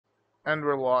And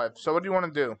we're live. So what do you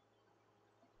want to do?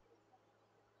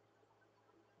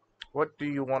 What do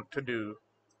you want to do?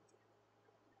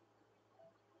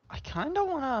 I kind of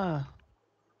want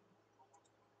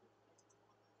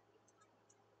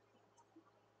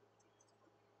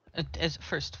to...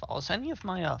 First of all, is any of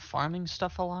my farming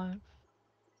stuff alive?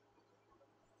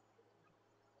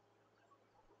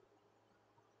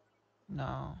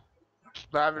 No.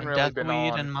 I haven't My really been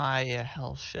deathweed on. and my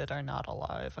hell shit are not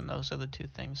alive, and those are the two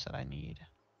things that I need.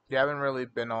 You haven't really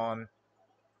been on.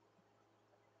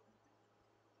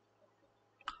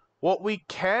 What we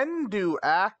can do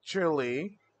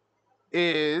actually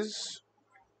is...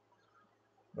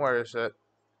 Where is it?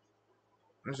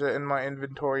 Is it in my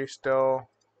inventory still?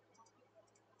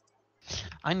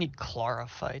 I need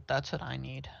chlorophyte, that's what I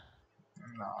need.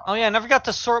 No. Oh yeah, I never got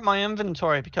to sort my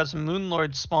inventory because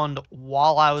Moonlord spawned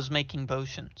while I was making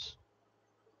potions.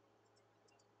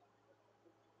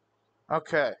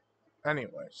 Okay.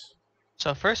 Anyways.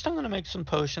 So first I'm going to make some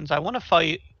potions. I want to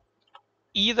fight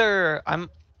either... I'm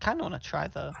kind of want to try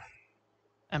the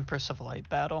Empress of Light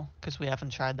battle, because we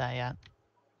haven't tried that yet.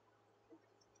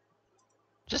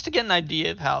 Just to get an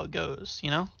idea of how it goes,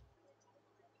 you know?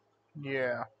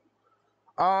 Yeah.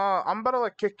 I'm about to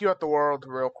like kick you out the world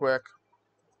real quick.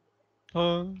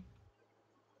 Uh,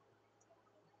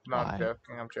 No, I'm why?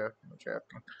 joking. I'm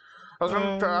joking.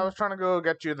 I was trying to go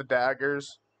get you the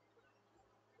daggers.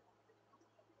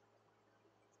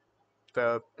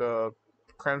 The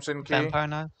crimson key. Vampire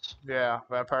knives? Yeah,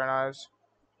 vampire knives.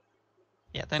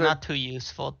 Yeah, they're Good. not too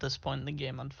useful at this point in the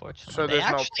game, unfortunately. So They there's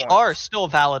no actually point. are still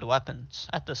valid weapons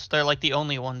at this. They're like the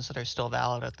only ones that are still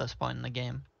valid at this point in the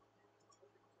game.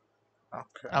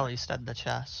 Okay. At least at the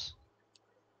chess.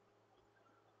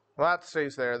 Well, that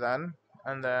stays there then.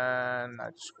 And then I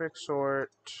just quick sort.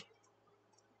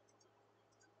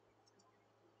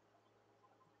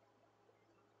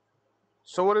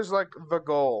 So what is like the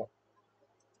goal?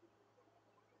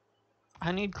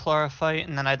 I need chlorophyte,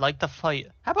 and then I'd like to fight...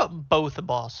 How about both the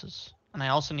bosses? And I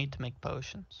also need to make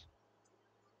potions.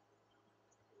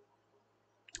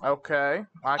 Okay,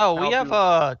 I can Oh, we help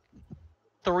have you.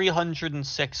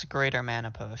 306 greater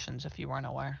mana potions, if you weren't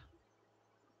aware.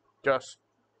 Just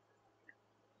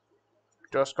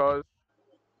cause.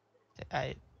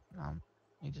 I,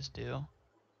 you just do.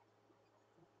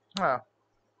 Yeah.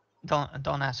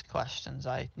 Don't ask questions.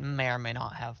 I may or may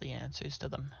not have the answers to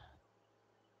them.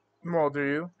 Well, do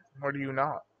you? Or do you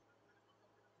not?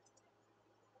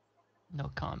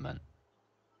 No comment.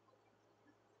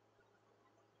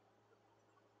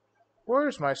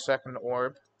 Where's my second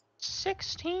orb?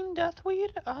 16 deathweed?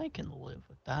 I can live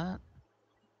with that.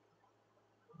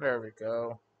 There we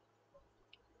go.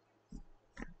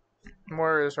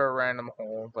 Where is our random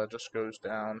hole that just goes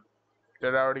down?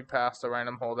 Did I already pass the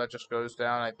random hole that just goes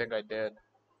down? I think I did.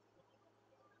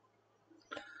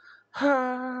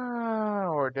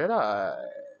 Or did I?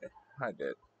 I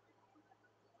did.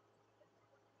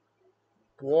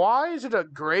 Why is it a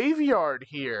graveyard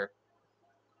here?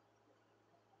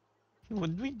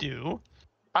 What did we do?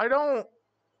 I don't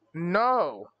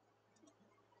know.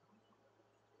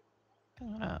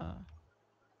 Uh,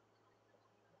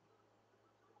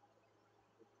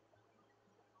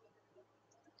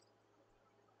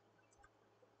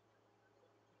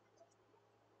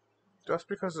 Just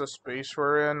because of the space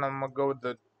we're in, I'm gonna go with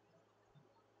the...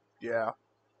 Yeah.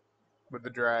 With the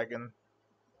dragon.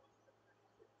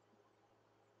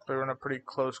 They're in a pretty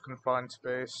close confined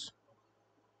space.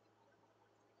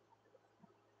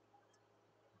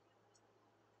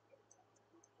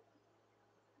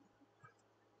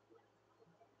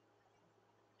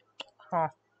 Huh.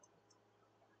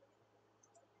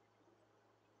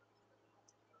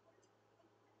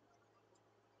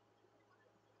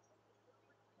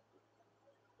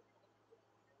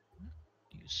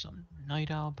 use some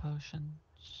night owl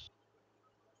potions.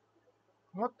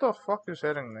 What the fuck is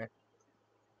hitting me?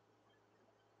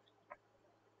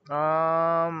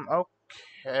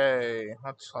 Okay.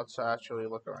 Let's actually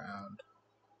look around.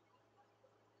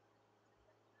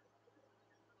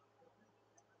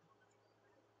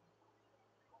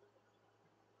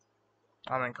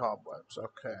 I'm in cobwebs,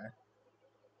 okay.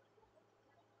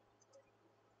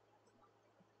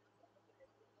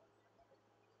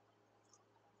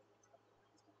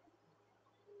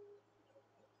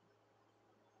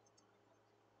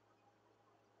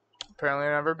 Apparently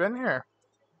I've never been here.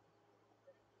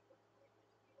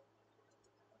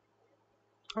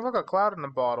 Oh, look, a cloud in the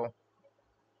bottle.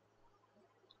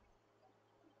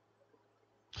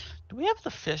 Do we have the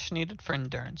fish needed for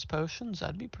endurance potions?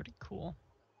 That'd be pretty cool.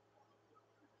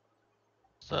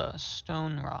 It's a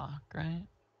stone rock, right?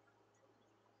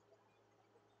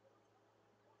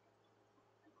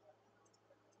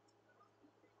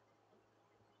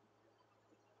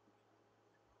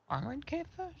 Armored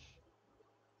cavefish?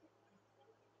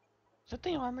 Is it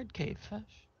the armored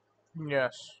cavefish?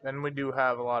 Yes, and we do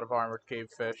have a lot of armored cave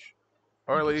fish.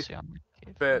 I Or at think it's least the armored a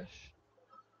bit. cavefish.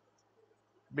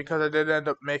 Because I did end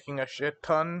up making a shit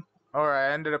ton. Or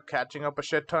I ended up catching up a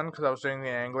shit ton because I was doing the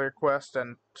angler quest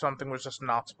and something was just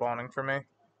not spawning for me.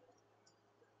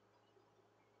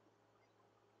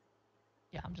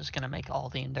 Yeah, I'm just gonna make all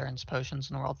the endurance potions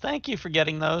in the world. Thank you for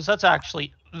getting those. That's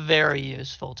actually very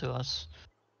useful to us.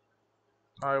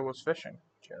 I was fishing,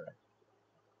 Jerry.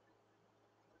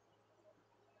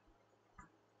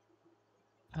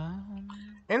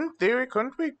 In theory,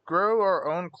 couldn't we grow our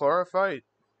own chlorophyte?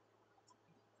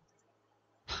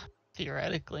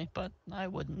 Theoretically, but I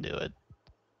wouldn't do it.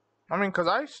 I mean, because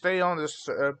I stay on this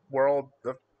world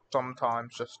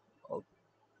sometimes, just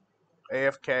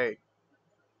AFK.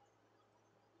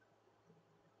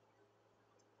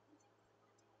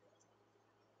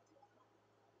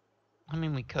 I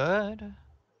mean, we could.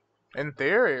 In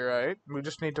theory, right? We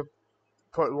just need to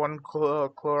put one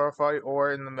chlorophyte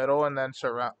ore in the middle and then And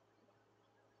surround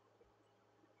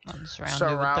it with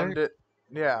surround dirt it.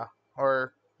 Yeah, or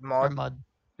or mud. mud.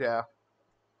 Yeah.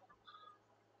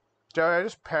 Joey, I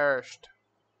just perished.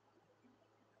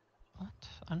 What?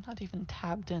 I'm not even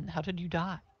tabbed in. How did you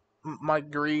die? My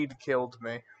greed killed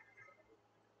me.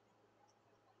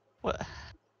 What?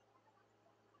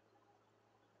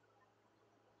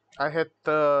 I hit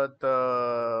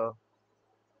the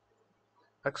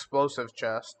explosive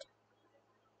chest.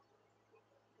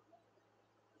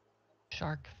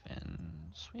 Shark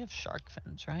fins. We have shark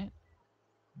fins, right?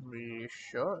 We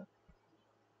should.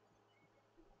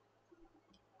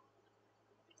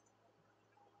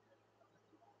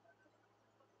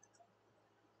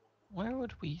 Where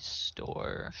would we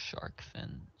store shark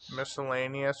fins?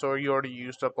 Miscellaneous, or you already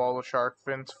used up all the shark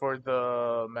fins for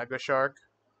the mega shark?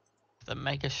 The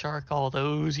mega shark all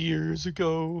those years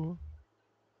ago.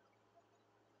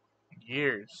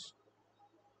 Years.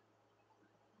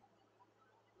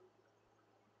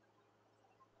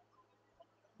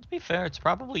 To be fair, it's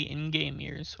probably in-game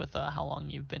years with how long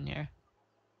you've been here.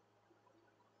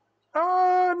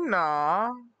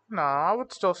 Nah. Nah, I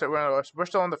would still say we're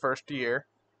still in the first year.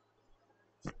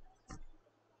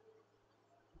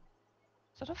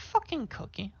 Is that a fucking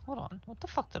cookie? Hold on. What the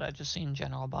fuck did I just see in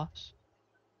General Boss?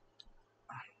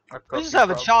 A We just cookie have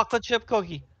a prob. chocolate chip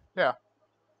cookie. Yeah.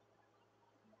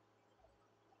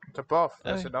 It's a buff,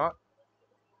 is Okay. it not?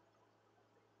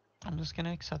 I'm just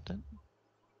gonna accept it.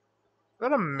 Is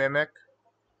that a mimic?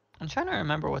 I'm trying to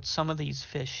remember what some of these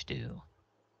fish do.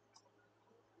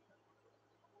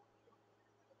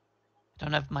 I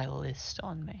don't have my list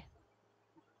on me.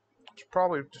 Should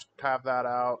probably just have that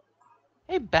out.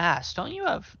 Hey, Bass, don't you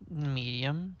have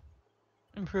medium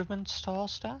improvements to all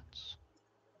stats?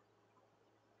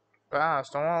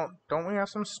 Fast. Don't we have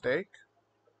some steak?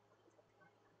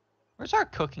 Where's our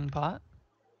cooking pot?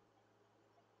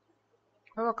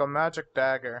 Hey, look, a magic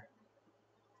dagger.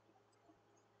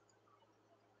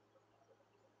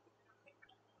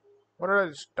 What did I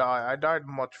just die? I died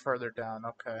much further down.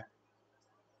 Okay.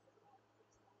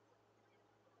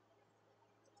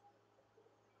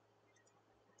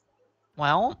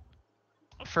 Well,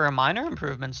 for a minor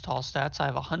improvements to all stats, I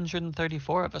have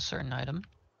 134 of a certain item.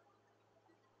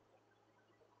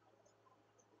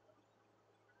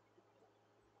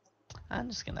 I'm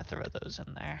just gonna throw those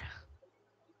in there.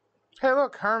 Hey,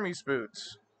 look, Hermes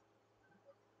boots.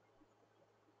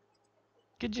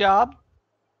 Good job.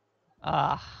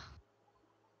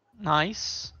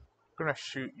 Nice. I'm gonna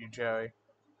shoot you, Joey.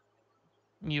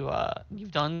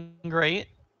 You've done great.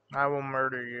 I will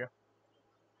murder you.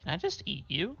 Can I just eat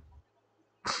you?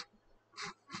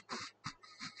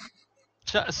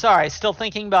 Sorry, still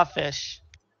thinking about fish.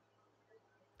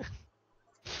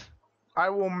 I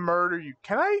will murder you.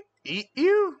 Can I eat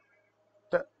you?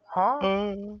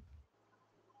 Huh?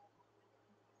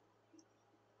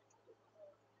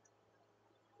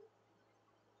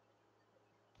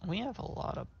 We have a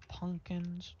lot of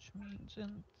pumpkins, which means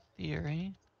in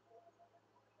theory.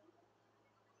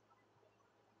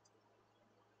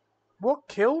 What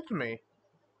killed me?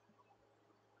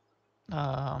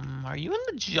 Are you in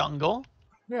the jungle?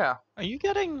 Yeah. Are you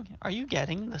getting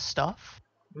the stuff?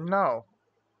 No.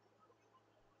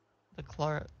 The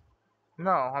chlor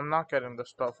No, I'm not getting the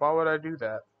stuff. Why would I do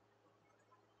that?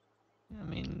 I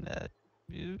mean,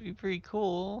 it'd be pretty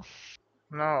cool.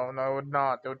 No, no, it would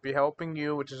not. It would be helping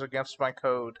you, which is against my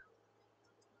code.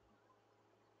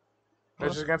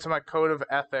 Which is against my code of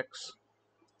ethics.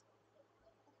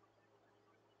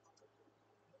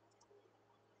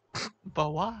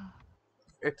 But why?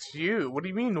 It's you. What do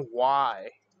you mean, why?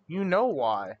 You know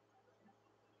why.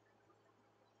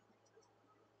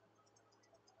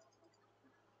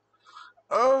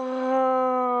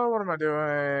 Oh, what am I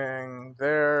doing?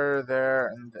 There, there,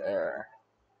 and there.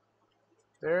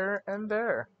 There and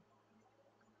there.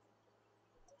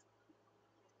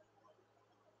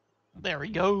 There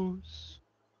he goes.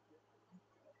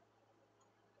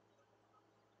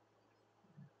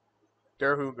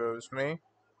 There who goes? Me?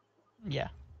 Yeah.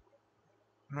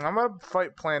 I'm gonna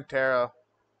fight Plantera.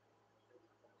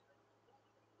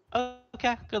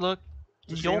 Okay, good luck.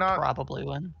 Does she You'll not probably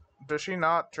win. does she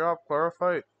not drop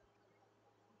Chlorophyte?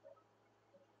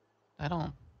 I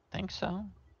don't think so.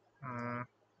 Hmm.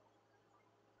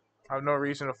 I have no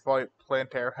reason to fight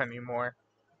Plantera anymore.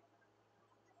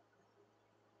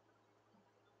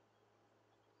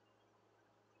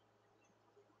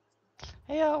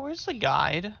 Hey, where's the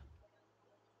guide? I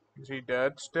Is he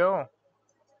dead still?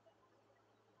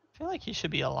 feel like he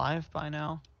should be alive by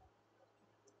now.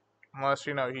 Unless,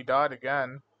 he died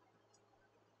again.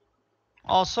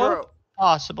 Also, Bro,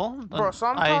 possible, but bro,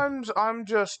 sometimes I'm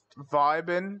just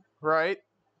vibing, right?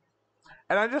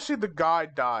 And I just see the guy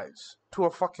dies to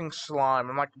a fucking slime.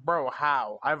 I'm like, bro,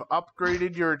 how? I've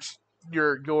upgraded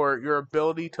your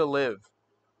ability to live.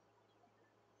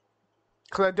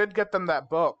 Because I did get them that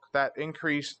book that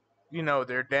increased,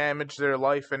 their damage, their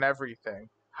life, and everything.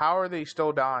 How are they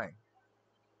still dying?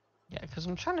 yeah, because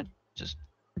I'm trying to just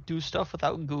do stuff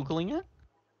without Googling it.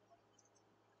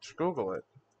 Just Google it.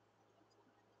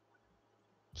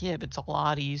 Yeah, but it's a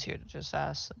lot easier to just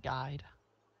ask the guide.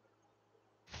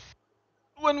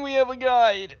 When we have a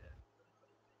guide.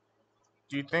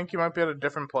 Do you think you might be at a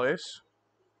different place?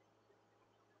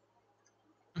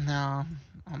 No,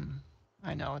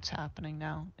 I know what's happening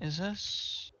now. Is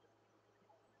this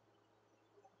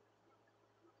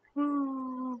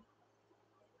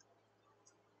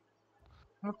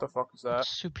What the fuck is that?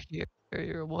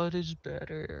 superior? What is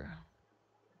better?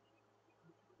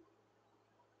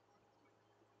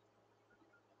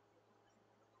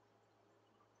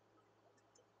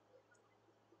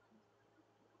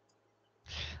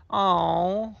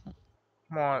 Oh,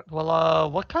 What? well,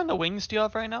 what kind of wings do you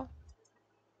have right now?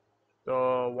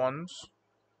 The ones?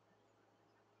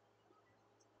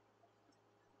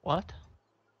 What?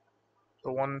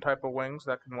 The one type of wings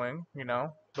that can wing,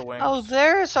 the Oh, wings.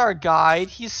 there's our guide.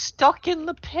 He's stuck in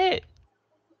the pit.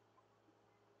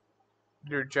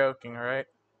 You're joking, right?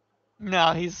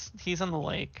 No, he's in the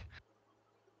lake.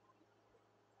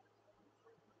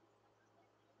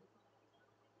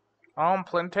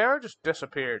 Plantera just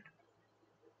disappeared.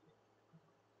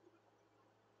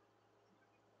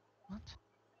 What?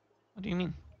 What do you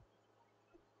mean?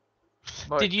 Did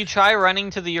Like, you try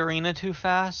running to the arena too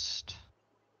fast?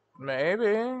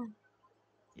 maybe.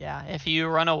 Yeah, if you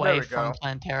run There away we from go.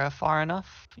 Plantera far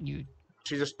enough, you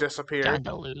She just disappeared.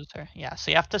 kinda lose her. Yeah,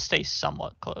 so you have to stay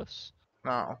somewhat close.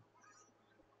 No.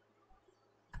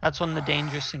 That's one of the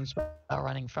dangerous things about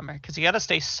running from her, because you gotta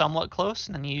stay somewhat close,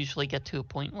 and then you usually get to a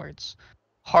point where it's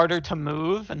harder to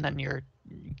move, and then you're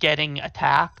getting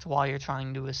attacked while you're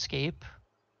trying to escape.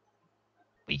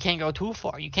 But you can't go too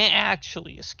far. You can't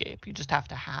actually escape. You just have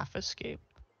to half escape.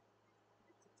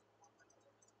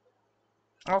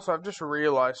 Also, I've just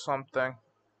realized something.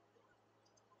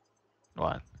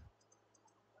 What?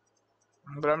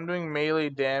 That I'm doing melee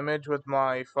damage with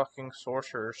my fucking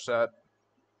sorcerer set.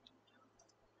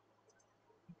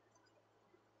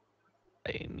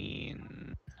 I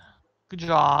mean, good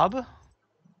job.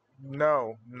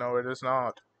 No, no, it is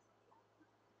not.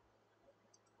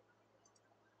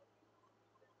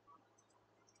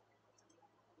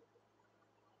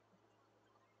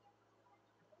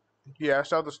 Yeah, I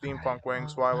saw the Alright, steampunk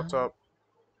wings. Why? What's up?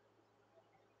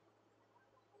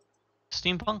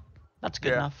 steampunk? That's good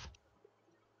Yeah. enough.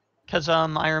 Because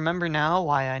I remember now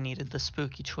why I needed the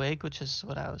spooky twig, which is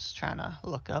what I was trying to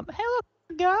look up. Hey, look,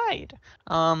 guide.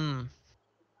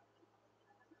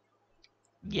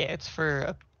 Yeah, it's for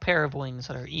a pair of wings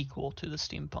that are equal to the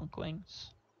steampunk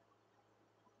wings.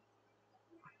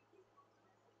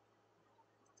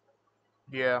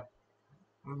 Yeah.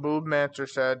 Boobmancer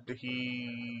said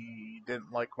he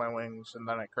didn't like my wings, and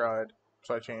then I cried,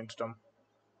 so I changed them.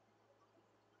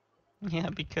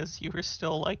 Yeah, because you were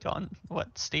still like on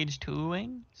what, stage 2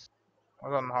 wings? I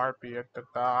was on Harpy.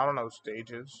 I don't know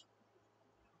stages.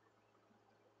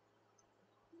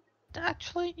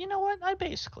 Actually, you know what? I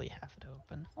basically have it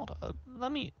open. Hold up.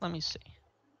 Let me see.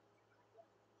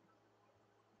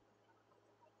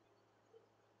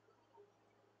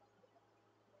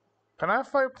 Can I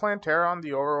fight Plantera on the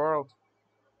overworld?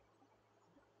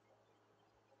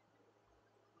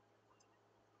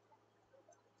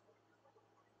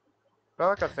 Is that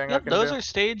like a thing I Yep, can those do? are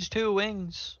stage 2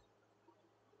 wings.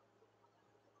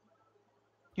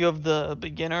 You have the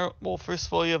beginner. Well, first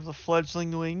of all, you have the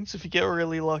fledgling wings if you get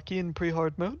really lucky in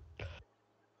pre-hard mode.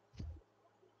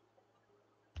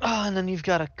 Oh, and then you've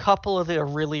got a couple of the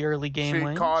really early game She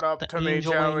wings. caught up The to me,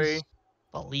 angel wings, Joey.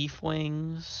 the leaf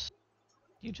wings.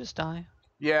 You just die.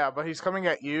 Yeah, but he's coming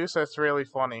at you, so it's really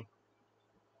funny.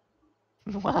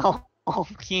 Well,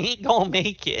 he ain't gonna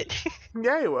make it.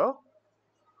 Yeah, he will.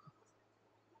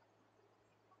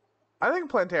 I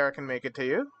think Plantera can make it to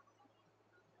you.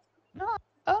 No,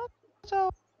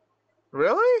 so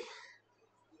Really?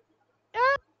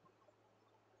 yeah.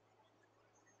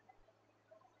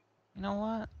 You know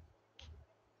what?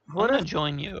 I'm What gonna if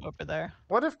join you over there.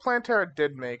 Plantera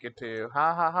did make it to you?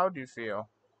 How do you feel?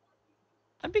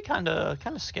 I'd be kinda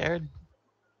scared.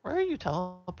 Where are you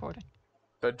teleporting?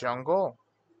 The jungle?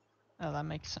 Oh, that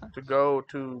makes sense. To go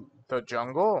to the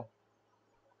jungle?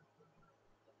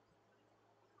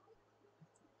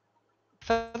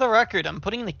 For the record, I'm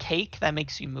putting the cake that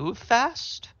makes you move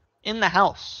fast in the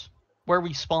house where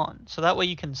we spawn. So that way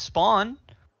you can spawn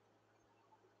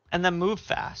and then move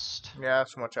fast. Yeah,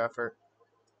 that's much effort.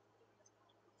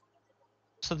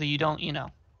 So that you don't,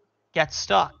 get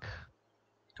stuck.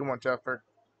 Too much effort.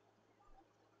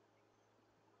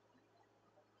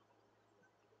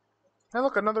 Hey,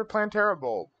 look, another Plantera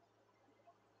bulb.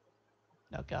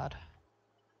 Oh god.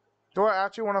 Do I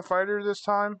actually want to fight her this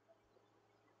time?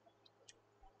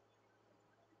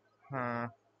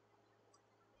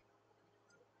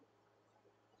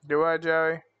 Do I,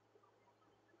 Joey?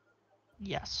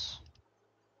 Yes.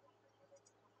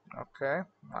 Okay,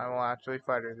 I will actually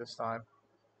fight her this time.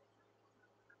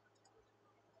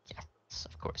 Yes,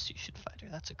 of course you should fight her.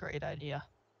 That's a great idea.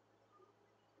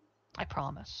 I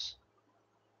promise.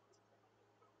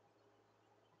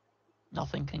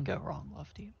 Nothing can go wrong,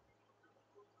 love to you.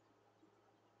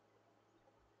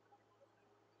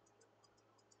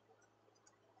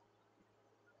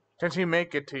 Can she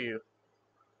make it to you?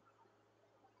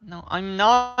 No, I'm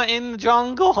not in the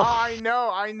jungle. I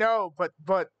know,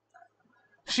 but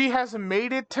she has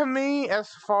made it to me as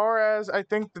far as I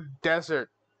think the desert.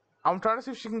 I'm trying to see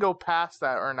if she can go past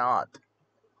that or not.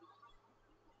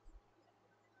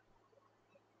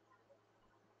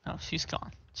 No, she's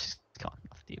gone. She's gone,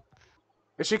 love to you.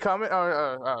 Is she coming?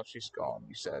 Oh, she's gone.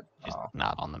 You said. She's Oh,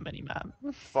 not on the mini map.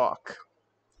 fuck.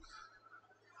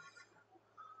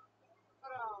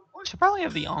 Should probably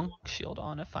have the Ankh shield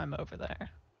on if I'm over there.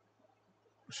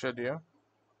 Should you?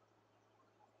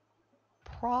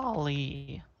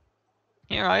 Probably.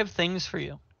 Here, I have things for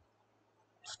you.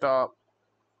 Stop.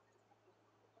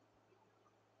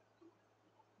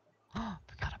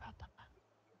 Forgot about that.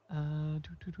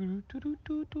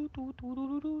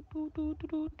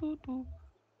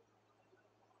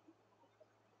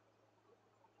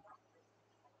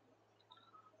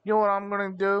 You know what I'm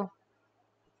gonna do?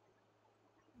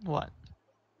 What?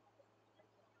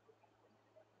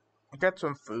 Get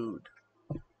some food.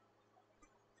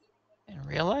 In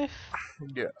real life?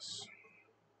 Yes.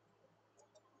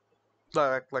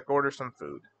 Like order some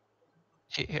food.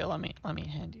 Here, let me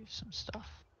hand you some stuff.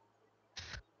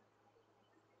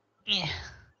 Yeah.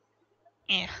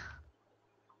 Yeah.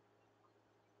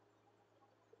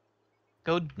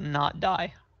 Go not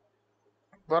die.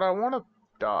 But I want to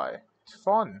die. It's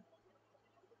fun.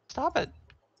 Stop it.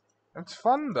 It's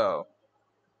fun though.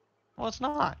 Well, it's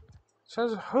not.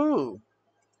 Says who?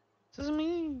 This is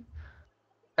me.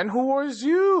 And who is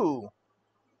you?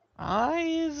 I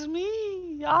is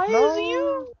me. I is No.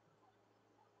 you.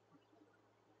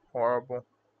 Horrible.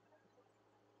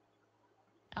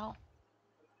 Ow.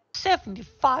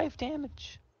 75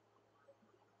 damage.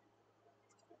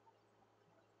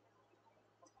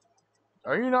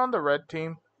 Are you not on the red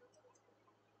team?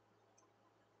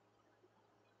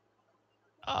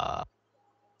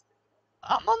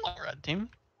 I'm on the red team.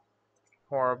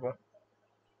 Horrible.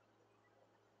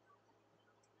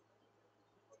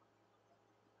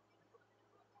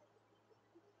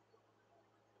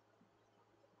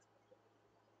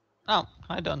 Oh,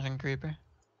 hi, Dungeon Creeper.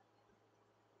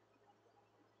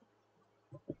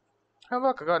 Hey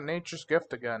look, I got nature's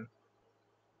gift again.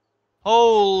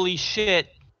 Holy shit.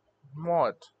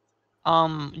 What?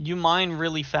 You mine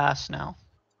really fast now.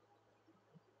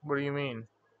 What do you mean?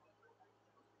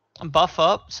 Buff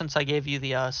up since I gave you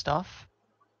the stuff.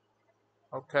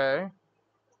 Okay.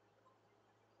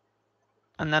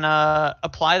 And then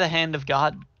apply the Hand of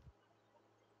God.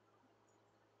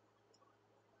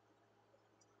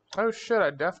 Oh shit,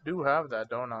 I do have that,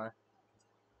 don't I?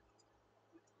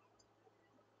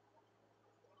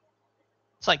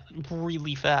 It's like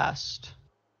really fast.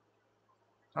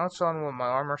 That's on what my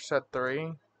armor set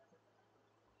 3.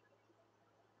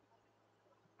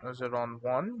 Is it on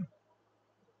 1?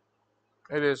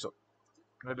 It is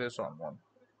on one.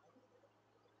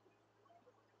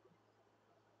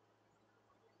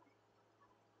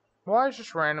 Why is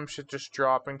just random shit just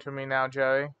dropping to me now,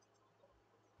 Joey?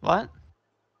 What?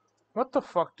 What the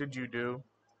fuck did you do?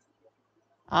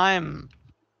 I'm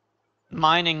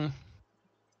mining.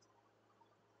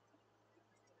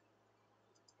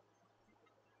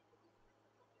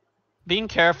 Being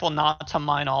careful not to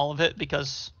mine all of it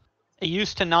because it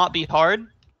used to not be hard.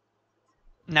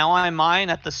 Now I mine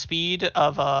at the speed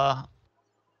of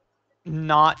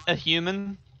not a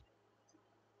human.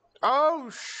 Oh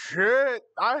shit!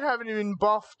 I haven't even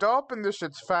buffed up and this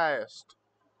shit's fast.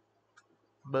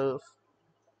 Buff.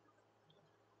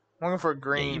 Looking for Yeah,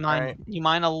 green, right? you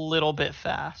mine a little bit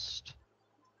fast.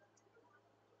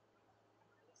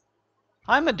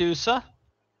 Hi, Medusa.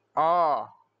 Ah.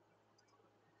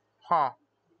 Huh.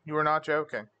 You were not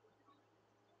joking.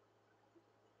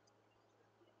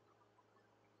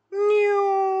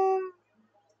 Meow.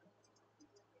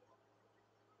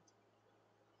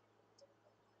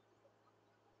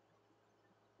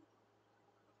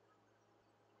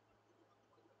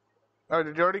 Oh,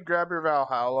 did you already grab your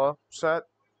Valhalla set?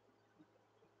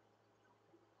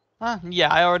 Yeah,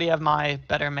 I already have my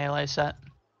better melee set.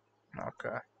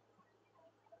 Okay.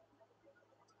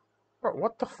 Bro,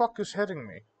 what the fuck is hitting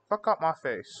me? Fuck up my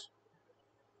face.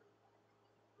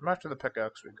 After the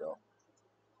pickaxe we go.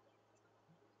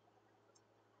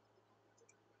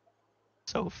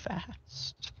 So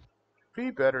fast. Be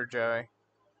better, Joey.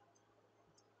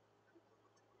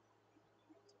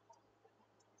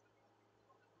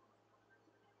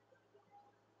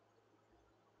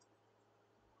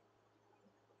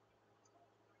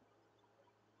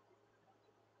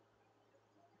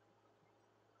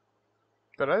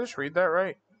 Did I just read that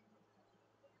right?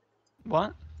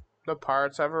 What? The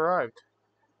pirates have arrived.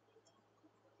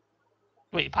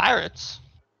 Wait, pirates?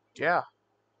 Yeah. I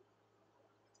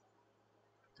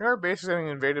think our base is getting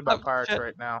invaded by Oh, pirates shit.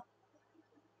 right now.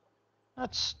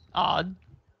 That's odd.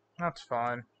 That's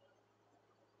fine.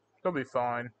 They'll be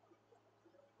fine.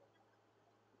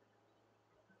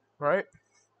 Right?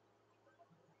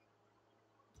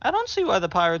 I don't see why the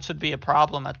pirates would be a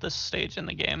problem at this stage in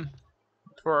the game.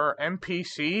 For our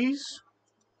NPCs?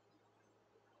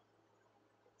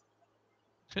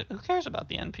 Who cares about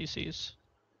the NPCs?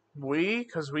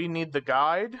 Because we need the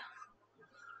guide?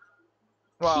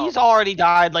 Well, He's already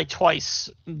died like twice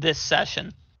this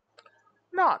session.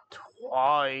 not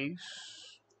twice.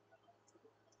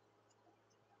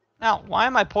 Now, why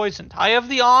am I poisoned? I have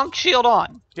the Ankh shield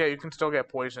on. Yeah, you can still get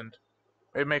poisoned.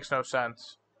 It makes no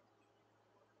sense.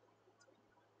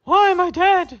 Why am I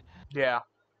dead? Yeah.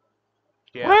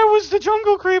 Yeah. Where was the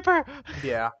jungle creeper?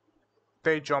 Yeah.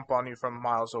 They jump on you from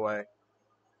miles away.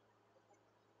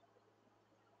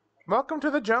 Welcome to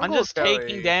the I'm jungle, just taking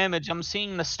Joey. damage. I'm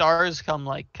seeing the stars come,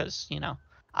 like, because, you know,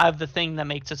 I have the thing that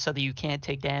makes it so that you can't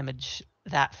take damage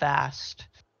that fast.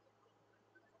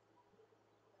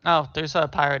 Oh, there's a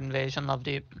pirate invasion, Love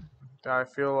Deep. I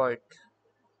feel like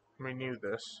we knew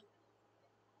this.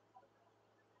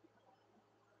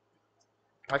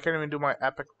 I can't even do my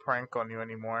epic prank on you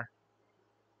anymore.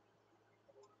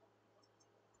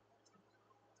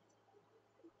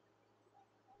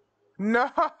 No!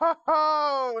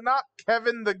 Not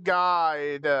Kevin the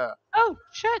Guide. Oh,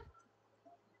 shit.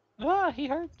 Ah, he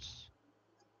hurts.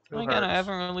 Who Well, again, I hurts?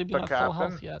 haven't really been The at full captain?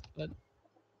 health yet, but...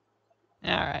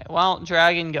 Alright, well,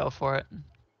 Dragon, go for it.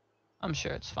 I'm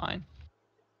sure it's fine.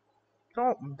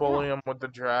 Don't bully him with the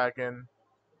dragon.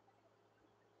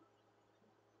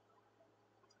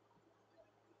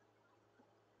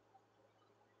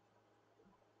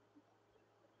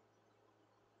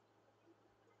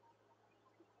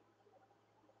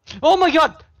 Oh my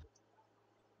god!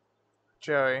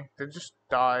 Joey, they just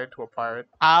died to a pirate.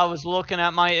 I was looking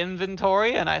at my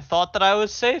inventory and I thought that I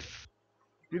was safe.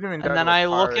 You didn't even And die then to a I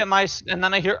look pirate. at and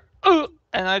then I hear,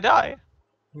 and I die.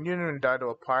 You didn't even die to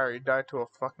a pirate. You died to a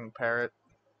fucking parrot.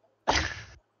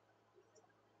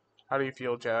 How do you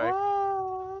feel, Joey?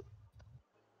 What?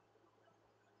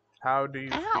 How do you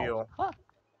Ow. feel? Huh.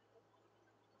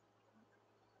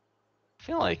 I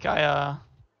feel like I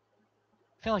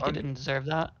didn't deserve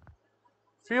that.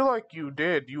 Feel like you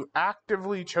did. You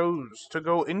actively chose to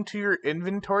go into your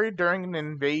inventory during an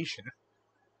invasion.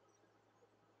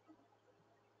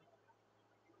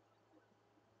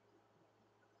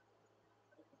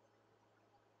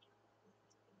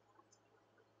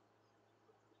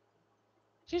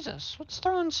 Jesus, what's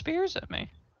throwing spears at me?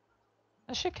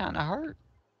 That shit kind of hurt.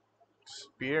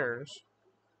 Spears?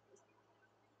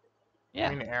 Yeah.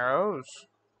 I mean arrows?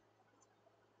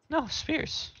 No,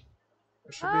 spears.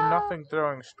 There should be nothing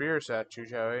throwing spears at you,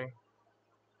 Joey.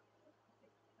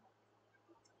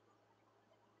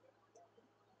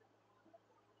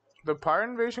 The pirate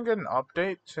invasion get an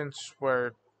update since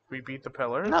we beat the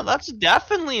pillars? No, that's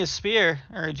definitely a spear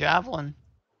or a javelin.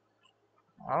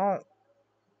 I don't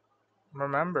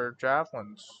remember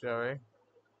javelins, Joey.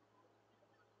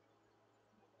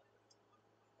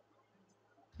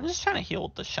 I'm just trying to heal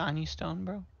with the shiny stone,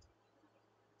 bro.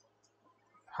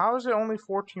 How is it only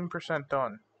 14%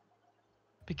 done?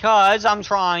 Because I'm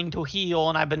trying to heal,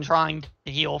 and I've been trying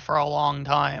to heal for a long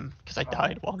time. Because I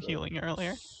died while healing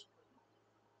earlier.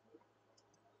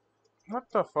 What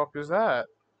the fuck is that?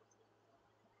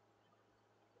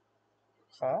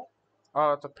 Huh?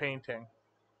 Oh, it's a painting.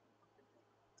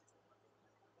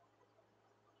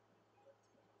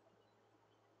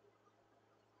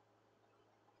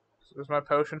 Is my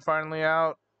potion finally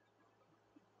out?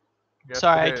 Yes,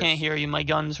 Sorry, it I can't is. hear you. My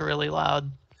gun's really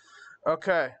loud.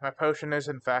 Okay, my potion is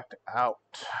in fact out.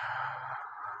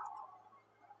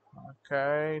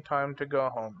 Okay, time to go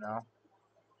home now.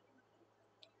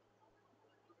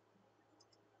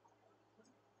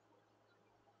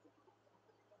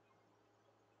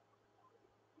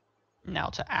 Now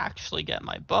to actually get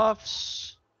my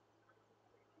buffs.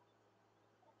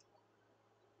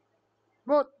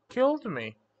 What killed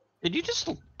me? Did you just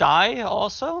die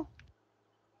also?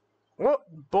 What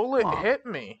bullet Huh. hit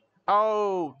me?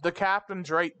 Oh, the captain's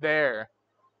right there.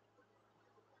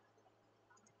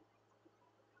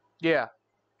 Yeah,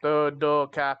 the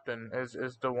captain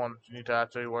is the one you need to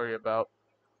actually worry about.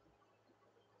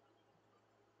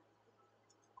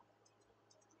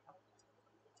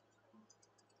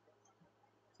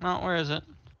 Oh, where is it?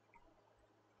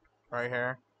 Right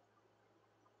here.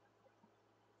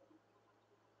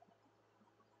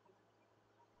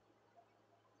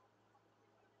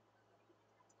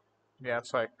 Yeah,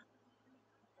 it's like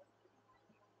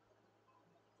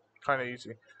kind of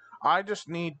easy. I just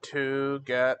need to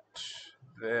get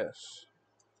this.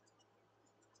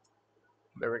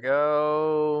 There we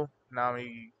go. Now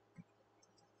we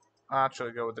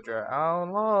actually go with the dragon.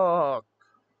 Oh, look.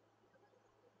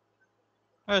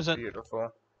 Where is it? Beautiful.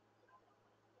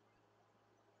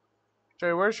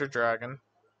 Jay, where's your dragon?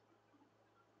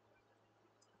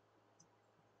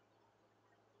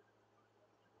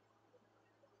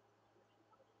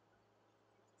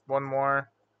 One more.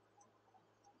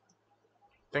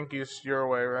 Think he's your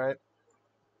way, right?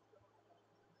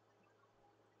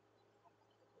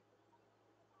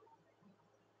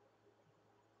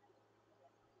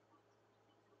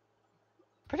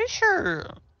 Pretty sure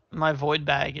my void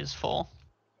bag is full.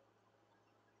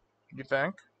 You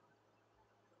think?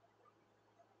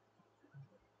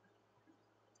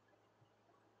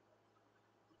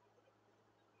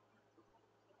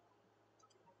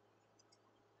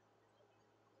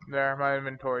 There, my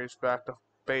inventory's back to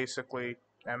basically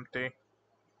empty.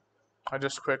 I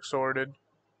just quick sorted.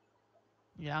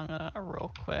 Yeah, I'm gonna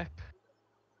real quick.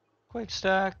 Quick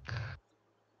stack.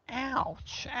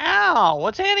 Ouch. Ow!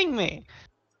 What's hitting me?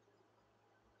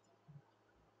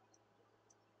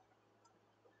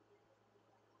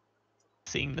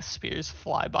 Seeing the spears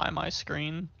fly by my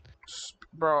screen.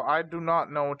 Bro, I do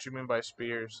not know what you mean by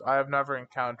spears. I have never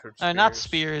encountered spears. Not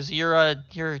spears. Your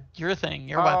thing.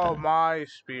 Your Oh, weapon. my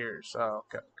spears. Oh,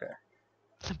 okay, okay.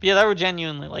 Yeah, that were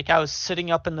genuinely like I was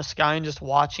sitting up in the sky and just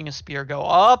watching a spear go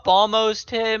up, almost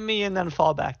hit me, and then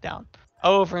fall back down,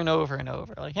 over and over and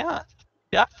over. Like, yeah,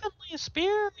 definitely a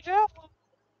spear, javelin.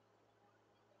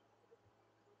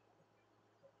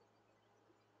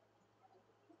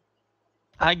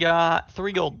 I got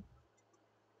 3 gold.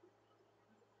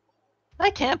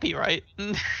 That can't be right.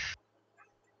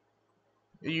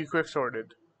 You quick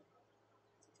sorted,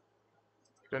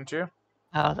 didn't you?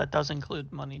 That does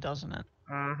include money, doesn't it?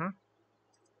 Mm-hmm.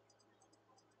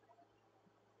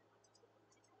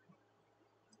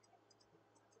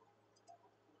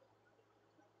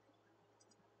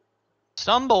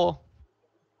 Stumble.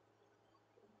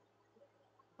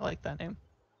 I like that name.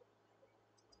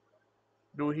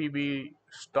 Do he be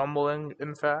stumbling,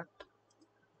 in fact?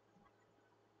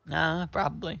 Nah,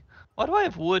 probably. Why do I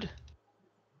have wood?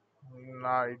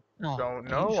 I No, don't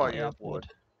I know why usually you have have wood. wood.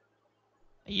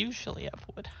 I usually have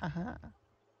wood. Haha.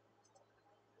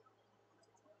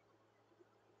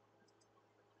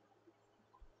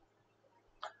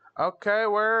 Okay,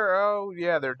 where? Oh,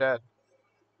 yeah, they're dead.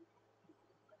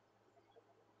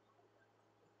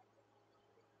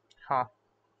 Huh.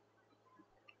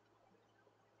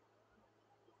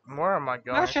 Where am I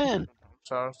going? Merchant.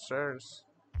 Downstairs.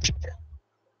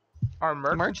 Our The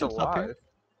merchant's merchant's up here. alive.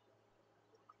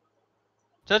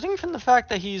 Judging from the fact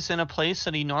that he's in a place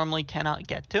that he normally cannot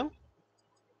get to,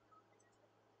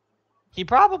 he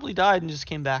probably died and just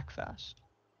came back fast.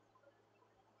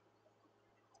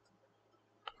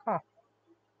 Huh.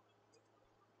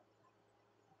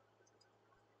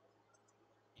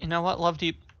 You know what? Love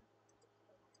deep.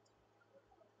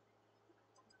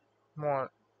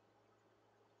 What?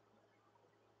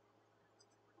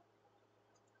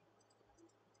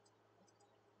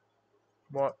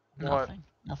 What? What? Nothing.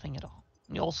 Nothing at all.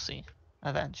 You'll see.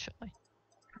 Eventually.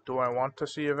 Do I want to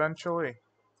see eventually?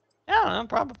 Yeah, I don't know,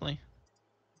 probably.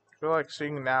 I feel like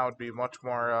seeing now would be much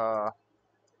more,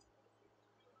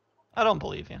 I don't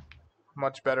believe you.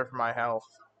 much better for my health.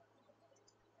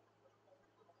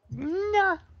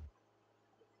 Nah.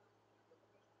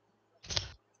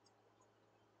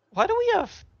 Why do we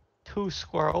have 2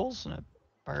 squirrels and a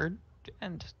bird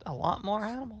and a lot more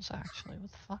animals, actually?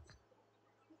 What the fuck?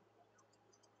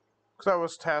 Because I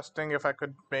was testing if I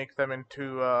could make them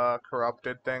into,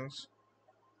 corrupted things.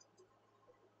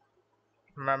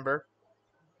 Remember?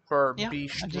 For Yeah, I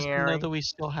just didn't know that bestiary. we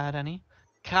still had any.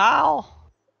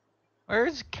 Cal!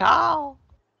 Where's Cal?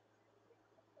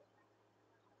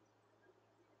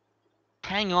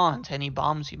 Hang on to any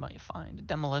bombs you might find. A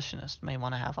demolitionist may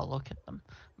want to have a look at them.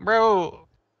 Bro,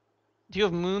 do you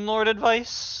have Moonlord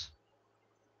advice?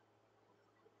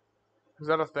 Is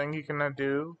that a thing you can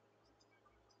do?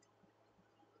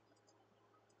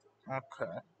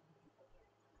 Okay.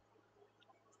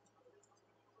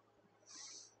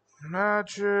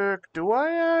 Magic. Do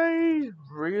I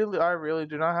really? I really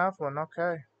do not have one.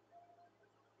 Okay.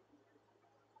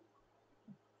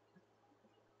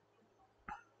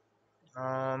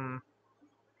 Um.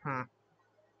 Hmm.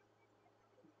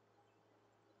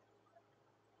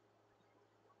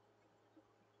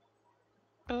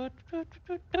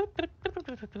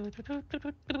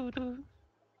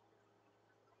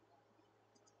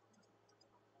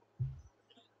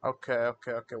 Okay.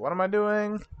 Okay. Okay. What am I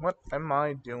doing? What am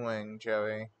I doing,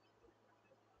 Joey?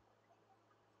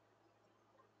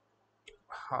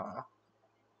 Huh.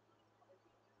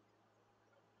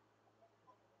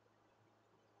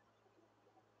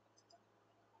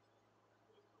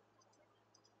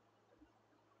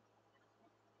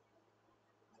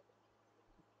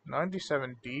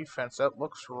 '97 defense. That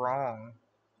looks wrong.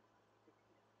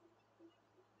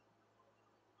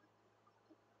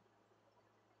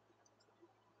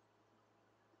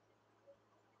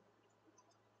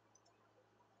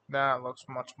 That looks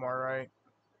much more right.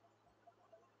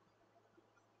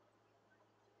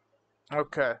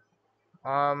 Okay.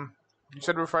 You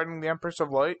said we're fighting the Empress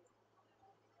of Light?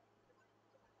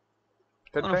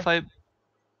 I Did want to they? fight.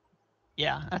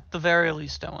 Yeah, at the very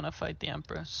least, I want to fight the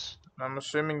Empress. I'm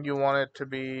assuming you want it to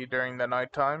be during the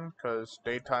nighttime, because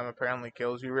daytime apparently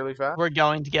kills you really fast. We're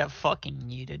going to get fucking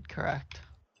yeeted, correct?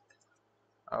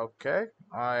 Okay.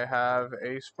 I have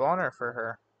a spawner for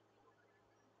her.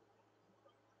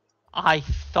 I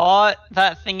thought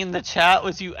that thing in the chat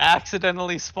was you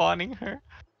accidentally spawning her.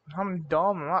 I'm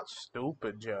dumb. I'm not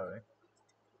stupid, Joey.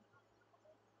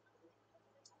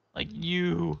 Like,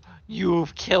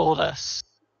 you've killed us.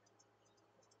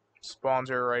 Spawns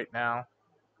her right now.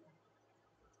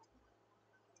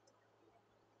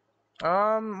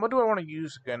 What do I want to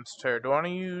use against her? Do I want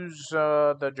to use,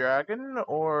 the dragon,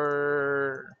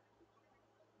 or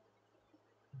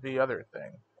the other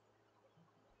thing?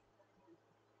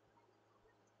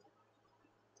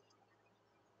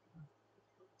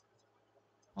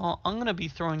 Well, I'm gonna be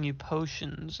throwing you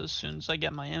potions as soon as I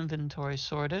get my inventory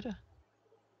sorted.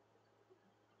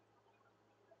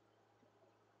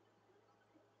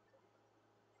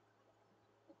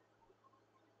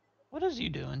 What is you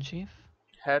doing, Chief?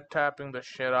 Head tapping the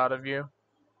shit out of you. I'm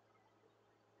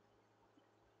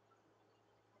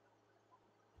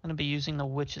gonna be using the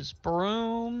witch's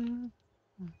broom.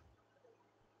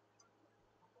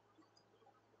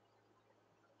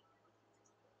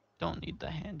 Don't need the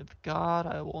hand of God.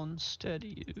 I will instead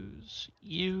use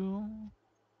you.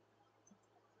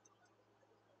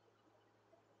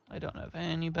 I don't have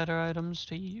any better items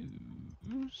to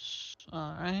use.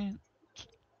 Alright.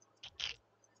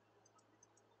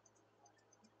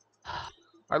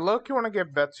 I look, you want to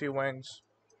get Betsy wings.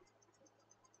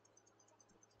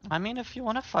 I mean, if you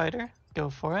want to fight her, go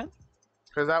for it.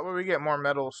 Because that way we get more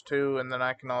medals too, and then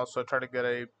I can also try to get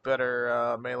a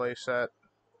better, melee set.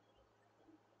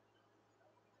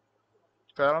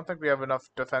 Because I don't think we have enough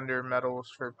defender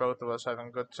medals for both of us having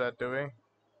a good set, do we?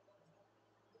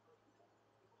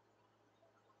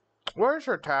 Where's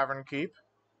your tavern keep?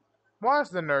 Why is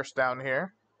the nurse down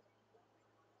here?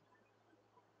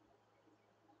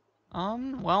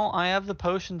 Well, I have the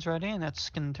potions ready, and it's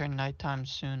gonna turn nighttime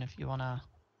soon if you wanna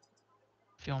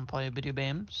play video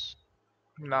games.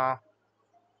 Nah.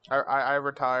 I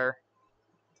retire.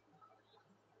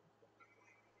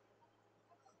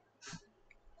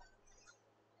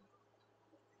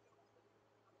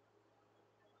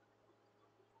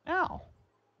 Ow.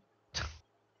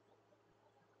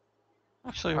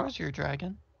 Actually, where's your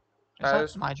dragon? Is That that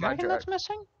is my my dragon drag. that's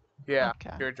missing? Yeah,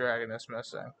 Okay. your dragon is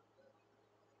missing.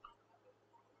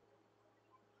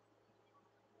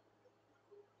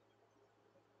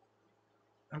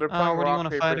 They're playing Where do you rock,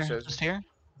 want to fight paper, her? Just scissors. here?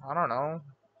 I don't know.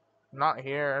 Not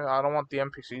here. I don't want the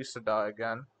NPCs to die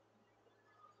again.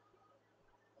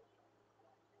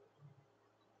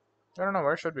 I don't know.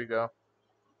 Where should we go?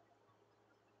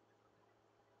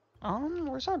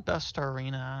 Where's our best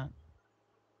arena at?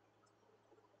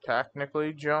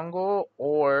 Technically jungle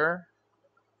or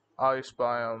ice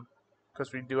biome.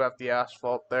 Because we do have the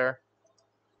asphalt there.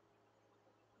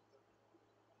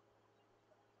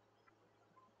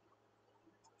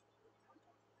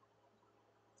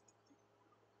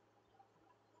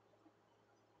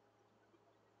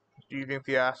 Do you think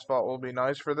the asphalt will be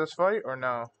nice for this fight or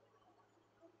no?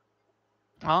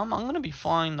 I'm gonna be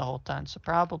flying the whole time, so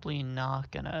probably not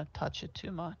gonna touch it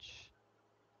too much.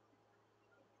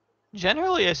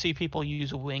 Generally, I see people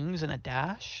use wings and a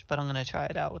dash, but I'm gonna try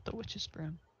it out with the Witch's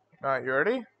Broom. Alright, you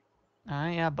ready?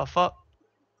 Alright, yeah, buff up.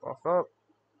 Buff up.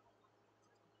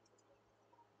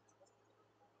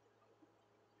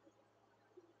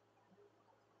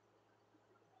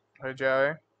 Hey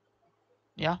Joey.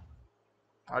 Yeah.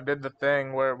 I did the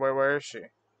thing. Where is she?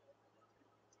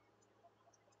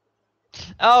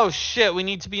 Oh shit, we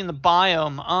need to be in the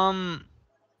biome. Do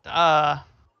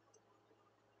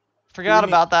we Forgot need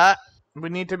about that. we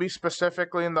need to be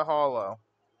specifically in the hollow.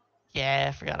 Yeah,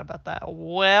 I forgot about that.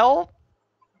 Well,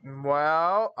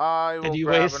 Well, I did will you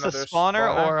grab waste the another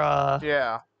spawner spawner. or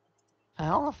Yeah.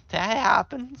 well, if that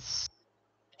happens.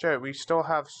 Joey, we still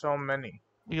have so many.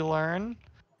 We learn.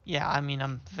 Yeah, I mean,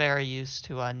 I'm very used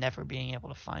to never being able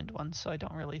to find one, so I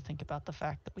don't really think about the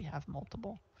fact that we have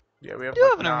multiple. Yeah, we We have do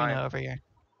like have an arena 9. over here.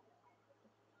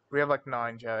 We have like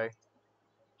 9, Joey.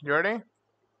 You ready?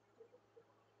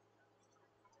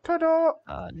 Ta-da!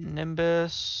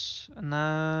 Nimbus, and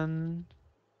then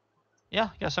yeah,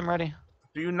 guess I'm ready.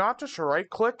 Do you not just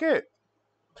right-click it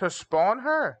to spawn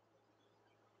her?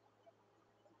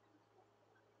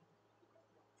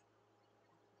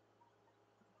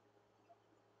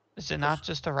 Is it not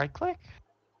just a right click?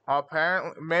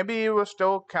 Apparently, maybe it was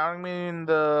still counting me in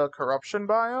the corruption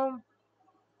biome?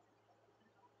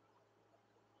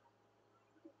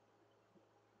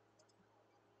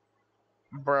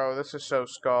 Bro, this is so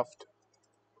scuffed.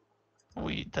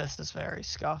 This is very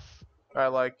scuff. I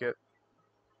like it.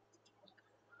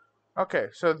 Okay,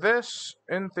 so this,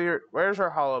 in theory, where's our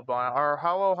hollow biome? Our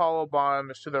hollow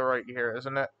biome is to the right here,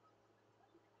 isn't it?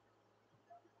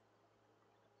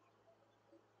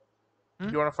 Hmm?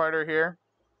 You want to fight her here?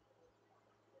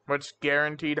 Which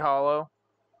guaranteed hollow?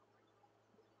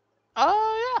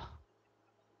 Yeah.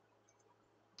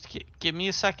 Give me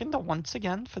a second to once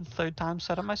again, for the third time,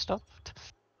 set up my stuff.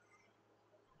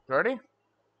 Ready?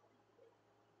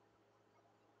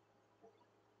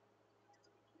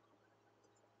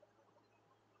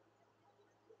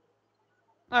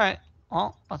 Alright,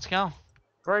 well, let's go.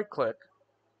 Right click.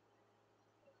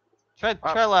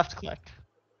 Try left click.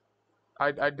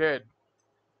 I did.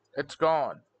 It's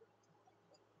gone.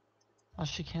 Oh,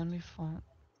 she can be fun.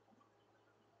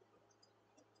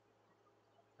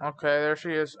 Okay, there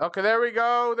she is. Okay, there we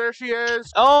go. There she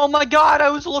is. Oh my god, I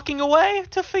was looking away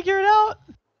to figure it out.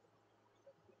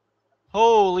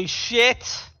 Holy shit.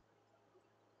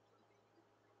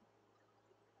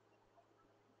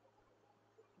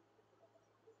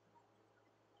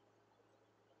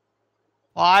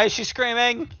 Why is she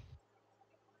screaming?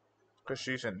 Because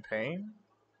she's in pain?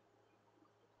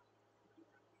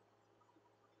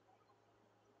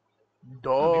 I'll be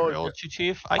Dog. real with you,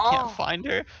 Chief. I can't find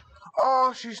her.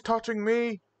 Oh, she's touching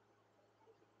me.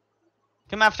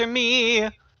 Come after me.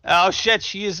 Oh shit,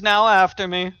 she is now after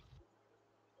me.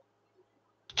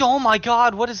 Oh my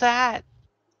god, what is that?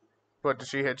 But did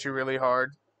she hit you really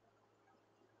hard?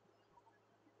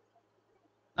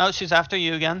 Oh, she's after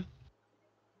you again.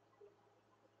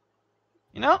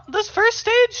 You know, this first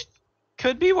stage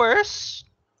could be worse.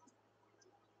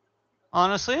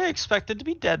 Honestly, I expected to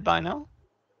be dead by now.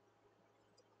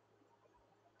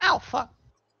 Ow, fuck.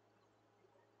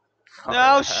 Caught her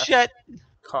No ass. shit.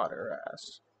 Caught her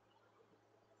ass.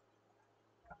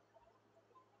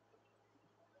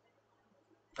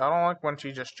 I don't like when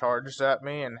she just charges at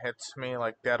me and hits me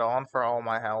like dead on for all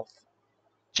my health.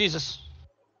 Jesus.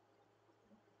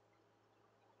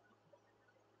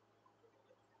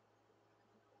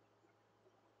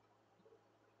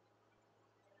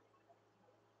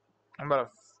 I'm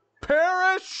about to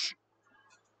perish!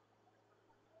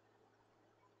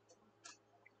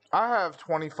 I have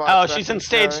 25 Oh, seconds. she's in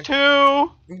stage Joey.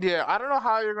 2. Yeah, I don't know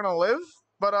how you're gonna live,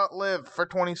 but live for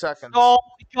 20 seconds. Oh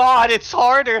my god, it's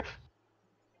harder.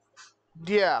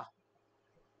 Yeah.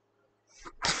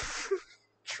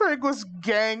 Trig was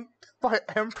ganked by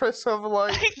Empress of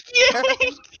Light.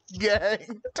 Yay!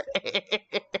 Ganked.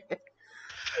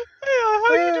 Yeah,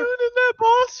 how you doing in that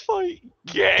boss fight?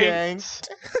 Ganked. Ganked.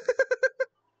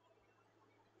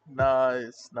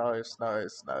 Nice, nice,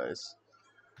 nice, nice.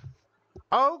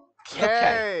 Okay.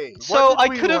 Okay. What So did I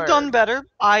we could have learn? done better.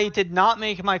 I did not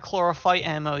make my chlorophyte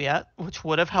ammo yet, which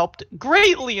would have helped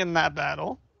greatly in that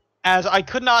battle, as I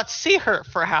could not see her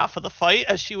for half of the fight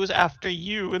as she was after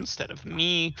you instead of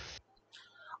me.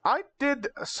 I did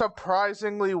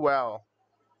surprisingly well.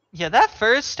 Yeah, that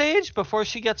first stage before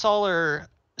she gets all her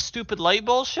stupid light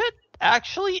bullshit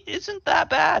actually isn't that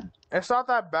bad. It's not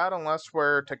that bad unless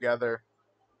we're together.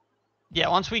 Yeah,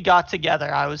 once we got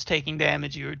together, I was taking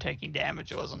damage, you were taking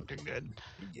damage. It wasn't too good.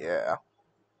 Yeah.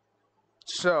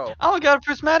 So, Oh, I got a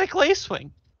prismatic lace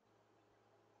wing.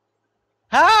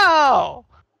 How?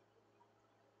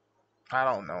 I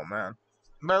don't know, man.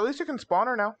 But at least you can spawn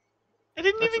her now. I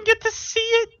didn't That's even get to see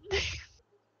it.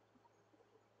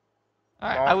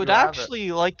 Alright, I well, would you have it.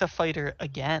 actually like to fight her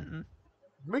again.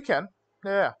 We can.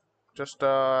 Yeah. Just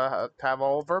have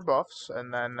all of our buffs,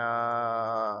 and then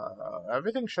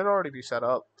everything should already be set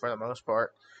up for the most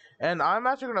part. And I'm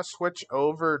actually gonna switch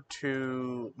over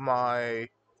to my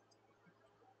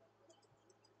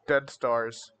dead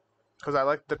stars because I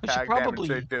like the We should tag damage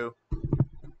they probably do.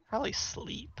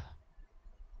 sleep.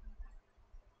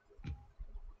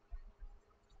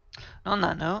 On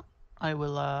that note, I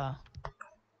will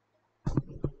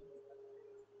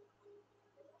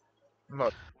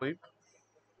Look, sleep.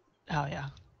 oh yeah.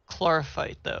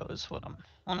 Chlorophyte though is what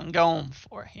I'm going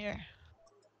for here.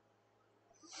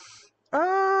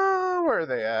 Where are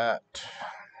they at?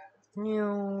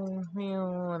 Mew,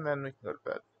 mew, and then we can go to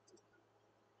bed.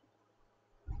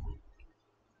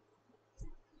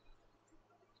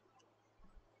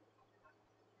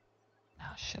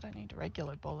 Oh shit, I need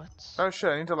regular bullets. Oh shit,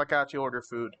 I need to like actually order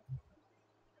food.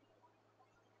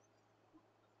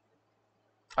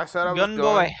 I said I was Gun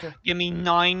going boy, to. give me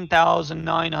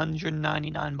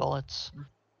 9,999 bullets.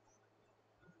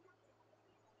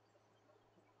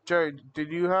 Jerry,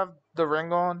 did you have the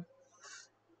ring on?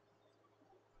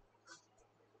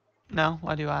 No,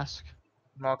 why do you ask?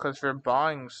 Well, because if you're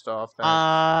buying stuff, then it's.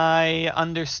 I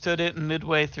understood it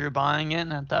midway through buying it,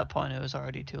 and at that point it was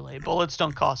already too late. Bullets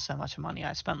don't cost that much money.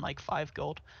 I spent like 5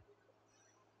 gold.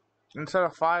 Instead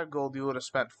of 5 gold, you would have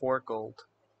spent 4 gold.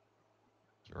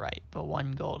 You're right, but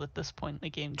 1 gold at this point in the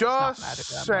game does not Just matter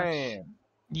that much. saying.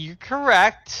 You're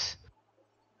correct.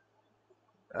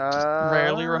 Just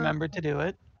rarely Uh. remember to do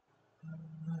it.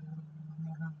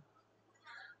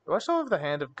 Do I still have the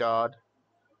Hand of God?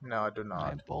 No, I do not.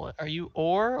 Alright, bullet. Are you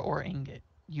ore or ingot?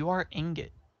 You are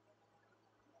ingot.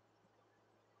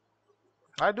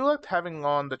 I do like having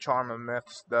on the Charm of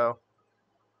Myths, though.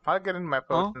 I get into my Huh?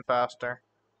 potion faster.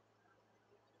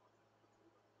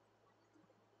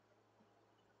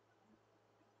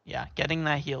 Yeah, getting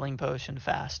that healing potion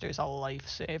faster is a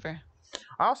lifesaver.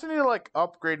 I also need to, like,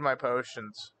 upgrade my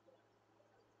potions.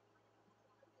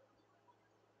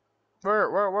 Where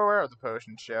are the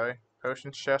potions, Joey?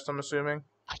 Potions chest, I'm assuming?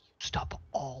 I used up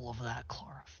all of that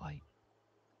chlorophyte.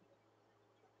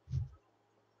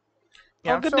 Yeah,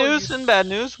 Well, I'm good so news and used. bad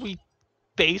news. We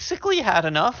basically had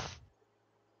enough.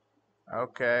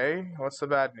 Okay, what's the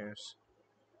bad news?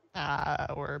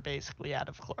 We're basically out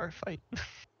of chlorophyte.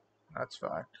 That's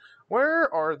fine.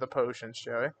 Where are the potions,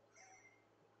 Joey?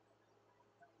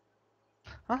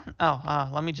 Huh? Oh,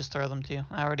 let me just throw them to you.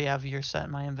 I already have your set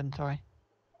in my inventory.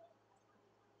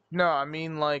 No, I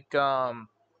mean, like,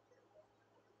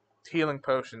 healing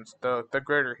potions. The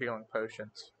greater healing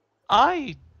potions.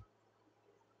 I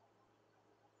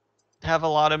have a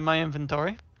lot in my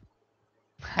inventory.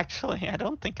 Actually, I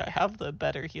don't think I have the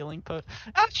better healing potion.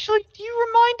 Actually, you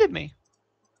reminded me.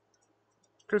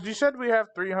 Because you said we have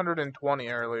 320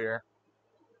 earlier.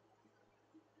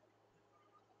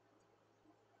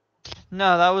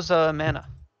 No, that was mana.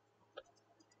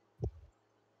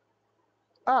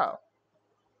 Oh.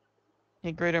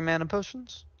 Need greater mana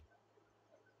potions?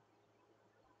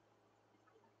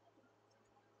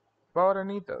 Why would I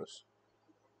need those?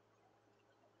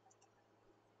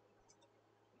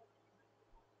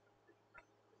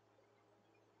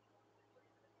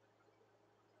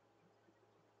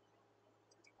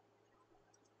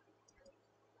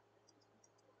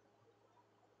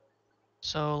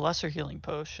 So, lesser healing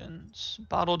potions.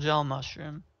 Bottle gel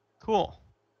mushroom. Cool.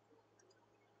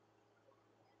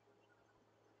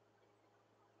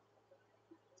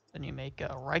 Then you make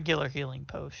a regular healing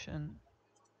potion.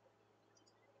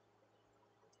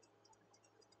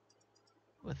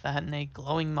 with that and a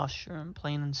glowing mushroom,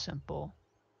 plain and simple.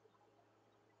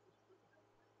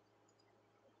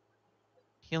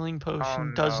 Healing Oh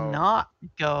potion does no. not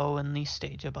go in the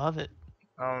stage above it.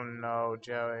 Oh no,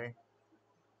 Joey.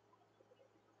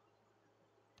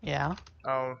 Yeah?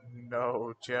 Oh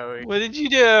no, Joey. What did you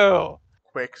do?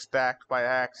 Quick stacked by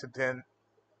accident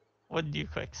What did you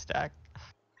quick stack?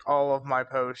 all of my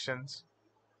potions.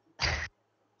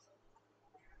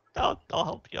 I'll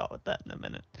help you out with that in a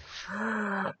minute.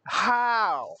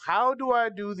 How? How do I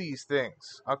do these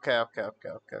things? Okay.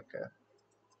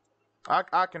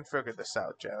 I can figure this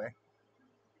out, Joey.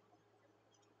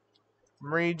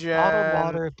 Bottled Regen.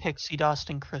 water, pixie dust,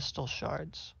 and crystal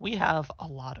shards. We have a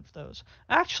lot of those.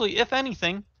 Actually, if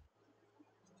anything,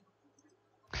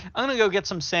 I'm gonna go get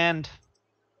some sand.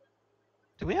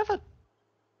 Do we have a...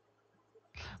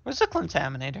 Where's the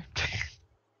contaminator?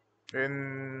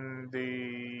 In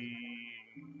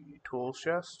the tool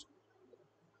chest.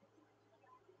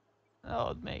 Oh,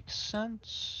 it makes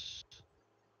sense.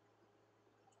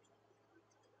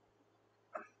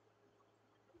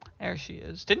 There she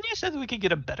is. Didn't you say that we could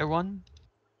get a better one?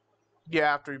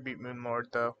 Yeah, after we beat Moon Lord,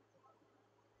 though.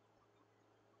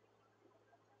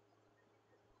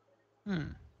 Hmm.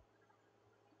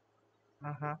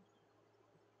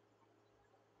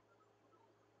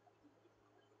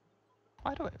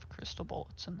 Why do I have crystal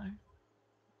bullets in there?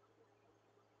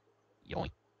 Yoink.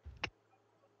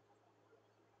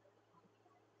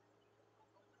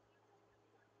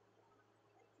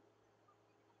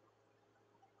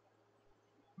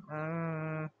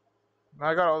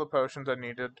 I got all the potions I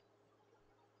needed.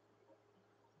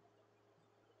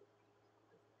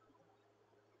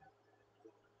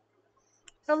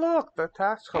 Hey, look, the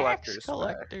tax Tax collector's back.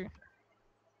 collector.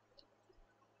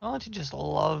 Why don't you just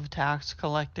love tax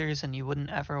collectors and you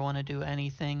wouldn't ever want to do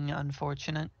anything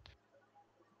unfortunate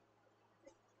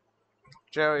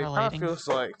Joey, it kind of relating? feels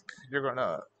like you're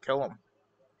gonna kill him.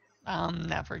 I'm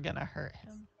never gonna hurt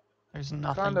him. There's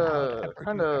nothing I would Kinda, ever do to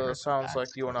kinda hurt the sounds like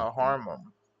tax you wanna collector. harm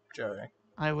him, Joey.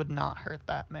 I would not hurt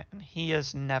that man. He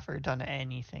has never done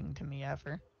anything to me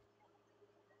ever.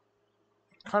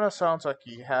 Kinda sounds like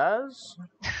he has.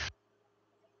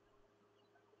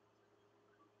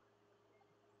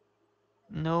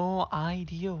 No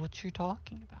idea what you're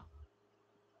talking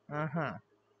about. Mm-hmm.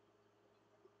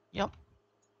 Yep.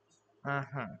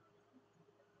 Mm-hmm.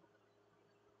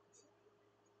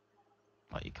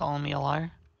 What, you calling me a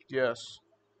liar? Yes.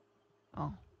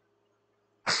 Oh,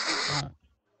 don't.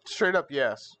 Straight up,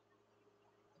 yes.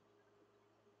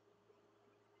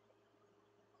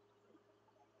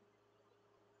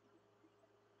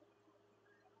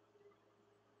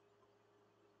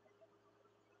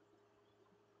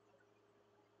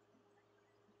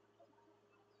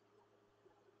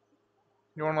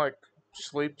 You wanna, like,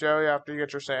 sleep, Joey, after you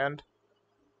get your sand?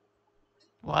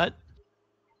 What?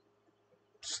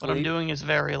 What I'm Sleep? doing is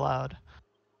very loud.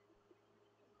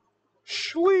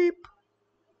 Sleep!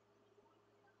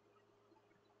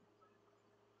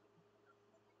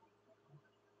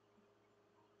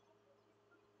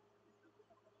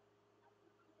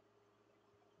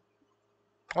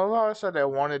 Although I said I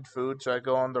wanted food, so I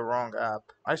go on the wrong app.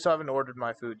 I still haven't ordered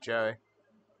my food, Joey.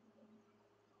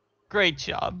 Great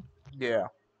job. Yeah.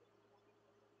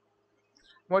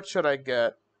 What should I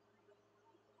get?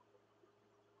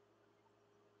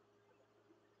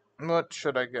 What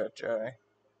should I get, Joey?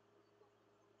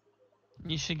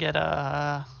 You should get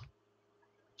a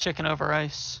chicken over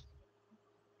rice.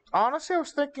 Honestly, I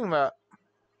was thinking that.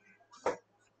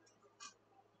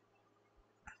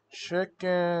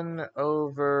 Chicken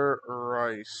over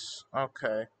rice.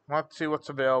 Okay. Let's see what's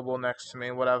available next to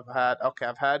me. What I've had. Okay,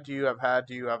 I've had you, I've had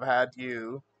you, I've had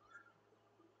you.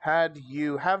 Had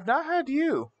you. Have not had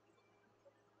you.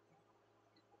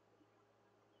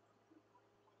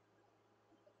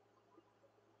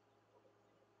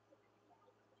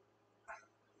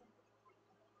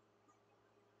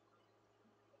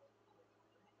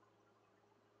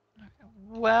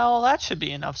 Well, that should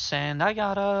be enough sand. I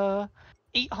got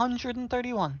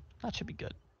 831. That should be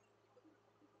good.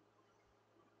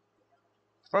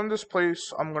 From this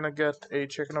place, I'm gonna get a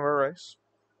chicken over rice.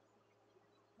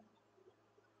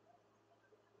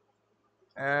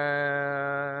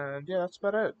 And yeah, that's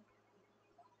about it.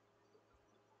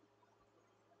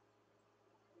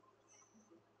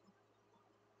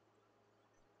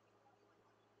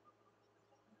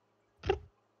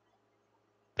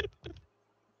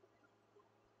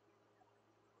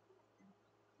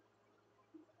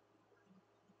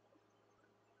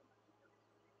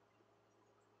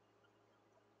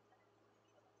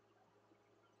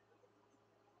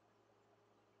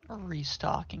 We're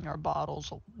restocking our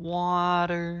bottles of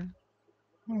water.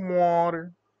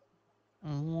 Water.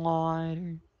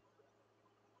 Water.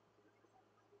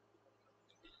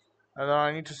 And then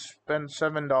I need to spend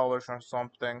 $7 on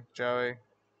something, Joey.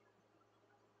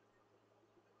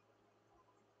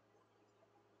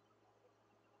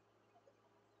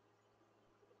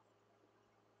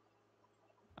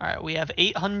 Alright, we have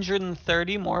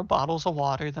 830 more bottles of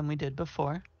water than we did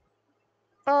before.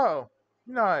 Oh,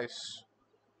 nice.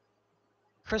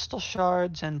 Crystal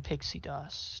shards and pixie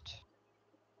dust.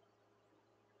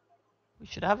 We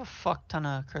should have a fuck ton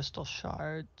of crystal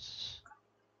shards.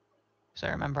 Because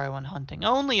I remember I went hunting.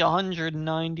 Only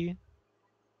 190.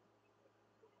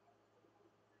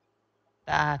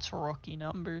 That's rookie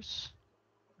numbers.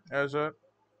 Is it?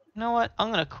 You know what?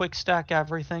 I'm gonna quick stack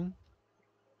everything.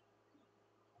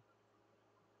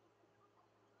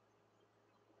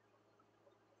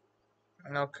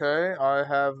 Okay, I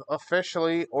have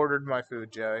officially ordered my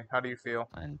food, Joey. How do you feel?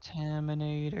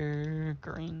 Contaminator,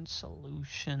 green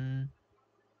solution.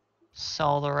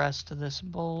 Sell the rest of this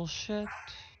bullshit.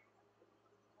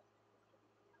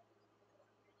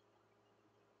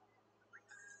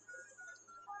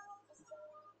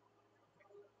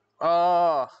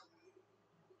 Ah.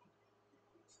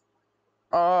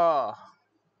 Ah.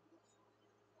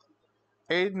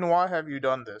 Aiden, why have you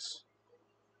done this?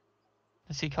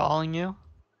 Is he calling you?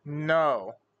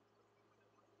 No.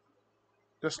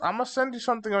 I'm gonna send you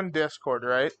something on Discord,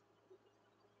 right?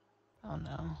 Oh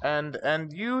no.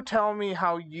 And you tell me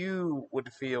how you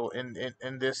would feel in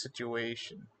this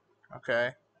situation.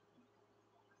 Okay?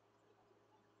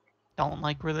 Don't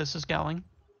like where this is going.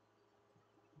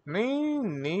 Me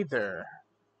neither.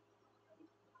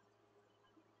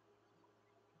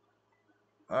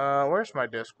 Where's my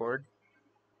Discord?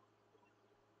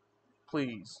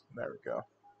 Please. There we go.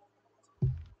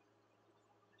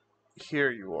 Here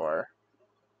you are.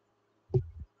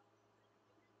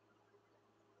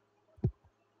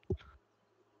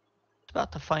 It's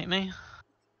about to fight me.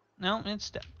 No, it's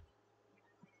dead.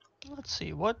 Let's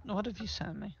see. What have you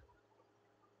sent me?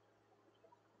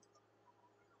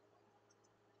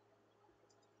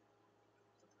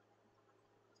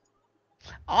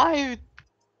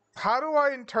 How do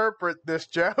I interpret this,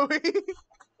 Joey?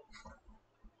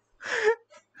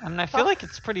 I mean, I feel like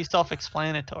it's pretty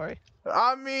self-explanatory.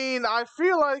 I mean, I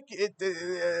feel like it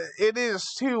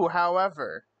is too,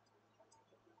 however.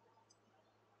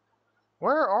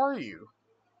 Where are you?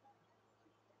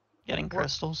 Getting What?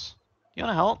 crystals. You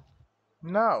wanna help?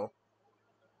 No.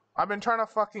 I've been trying to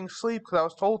fucking sleep because I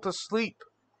was told to sleep.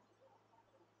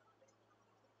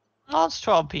 Well, it's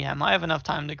 12 p.m. I have enough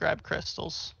time to grab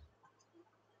crystals.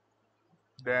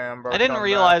 Damn, bro, I didn't killing that.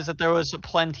 realize that there was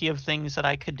plenty of things that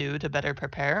I could do to better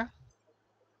prepare.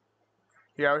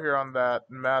 He out here on that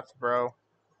meth, bro.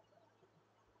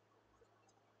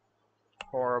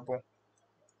 Horrible.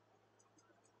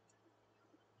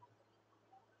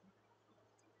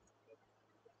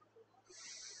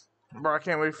 Bro, I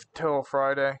can't wait till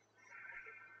Friday.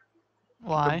 The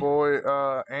Why? boy,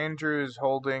 Andrew is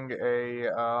holding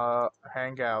a,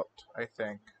 hangout, I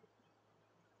think.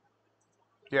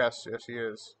 Yes, he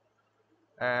is.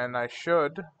 And I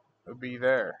should be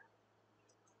there.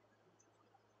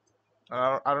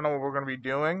 I don't know what we're gonna be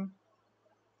doing.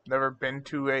 Never been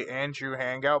to a Andrew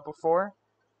hangout before.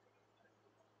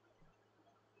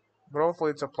 But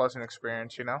hopefully it's a pleasant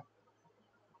experience, you know?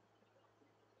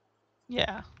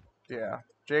 Yeah. Yeah.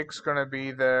 Jake's gonna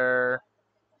be there.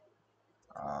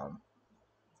 Um,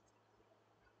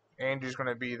 Andrew's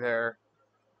gonna be there.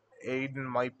 Aiden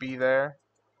might be there.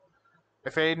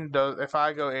 If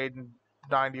I go, Aiden,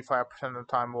 95% of the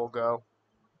time will go.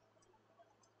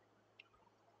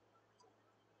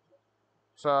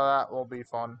 So that will be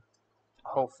fun.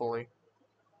 Hopefully.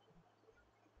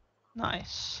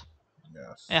 Nice.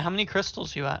 Yes. Yeah, how many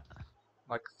crystals you at?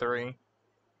 Like 3.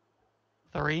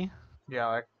 3? Yeah,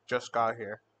 I just got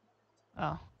here.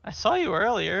 Oh. I saw you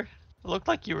earlier. It looked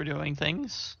like you were doing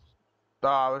things. Oh,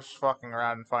 I was fucking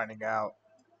around and finding out.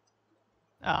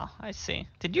 Oh, I see.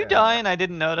 Did you die Yeah. and I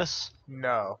didn't notice?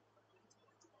 No.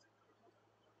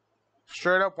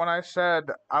 Straight up, when I said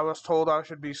I was told I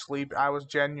should be sleep, I was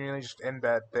genuinely just in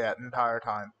bed that entire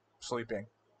time, sleeping.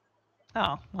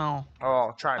 Oh, well,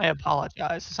 Oh, trying. I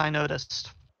apologize, as I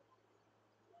noticed.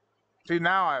 See,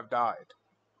 now I've died.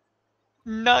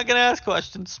 Not gonna ask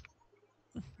questions.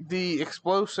 The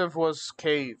explosive was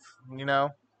cave, you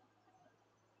know?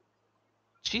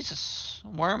 Jesus,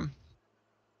 worm.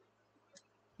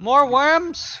 More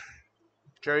worms?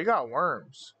 Joe, you got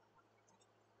worms.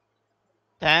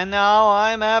 And now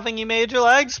I'm having a major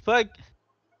leg spike.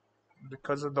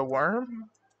 Because of the worm?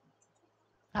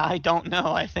 I don't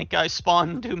know. I think I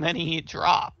spawned too many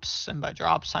drops. And by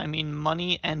drops, I mean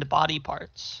money and body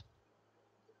parts.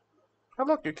 Oh,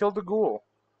 look, you killed the ghoul.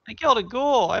 I killed a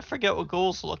ghoul. I forget what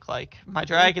ghouls look like. My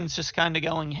dragon's just kind of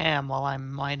going ham while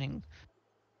I'm mining.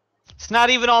 It's not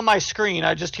even on my screen.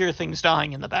 I just hear things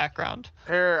dying in the background.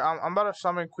 Here, I'm about to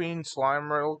summon Queen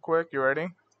Slime real quick. You ready?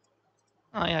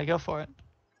 Oh yeah, go for it.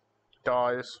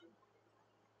 Dies.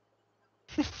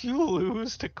 If you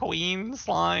lose to Queen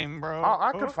Slime, bro.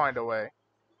 I could find a way.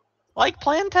 Like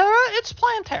Plantera? It's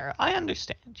Plantera. I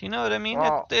understand. You know what I mean?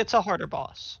 Well, It's a harder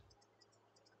boss.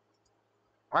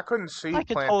 I couldn't see I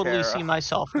could totally Plantera. see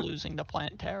myself losing to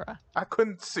Plantera. I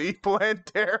couldn't see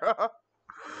Plantera.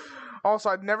 Also,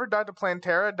 I'd never died to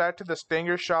Plantera. I died to the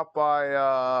stinger shot by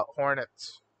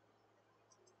Hornets.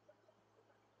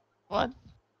 What?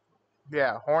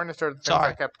 Yeah, Hornets are the things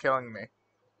Sorry. that kept killing me.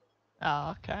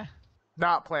 Oh, okay.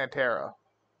 Not Plantera.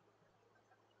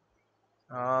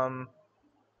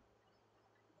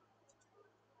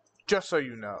 Just so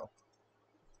you know.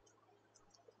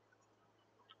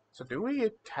 So do we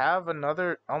have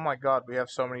another? Oh my god, we have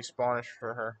so many spawners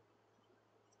for her.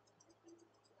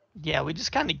 Yeah, we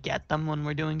just kind of get them when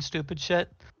we're doing stupid shit.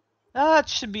 That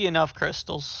should be enough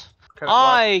crystals.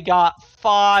 I got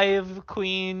 5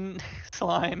 Queen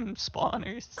Slime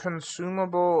spawners.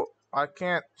 Consumable. I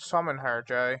can't summon her,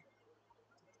 Jay.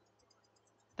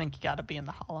 I think you gotta be in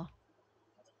the hollow.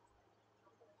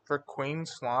 For Queen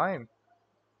Slime.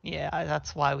 Yeah,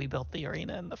 that's why we built the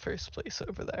arena in the first place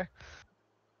over there.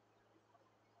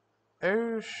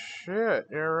 Oh shit,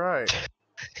 you're right.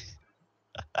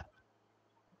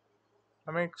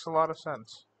 That makes a lot of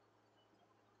sense.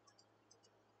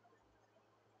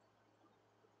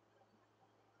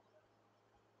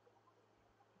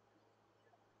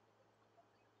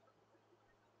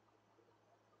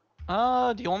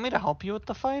 Do you want me to help you with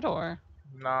the fight, or?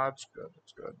 Nah, it's good,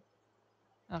 it's good.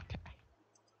 Okay.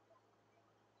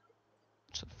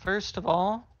 So first of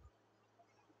all,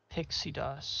 pixie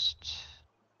dust.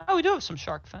 Oh, we do have some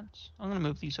shark fins. I'm gonna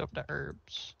move these over to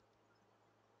herbs.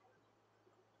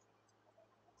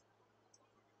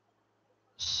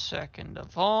 Second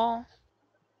of all,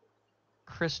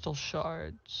 crystal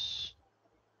shards.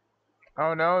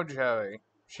 Oh no, Joey.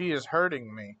 She is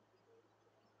hurting me.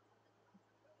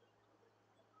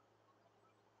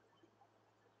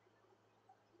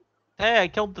 Hey, I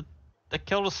killed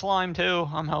a slime too.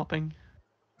 I'm helping.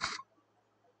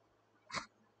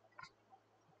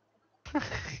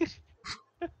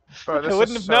 Bro, I this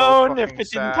wouldn't is have so known if fucking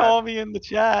it didn't sad. call me in the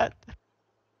chat.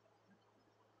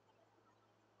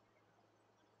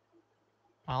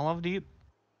 Olive deep.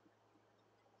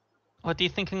 What do you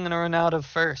think I'm gonna run out of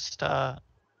first? I'm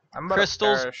about to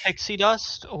Crystals, perish. pixie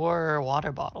dust, or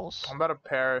water bottles? I'm about to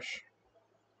perish.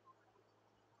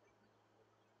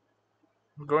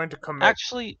 I'm going to commit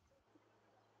Actually,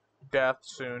 death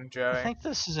soon, I Joey. think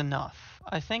this is enough.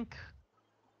 I think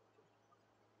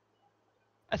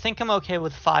I'm okay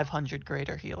with 500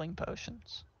 greater healing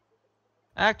potions.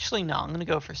 Actually, no, I'm gonna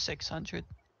go for 600.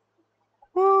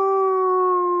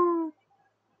 Woo!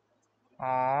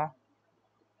 Aww.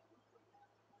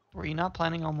 Were you not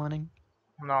planning on winning?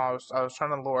 No, I was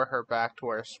trying to lure her back to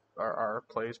our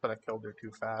place, but I killed her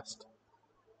too fast.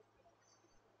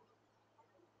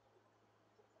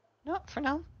 No, for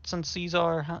now. Since these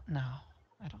are... No,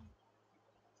 I don't.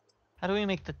 How do we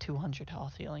make the 200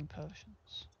 health healing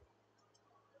potions?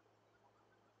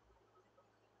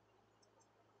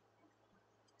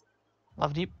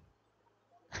 Love deep.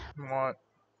 What?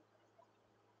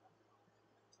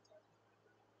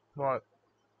 What?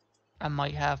 I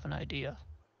might have an idea.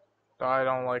 I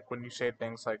don't like when you say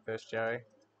things like this, Joey.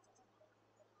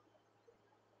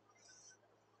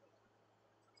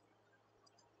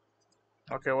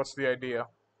 Okay, what's the idea?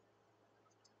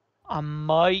 I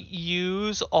might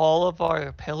use all of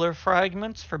our pillar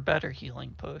fragments for better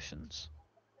healing potions.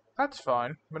 That's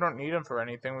fine. We don't need them for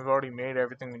anything. We've already made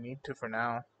everything we need to for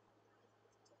now.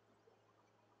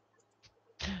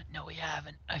 No, we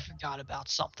haven't. I forgot about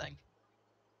something.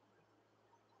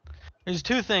 There's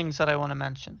 2 things that I want to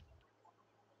mention.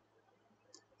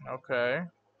 Okay.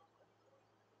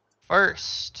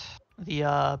 First,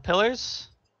 the pillars.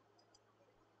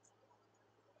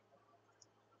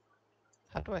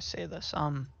 How do I say this?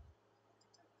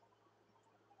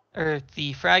 Or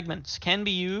the fragments can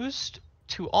be used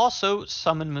to also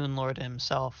summon Moonlord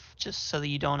himself, just so that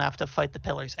you don't have to fight the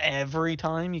pillars every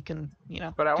time. You can,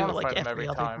 But I do want it to like fight them every every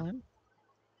other time. time.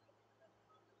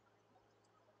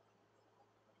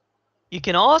 You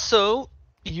can also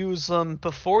use them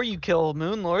before you kill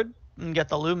Moonlord and get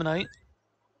the Luminite.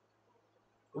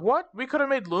 What? We could have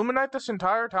made Luminite this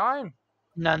entire time.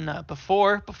 No.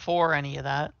 Before any of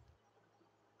that.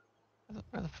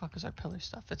 Where the fuck is our pillar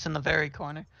stuff? It's in the very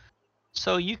corner.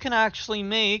 So you can actually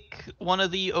make one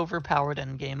of the overpowered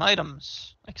endgame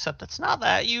items. Except it's not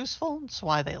that useful. That's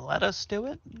why they let us do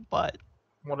it. But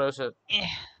What is it?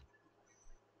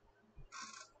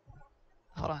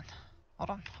 Hold on.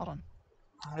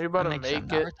 Are you Let about me to make sure I'm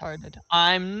make not it? retarded.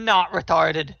 I'm not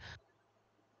retarded.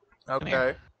 Come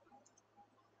here.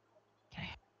 Okay. Okay.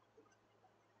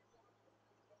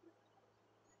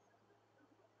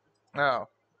 Oh.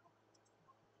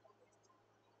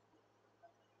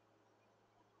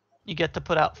 You get to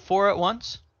put out 4 at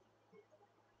once.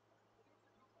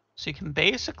 So you can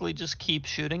basically just keep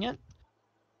shooting it.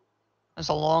 It's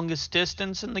the longest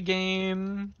distance in the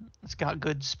game. It's got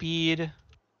good speed.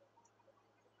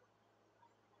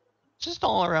 Just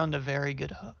all around a very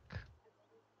good hook.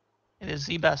 It is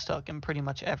the best hook in pretty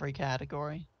much every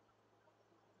category.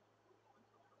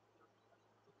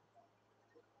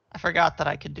 I forgot that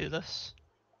I could do this.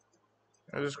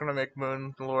 I'm just gonna make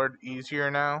Moon Lord easier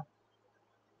now.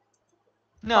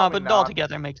 No, Probably but not.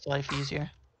 altogether makes life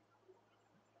easier.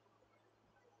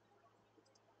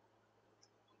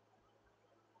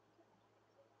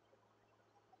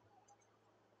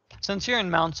 Since you're in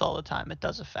mounts all the time, it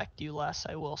does affect you less,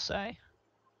 I will say.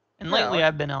 And Yeah, lately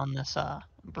I've been on this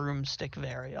broomstick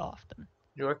very often.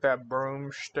 you like that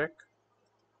broomstick?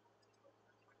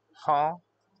 Huh?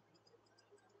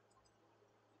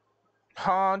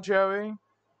 Huh, Joey?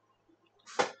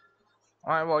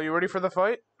 Alright, well, you ready for the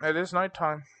fight? It is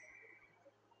nighttime.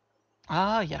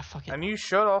 Ah, yeah, fuck it. And you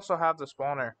should also have the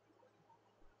spawner.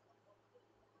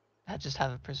 I just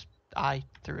have it. I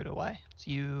threw it away. So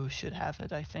you should have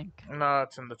it, I think. No,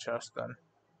 it's in the chest then.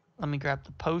 Let me grab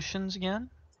the potions again.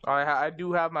 I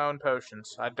do have my own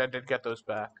potions. I did get those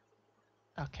back.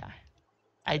 Okay.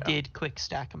 I Yeah. did quick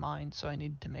stack of mine, so I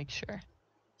needed to make sure.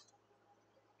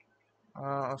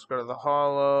 Let's go to the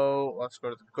hollow. Let's go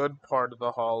to the good part of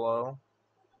the hollow.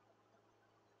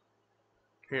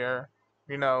 Here.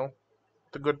 You know,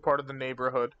 the good part of the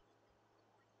neighborhood.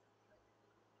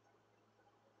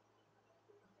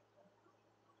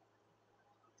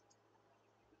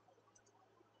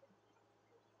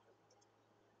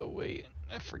 Oh, wait.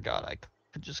 I forgot I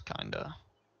could just kinda...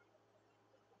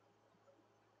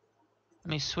 Let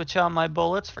me switch out my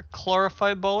bullets for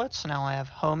chlorophyte bullets. So now I have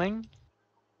homing.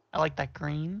 I like that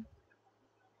green.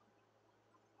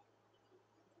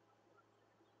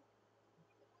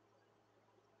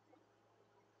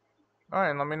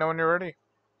 Alright, let me know when you're ready.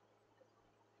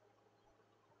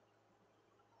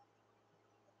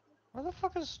 Where the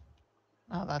fuck is...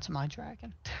 Oh, that's my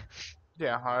dragon.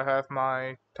 Yeah, I have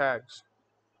my tags.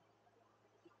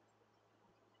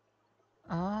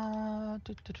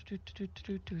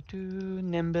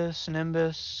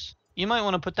 Nimbus. You might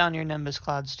want to put down your Nimbus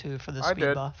clouds too for the I speed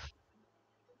did. buff.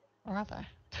 Where are they?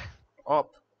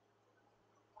 Up.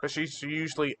 Because she's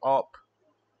usually up.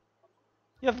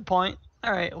 You have a point.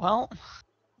 Alright, well,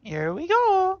 here we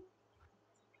go.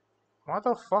 Why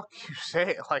the fuck you say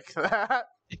it like that?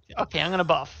 Okay, I'm gonna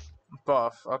buff.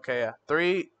 Buff. Okay, yeah.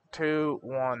 3, 2,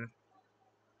 1.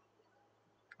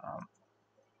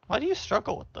 Why do you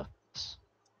struggle with this?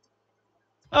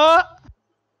 Uh!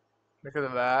 Because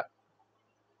of that.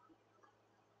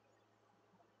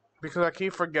 Because I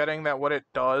keep forgetting that what it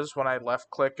does when I left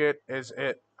click it is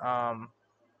it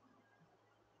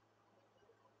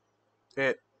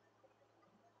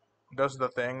does the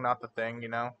thing, not the thing, you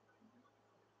know?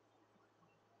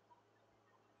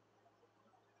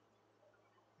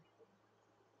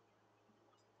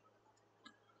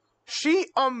 She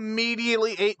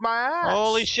immediately ate my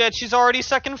Holy ass! shit, she's already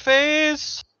second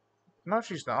phase! No,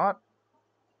 she's not.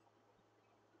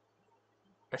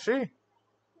 Is she?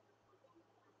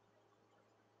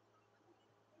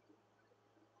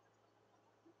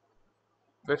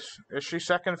 Is she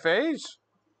second phase?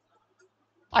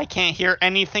 I can't hear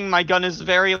anything. My gun is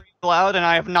very loud and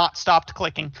I have not stopped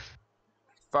clicking.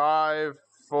 5,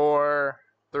 4,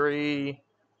 3,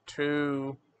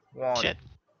 2, 1. Shit.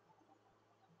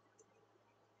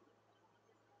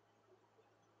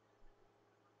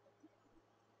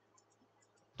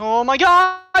 Oh my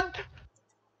god!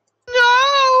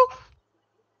 No!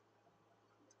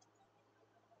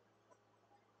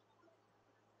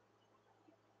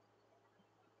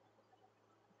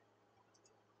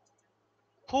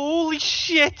 Holy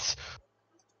shit!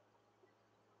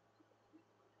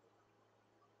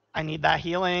 I need that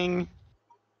healing.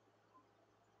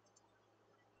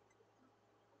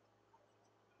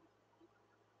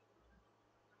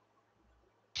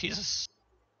 Jesus.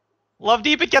 Love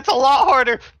Deep, it gets a lot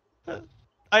harder.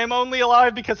 I am only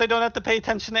alive because I don't have to pay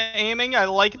attention to aiming. I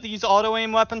like these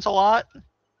auto-aim weapons a lot.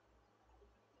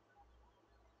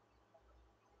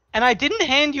 And I didn't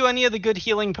hand you any of the good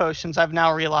healing potions, I've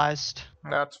now realized.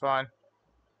 That's fine.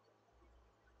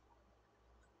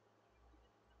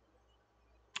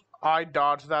 I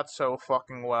dodged that so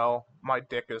fucking well. My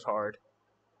dick is hard.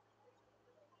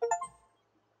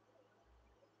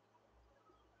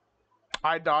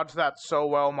 I dodged that so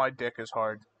well, my dick is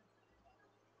hard.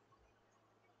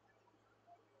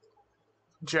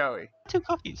 Joey. 2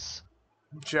 cookies.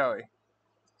 Joey.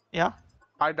 Yeah?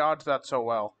 I dodged that so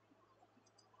well.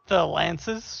 The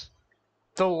lances?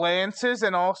 The lances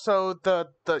and also the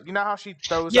you know how she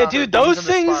throws Yeah, out her dude, things those in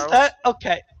the things,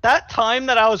 spirals? that time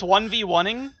that I was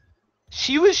 1v1ing,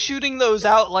 she was shooting those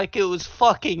out like it was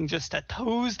fucking just a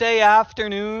Tuesday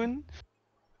afternoon.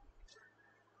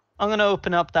 I'm gonna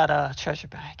open up that treasure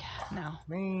bag now.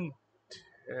 Me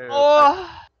too.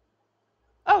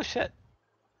 Oh shit.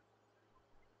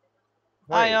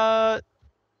 Wait, I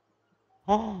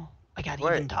got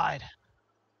wait, eventide.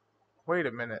 wait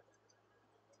a minute.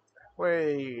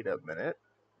 Wait a minute.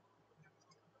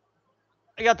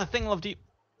 I got the thing love deep.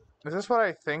 Is this what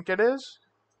I think it is?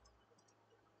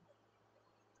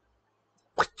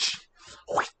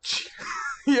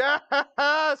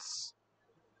 Yes!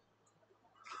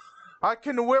 I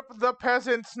can whip the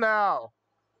peasants now.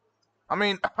 I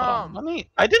mean, Hold on,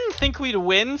 I didn't think we'd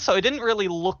win, so I didn't really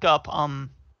look up her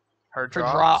for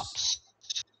drops.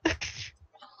 drops.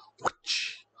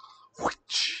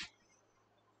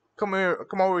 Come here,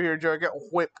 come over here, Joe. Get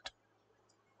whipped.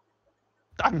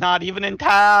 I'm not even in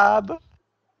tab.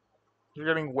 You're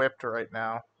getting whipped right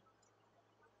now.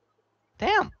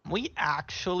 Damn, we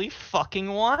actually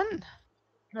fucking won.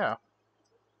 Yeah.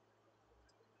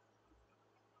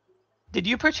 Did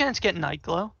you perchance get night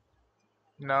glow?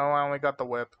 No, I only got the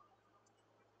whip.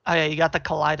 Oh yeah, you got the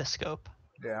kaleidoscope.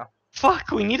 Yeah.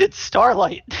 Fuck, we needed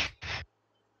starlight.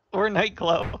 Or night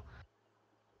glow.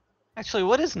 Actually,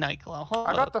 what is night glow? Hold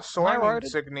I got up. the Am I soaring retarded?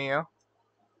 insignia.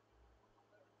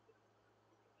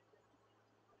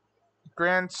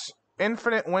 Grants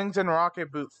infinite wings and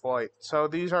rocket boot flight. So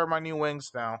these are my new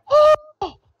wings now.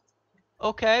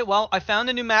 Okay, well, I found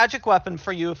a new magic weapon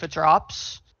for you if it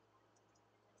drops.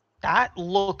 That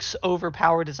looks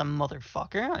overpowered as a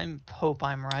motherfucker. I hope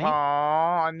I'm right.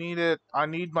 Aww, I need it. I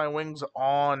need my wings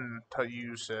on to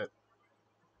use it.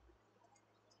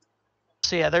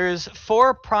 So yeah, there's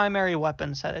 4 primary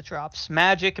weapons that it drops.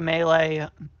 Magic, melee,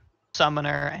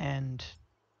 summoner, and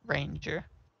ranger.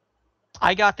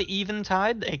 I got the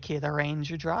eventide, aka the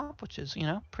ranger drop, which is, you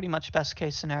know, pretty much best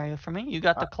case scenario for me. You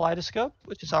got the kaleidoscope,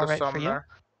 which is The alright for you. summoner.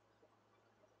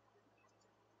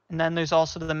 And then there's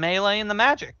also the melee and the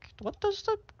magic. What does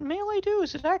the melee do?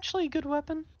 Is it actually a good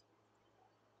weapon?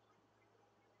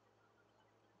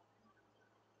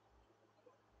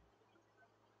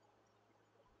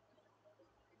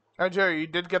 Oh, Jerry, you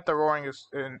did get the roaring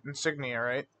insignia,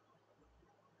 right?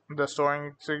 The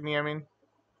soaring insignia, I mean.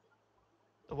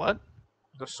 The what?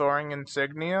 The soaring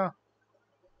insignia?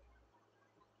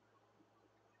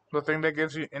 The thing that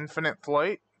gives you infinite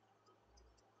flight?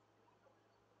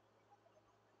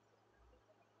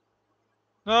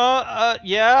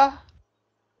 Yeah.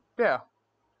 Yeah.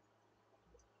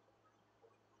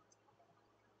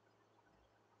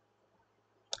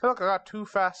 Hey, look, I got 2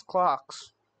 fast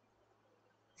clocks.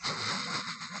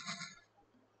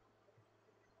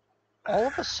 All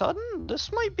of a sudden,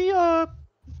 this might be a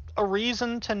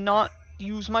reason to not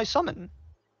use my summon.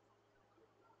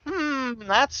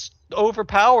 That's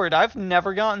overpowered. I've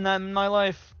never gotten that in my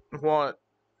life. What?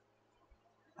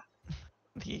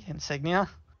 The insignia?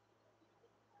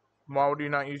 Why would you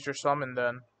not use your summon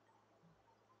then?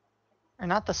 Or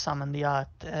not the summon, the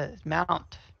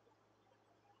mount.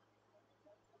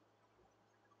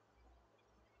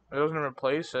 It doesn't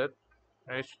replace it.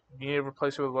 You need to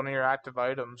replace it with one of your active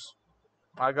items.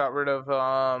 I got rid of,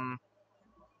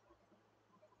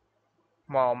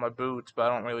 well, my boots, but I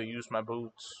don't really use my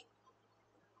boots.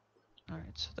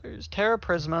 Alright, so there's Terra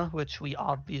Prisma, which we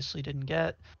obviously didn't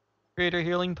get. Greater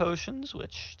Healing Potions,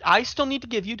 which I still need to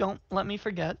give you, don't let me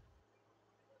forget.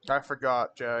 I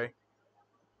forgot, Jay.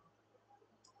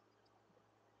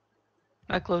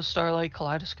 Echo, Starlight,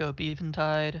 Kaleidoscope,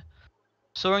 Eventide.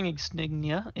 Soaring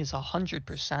Insignia is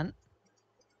 100%.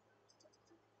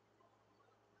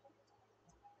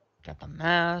 Got the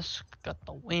mask, got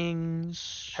the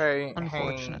wings. Hey,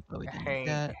 Unfortunate that we didn't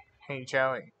get. hey,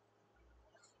 Joey.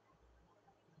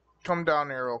 Come down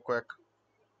here real quick.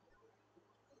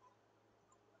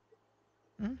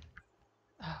 Oh,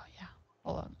 yeah.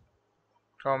 Hold on.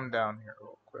 Come down here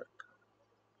real quick.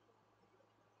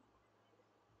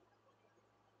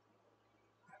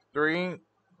 3,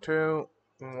 2,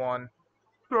 1.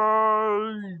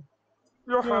 Yay!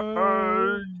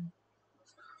 Yay!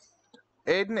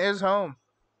 Aiden is home.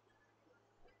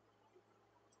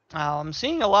 I'm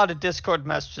seeing a lot of Discord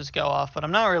messages go off, but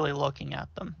I'm not really looking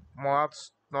at them. Well,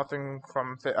 that's nothing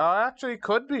from. Actually,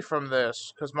 could be from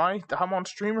this because I'm on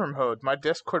streamer mode. My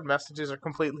Discord messages are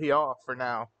completely off for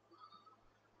now.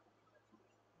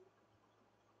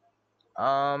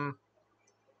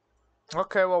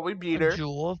 Okay, well we beat A her.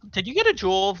 jewel? Did you get a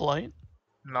jewel of light?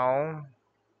 No,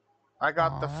 I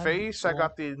got the I have a face. I jewel.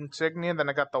 got the insignia. Then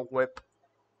I got the whip.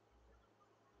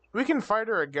 We can fight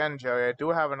her again, Joey. I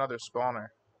do have another spawner.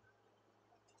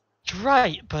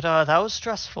 Right, but that was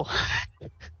stressful.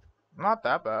 Not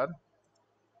that bad.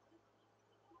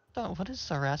 Oh, what is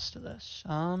the rest of this?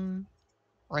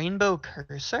 Rainbow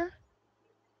cursor?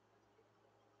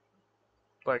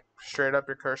 Like straight up,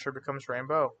 your cursor becomes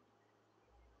rainbow.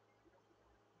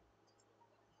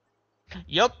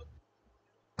 Yup.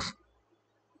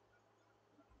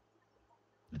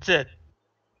 That's it.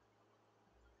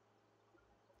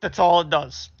 That's all it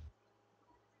does.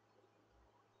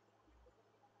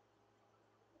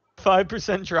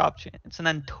 5% drop chance, and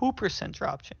then 2%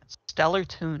 drop chance. Stellar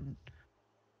Tune.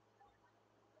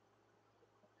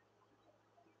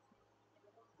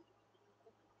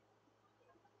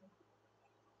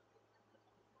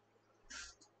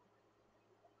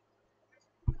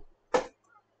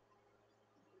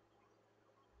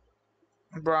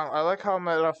 Bro, I like how I'm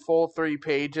at a full 3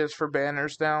 pages for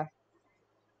banners now.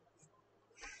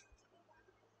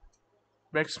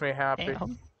 Makes me happy.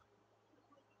 Damn.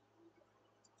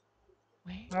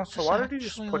 Wait, Oh, is so this why did he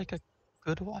just actually put... like a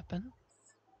good weapon?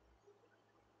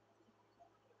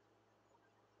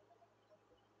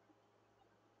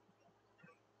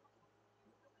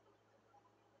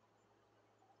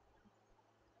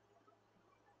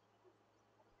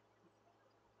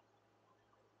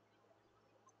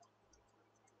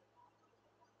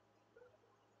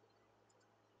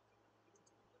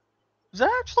 Is that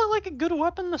actually like a good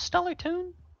weapon, the Stellar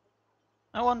Tune?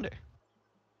 I wonder.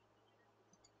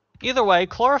 Either way,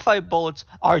 chlorophyte bullets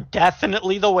are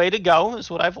definitely the way to go,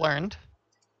 is what I've learned.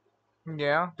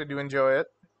 Yeah, did you enjoy it?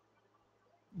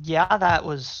 Yeah, that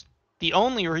was the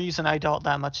only reason I dealt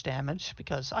that much damage,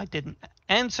 because I didn't,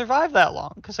 and survived that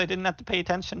long, because I didn't have to pay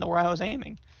attention to where I was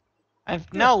aiming.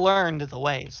 I've now learned the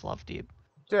ways, Love Deep.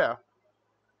 Yeah.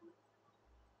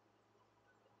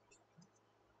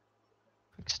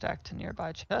 Quick stack to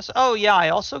nearby chest. Oh yeah, I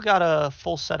also got a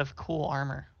full set of cool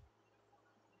armor.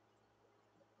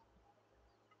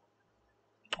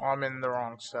 Oh, I'm in the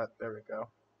wrong set. There we go.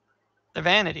 The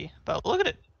vanity, but look at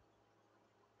it.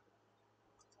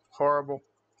 Horrible.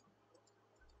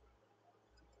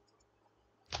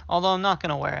 Although I'm not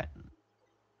gonna wear it.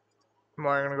 Am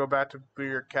I gonna go back to be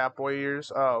your catboy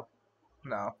years? Oh,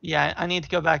 no. Yeah, I need to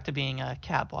go back to being a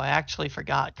catboy. I actually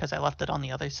forgot because I left it on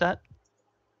the other set.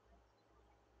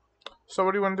 So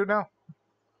what do you want to do now?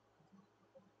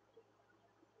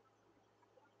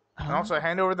 And also,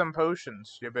 hand over them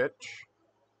potions, you bitch.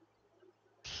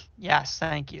 Yes,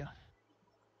 thank you.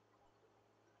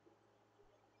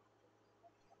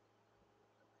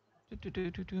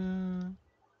 Trying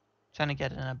to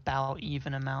get an about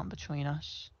even amount between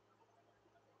us.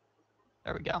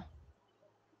 There we go.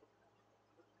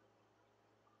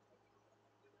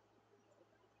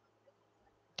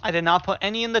 I did not put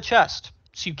any in the chest,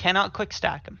 so you cannot quick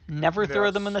stack them. Never throw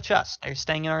them in the chest. They're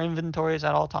staying in our inventories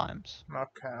at all times.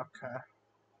 Okay, okay.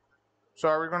 So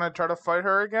are we gonna try to fight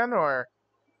her again, or?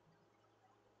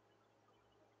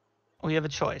 We have a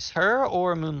choice, her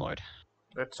or Moonlord.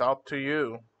 It's up to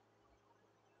you.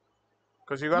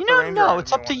 Because you got You the know, ranger no, item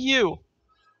it's up to want. you.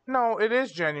 No, it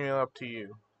is genuinely up to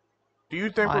you. Do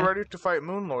you think Why? we're ready to fight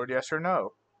Moonlord, yes or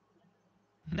no?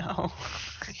 No.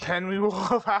 Then we will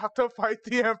have to fight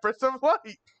the Empress of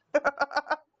Light.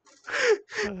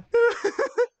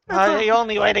 The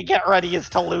only way to get ready is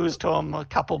to lose to him a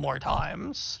couple more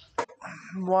times.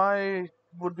 Why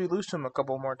would we lose to him a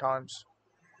couple more times?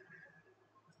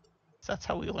 That's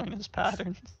how we learn his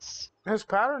patterns. His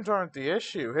patterns aren't the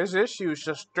issue. His issue is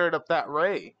just straight up that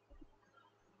ray.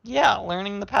 Yeah,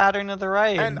 learning the pattern of the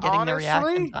ray and getting the reaction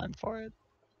honestly, time for it.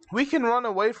 we can run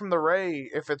away from the ray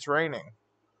if it's raining.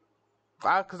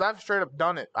 Because I've straight up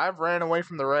done it. I've ran away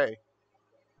from the ray.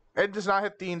 It does not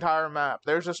hit the entire map.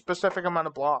 There's a specific amount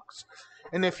of blocks.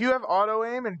 And if you have auto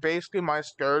aim and basically my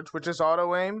Scourge, which is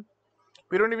auto aim,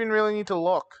 we don't even really need to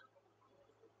look.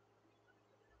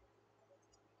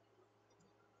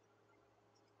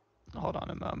 Hold on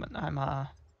a moment. I'm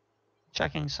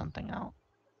checking something out.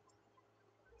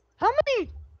 How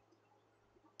many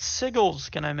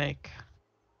sigils can I make?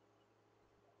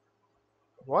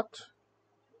 What?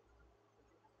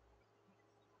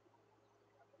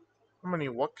 How many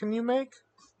what can you make?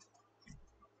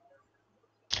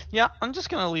 Yeah, I'm just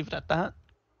gonna leave it at that.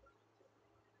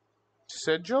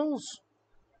 Sigils?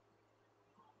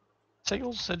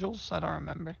 Sigils? I don't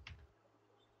remember.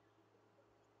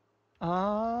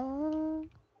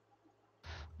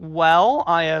 Well,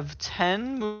 I have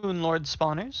 10 Moonlord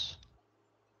spawners.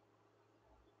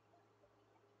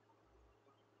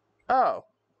 Oh.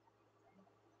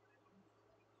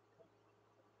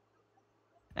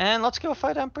 And let's go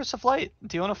fight Empress of Light.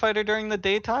 Do you want to fight her during the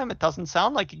daytime? It doesn't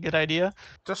sound like a good idea.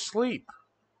 Just sleep.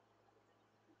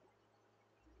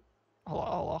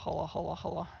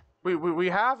 Holla. We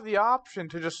have the option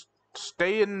to just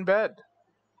stay in bed.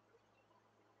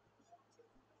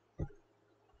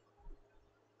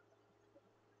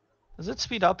 Does it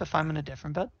speed up if I'm in a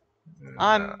different bed? No.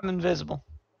 I'm invisible.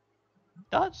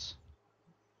 It does.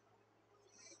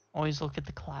 Always look at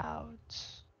the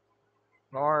clouds.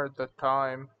 Nor the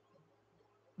time.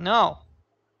 No.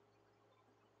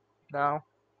 No.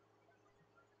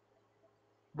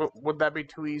 Would that be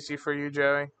too easy for you,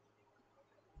 Joey?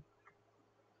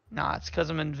 Nah, it's because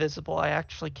I'm invisible. I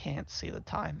actually can't see the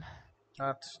time.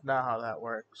 That's not how that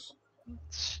works.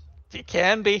 It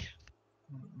can be.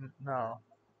 No.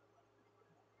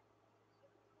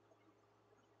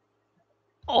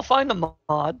 I'll find a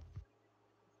mod.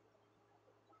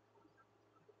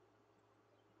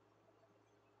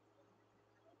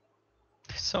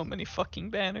 There's so many fucking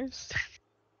banners.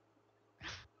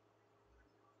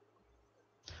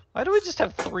 Why do we just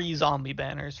have 3 zombie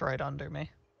banners right under me?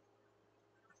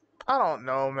 I don't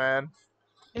know, man.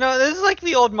 You know, this is like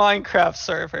the old Minecraft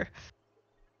server.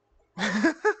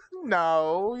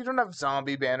 No, you don't have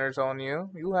zombie banners on you.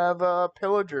 You have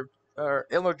pillager or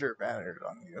illager banners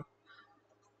on you.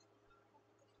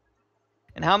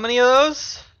 And how many of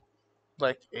those?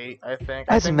 Like 8, I think.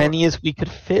 As many as we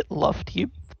could fit, loved you.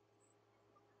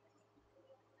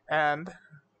 And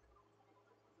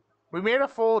we made a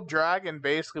full dragon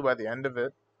basically by the end of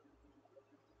it.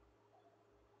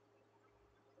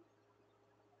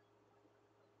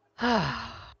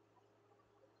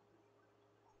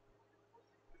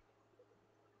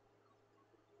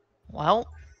 Well,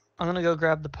 I'm gonna go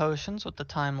grab the potions with the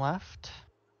time left.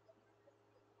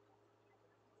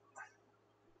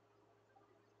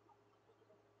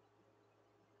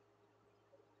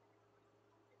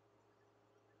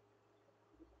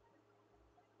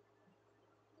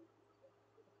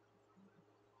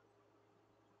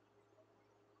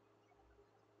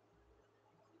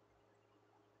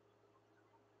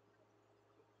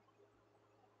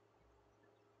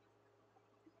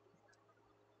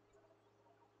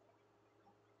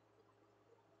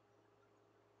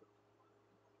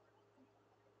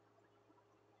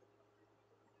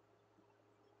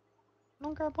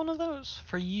 I'll grab one of those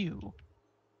for you.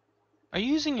 Are you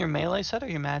using your melee set or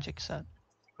your magic set?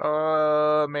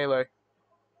 Melee.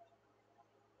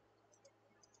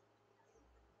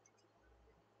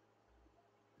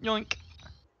 Yoink.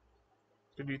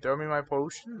 Did you throw me my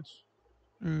potions?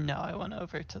 No, I went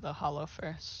over to the hollow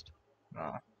first.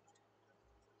 No.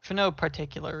 For no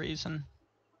particular reason.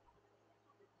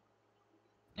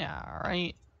 Yeah,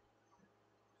 alright.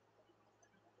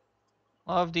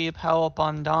 Love deep help,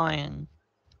 I'm dying.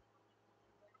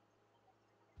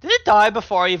 Did it die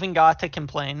before I even got to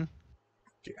complain?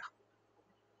 Yeah.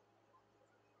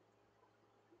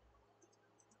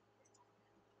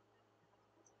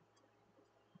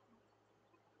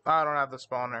 I don't have the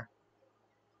spawner.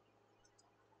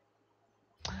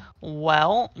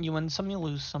 Well, you win some, you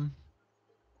lose some.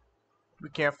 We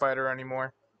can't fight her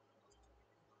anymore.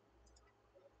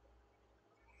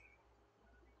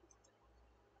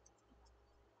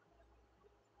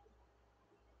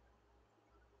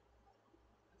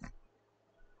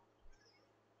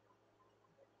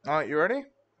 Alright, you ready?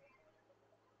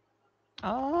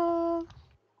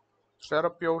 Set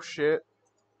up your shit.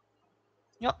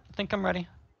 Yep, think I'm ready.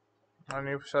 I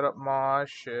need to set up my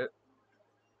shit.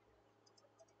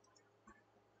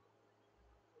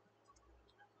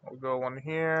 We'll go one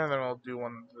here, and then we'll do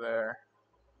one there.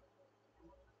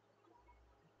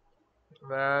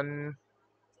 Then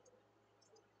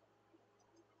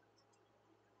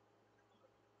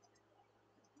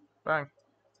bang.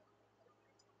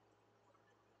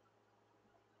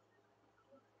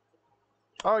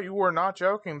 Oh, you were not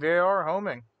joking. They are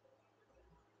homing.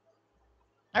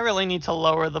 I really need to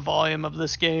lower the volume of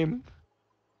this game.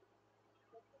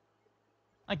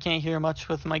 I can't hear much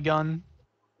with my gun.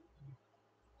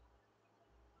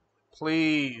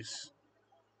 Please.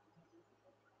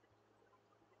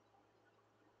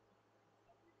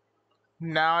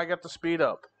 Now I got the speed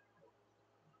up.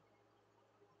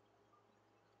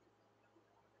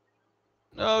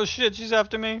 Oh shit, she's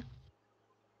after me.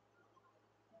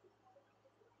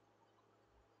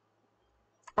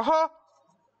 Uh-huh.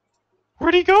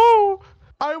 Where'd he go?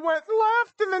 I went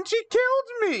left and then she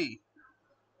killed me.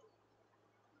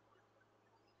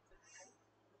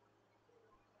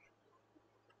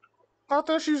 I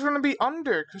thought she was gonna be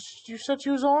under because you said she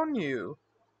was on you.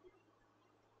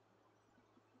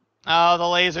 Oh, the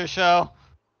laser show.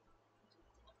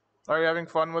 Are you having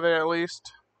fun with it at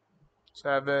least?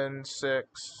 7,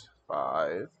 6,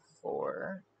 5,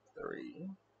 4, 3,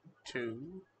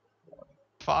 2.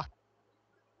 Fuck.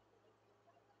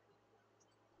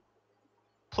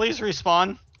 Please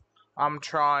respawn. I'm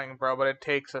trying, bro, but it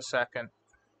takes a second.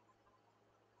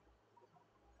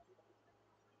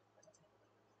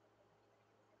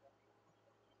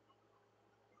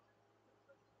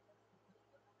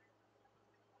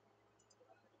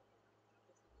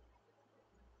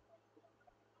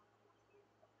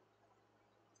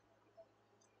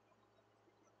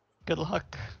 Good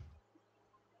luck.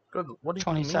 Good. What do you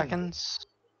 20 mean? seconds.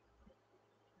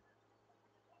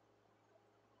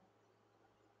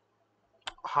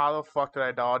 How the fuck did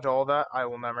I dodge all that? I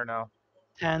will never know.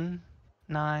 10,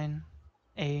 9,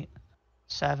 8,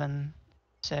 7,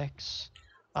 6,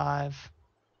 5,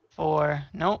 4.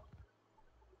 Nope.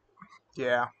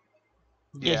 Yeah.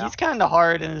 Yeah, Yeah. he's kind of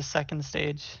hard in his second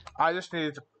stage. I just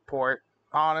needed to port.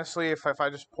 Honestly, if I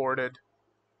just ported.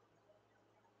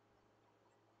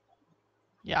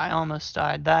 Yeah, I almost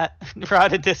died. That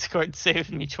Rada Discord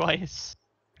saved me twice.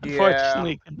 Yeah.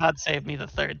 Unfortunately, could not save me the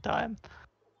third time.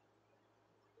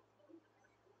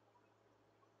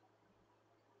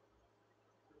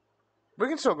 We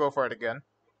can still go for it again.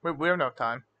 We have no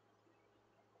time.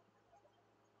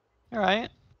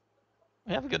 Alright.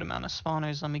 We have a good amount of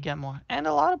spawners. Let me get more. And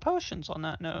a lot of potions on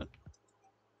that note.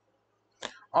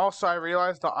 Also, I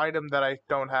realized the item that I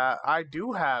don't have. I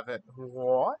do have it.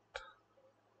 What?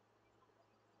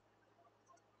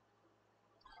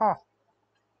 Huh.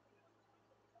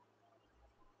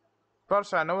 About to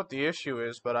say, I know what the issue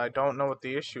is, but I don't know what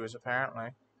the issue is, apparently.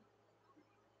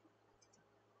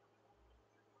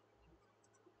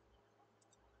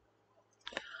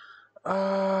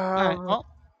 Alright, Uh, well,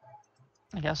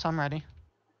 I guess I'm ready.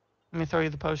 Let me throw you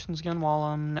the potions again while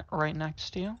I'm right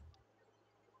next to you.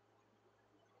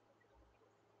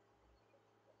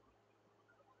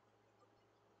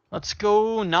 Let's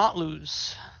go not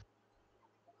lose.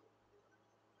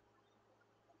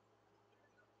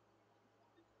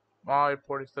 I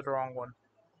ported to the wrong one.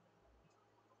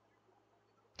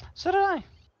 So did I.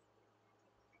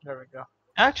 There we go.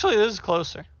 Actually, this is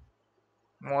closer.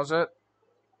 Was it?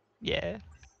 Yeah.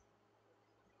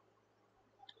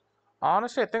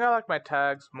 Honestly, I think I like my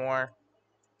tags more.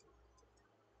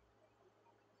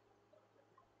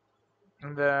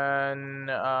 And then,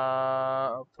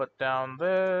 put down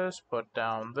this, put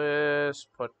down this,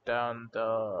 put down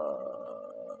the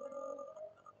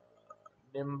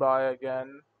Nimbai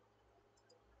again.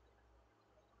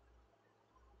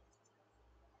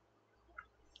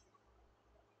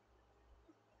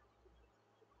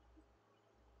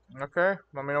 Okay,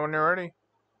 let me know when you're ready.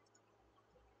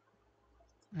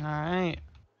 Alright.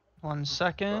 1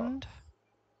 second.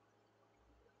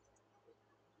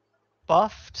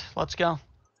 Buffed. Let's go.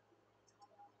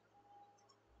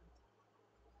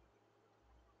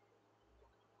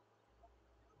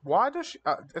 Why does she?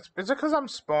 Is it because I'm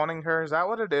spawning her? Is that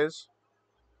what it is?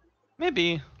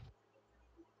 Maybe.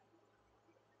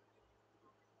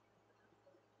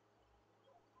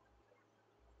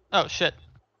 Oh, shit.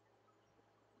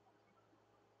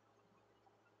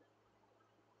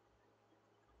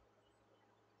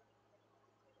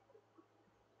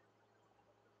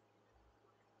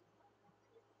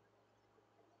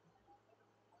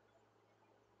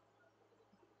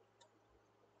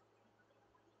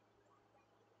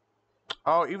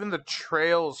 Oh, even the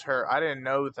trails hurt. I didn't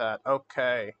know that.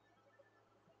 Okay.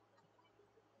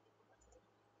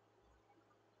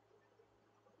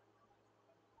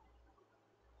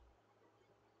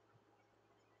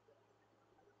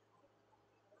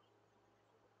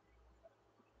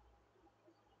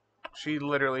 She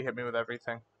literally hit me with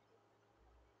everything.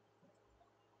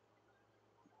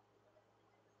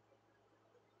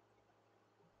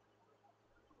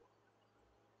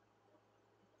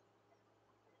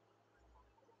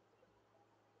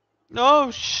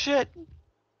 Oh, shit.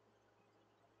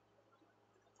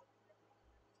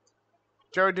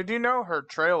 Joey, did you know her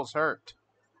trails hurt?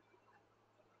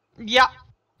 Yeah.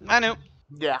 I knew.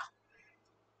 Yeah.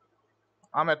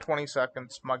 I'm at 20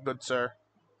 seconds, my good sir.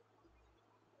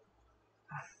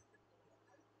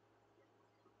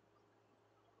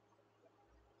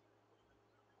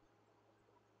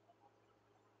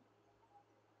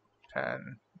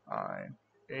 10, 9,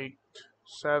 8,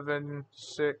 7,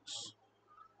 6,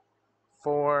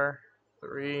 4,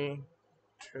 3,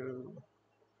 2.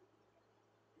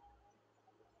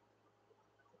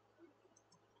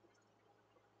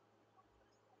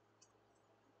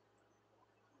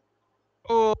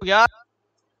 Oh, yeah.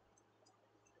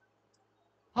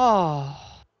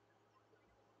 Oh.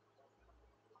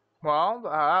 Well,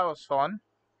 that was fun.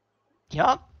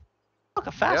 Yup. Look,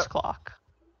 a fast Yep. clock.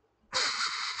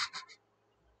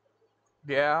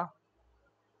 Yeah.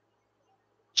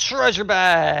 Treasure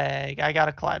bag. I got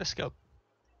a kaleidoscope.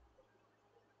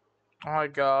 I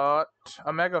got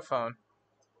a megaphone.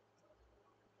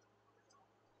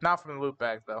 Not from the loot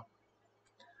bag, though.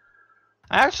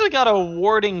 I actually got a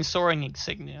warding soaring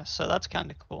insignia, so that's kind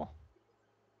of cool.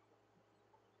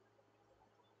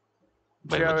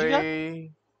 Wait, what'd you get?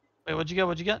 Joey. Wait, what'd you get?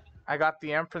 What'd you get? I got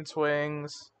the Empress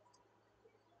wings.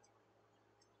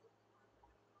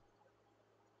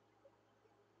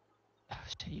 Oh,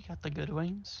 shit, you got the good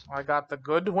wings? I got the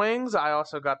good wings. I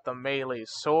also got the melee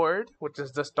sword, which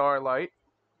is the starlight.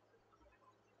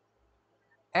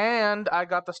 And I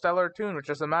got the stellar tune, which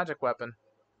is the magic weapon.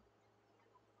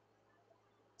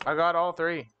 I got all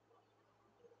three.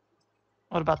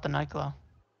 What about the nightglow? Uh,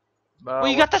 Well,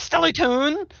 you what? got the stellar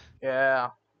tune?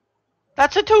 Yeah.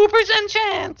 That's a 2%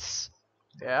 chance!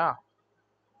 Yeah.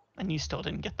 And you still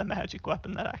didn't get the magic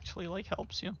weapon that actually, like,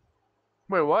 helps you.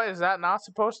 Wait, what? Is that not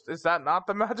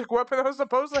the magic weapon that was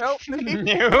supposed to help me?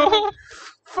 No?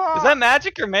 Fuck! Is that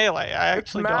magic or melee? I It's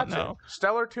actually don't magic. know.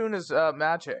 Stellar tune is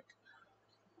magic.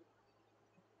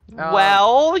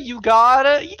 Well, you got.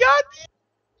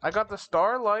 I got the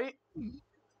starlight.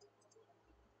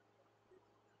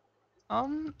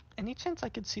 Any chance I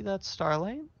could see that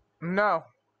starlight? No.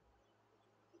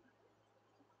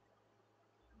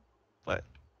 What?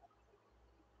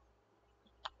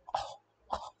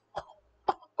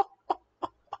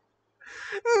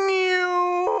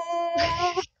 Mew.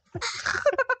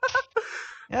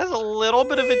 It has a little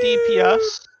bit of a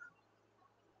DPS.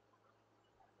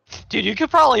 Dude, you could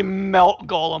probably melt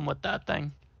Golem with that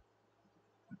thing.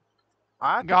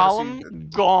 I gotta see.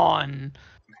 Golem gone.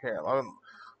 Here,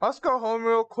 let's go home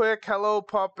real quick. Hello,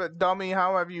 puppet dummy.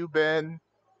 How have you been?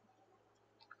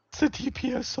 What's the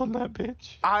DPS on that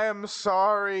bitch? I am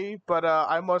sorry, but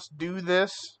I must do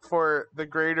this for the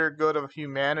greater good of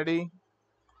humanity.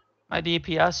 My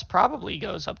DPS probably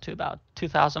goes up to about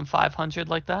 2,500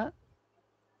 like that.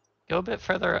 Go a bit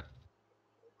further.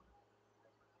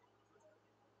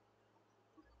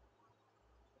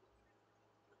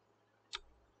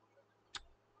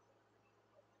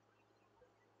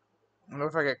 What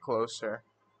if I get closer?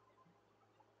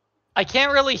 I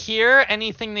can't really hear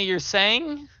anything that you're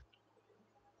saying.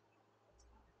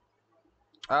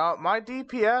 My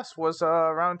DPS was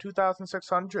around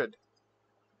 2,600.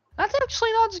 That's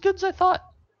actually not as good as I thought.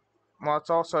 Well, it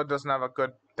also doesn't have a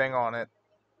good thing on it.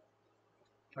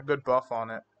 A good buff on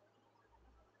it.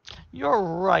 You're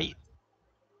right.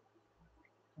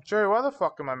 Jerry, why the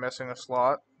fuck am I missing a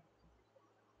slot?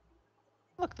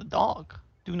 Look, the dog.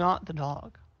 Do not the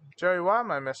dog. Jerry, why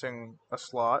am I missing a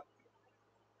slot?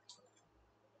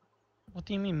 What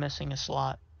do you mean missing a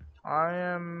slot? I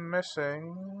am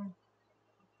missing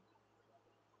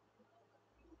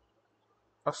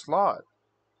a slot.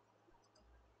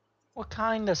 What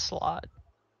kind of slot?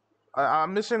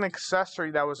 I'm missing an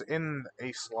accessory that was in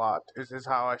a slot, is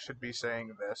how I should be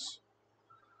saying this.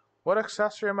 What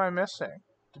accessory am I missing?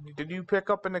 Did you pick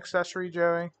up an accessory,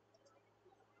 Joey?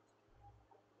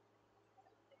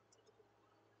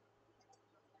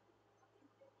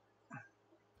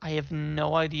 I have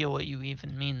no idea what you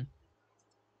even mean.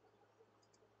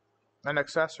 An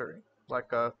accessory.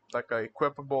 Like a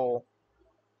equipable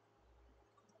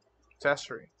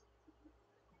accessory.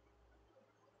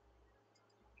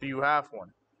 Do you have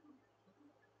one?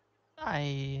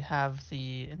 I have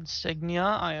the insignia,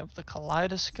 I have the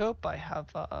kaleidoscope, I have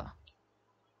Am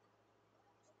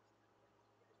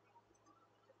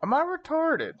I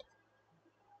retarded?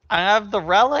 I have the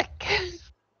relic.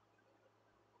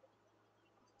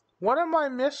 What am I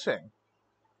missing?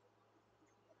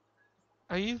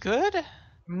 Are you good?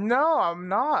 No, I'm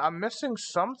not. I'm missing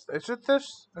something. Is it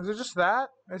this? Is it just that?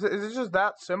 Is it just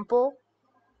that simple?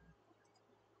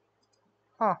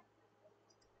 Huh.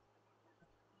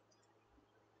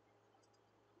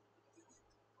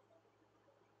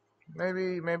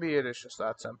 Maybe it is just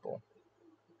that simple.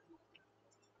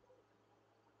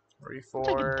 I'm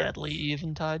taking Reforge. deadly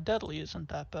eventide. Deadly isn't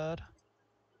that bad.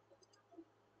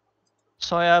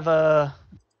 So I have I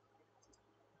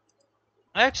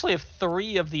actually have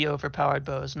 3 of the overpowered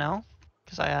bows now,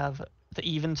 because I have the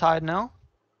eventide now.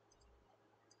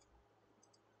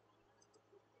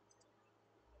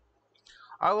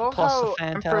 I love plus the how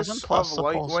Phantasm, Empress of plus the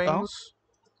Light Pulse Spell. Wings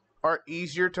are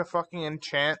easier to fucking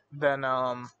enchant than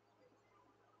the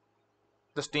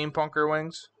Steampunker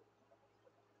wings.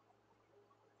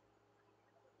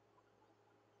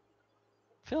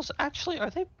 Feels actually, are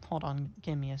they? Hold on,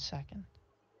 give me a second.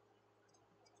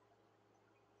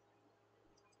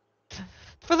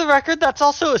 For the record, that's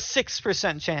also a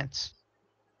 6% chance.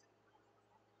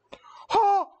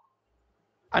 Ha!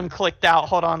 I'm clicked out.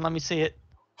 Hold on, let me see it.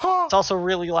 Ha! It's also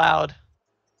really loud.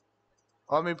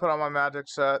 Let me put on my magic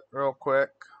set real quick.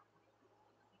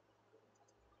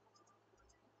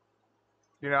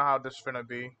 You know how this finna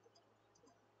be.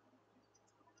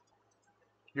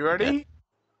 You Good? ready?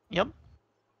 Yep.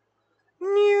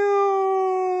 Mew.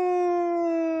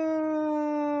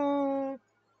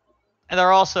 And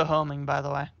they're also homing, by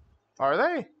the way. Are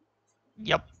they?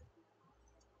 Yep.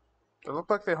 They look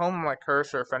like they home on my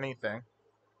cursor, if anything.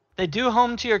 They do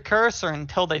home to your cursor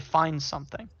until they find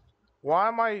something. Why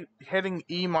am I hitting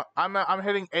E? I'm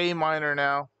hitting A minor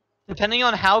now. Depending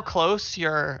on how close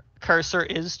your cursor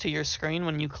is to your screen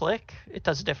when you click, it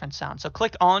does a different sound. So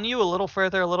click on you a little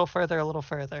further, a little further, a little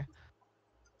further.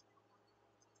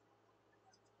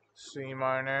 C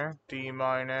minor, D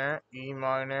minor, E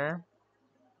minor.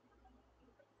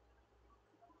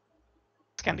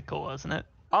 It's kind of cool, isn't it?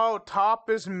 Oh, top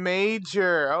is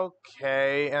major.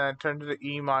 Okay, and then turn to the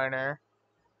E minor.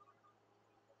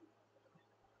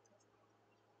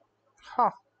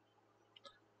 Huh.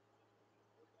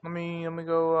 Let me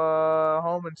go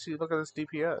home and see. Look at this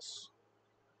DPS.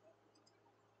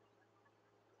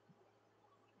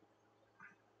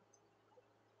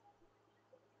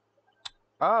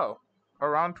 Oh,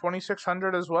 around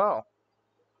 2600 as well.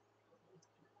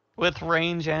 With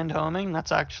range and homing,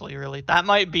 that's actually really... That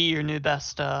might be your new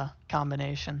best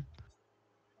combination.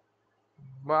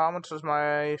 Well, how much does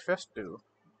my fist do?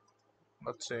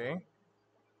 Let's see.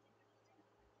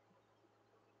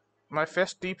 My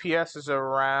fist DPS is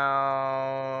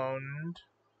around...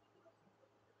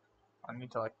 I need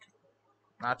to, like,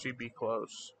 actually be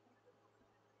close.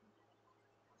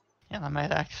 Yeah, that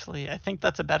might actually... I think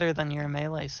that's better than your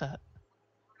melee set.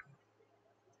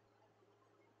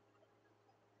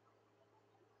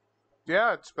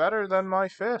 Yeah, it's better than my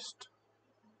fist.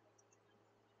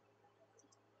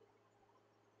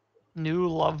 New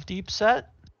Love Deep set?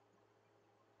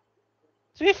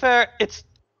 To be fair, it's...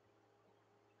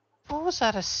 What was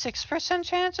that, a 6%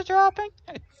 chance of dropping?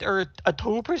 Or a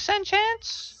 2%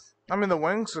 chance? I mean, the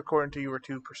wings, according to you, were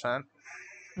 2%.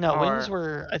 No, wings Or...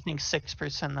 were, I think,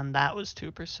 6%, then that was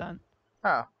 2%.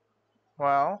 Oh.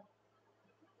 Well...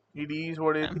 It is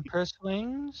what it is. Empress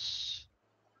wings?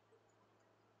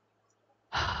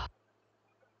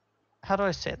 How do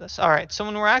I say this? Alright, so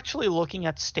when we're actually looking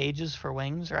at stages for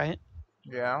wings, right?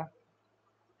 Yeah.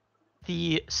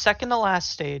 The second to last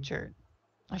stage, or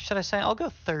should I say, I'll go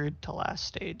third to last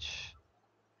stage.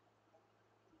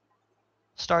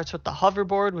 Starts with the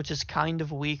hoverboard, which is kind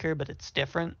of weaker, but it's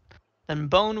different. Then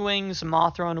bone wings,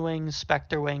 Mothron wings,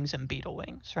 specter wings, and beetle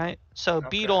wings, right? So Okay.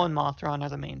 beetle and Mothron are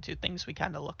the main two things we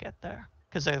kind of look at there,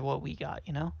 because they're what we got,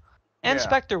 you know? And Yeah.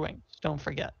 specter wings, don't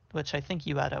forget, which I think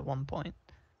you had at one point.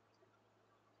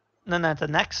 And then at the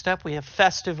next step, we have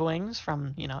festive wings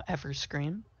from, you know,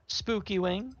 Everscream. Spooky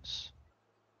wings,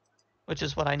 which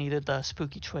is what I needed the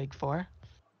spooky twig for.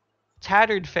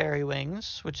 Tattered fairy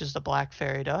wings, which is the black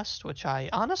fairy dust, which I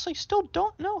honestly still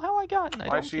don't know how I got, and I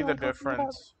don't see feel the like looking it up.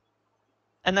 difference.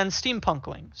 And then steampunk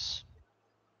wings.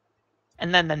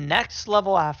 And then the next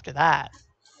level after that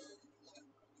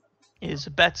is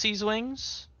Betsy's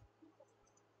wings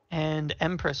and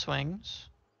Empress wings.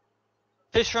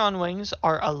 Fishron wings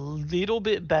are a little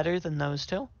bit better than those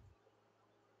two.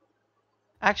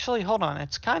 Actually, hold on,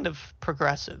 it's kind of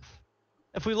progressive.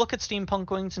 If we look at steampunk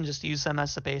wings and just use them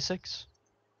as the basics,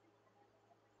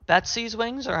 Betsy's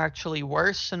wings are actually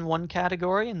worse in one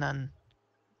category, and then...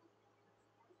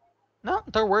 No,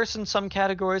 they're worse in some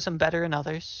categories and better in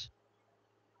others.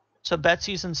 So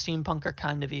Betsy's and steampunk are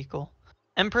kind of equal.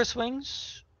 Empress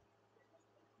wings...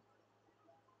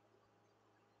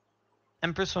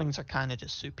 Empress wings are kind of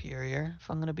just superior, if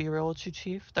I'm going to be real with you,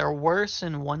 Chief. They're worse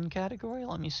in one category.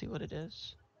 Let me see what it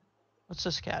is. What's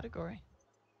this category?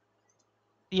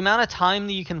 The amount of time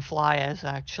that you can fly is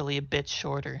actually a bit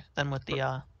shorter than with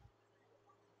the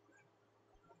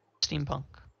steampunk.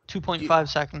 2.5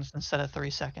 seconds instead of 3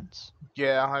 seconds.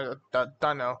 Yeah,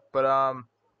 I know. But,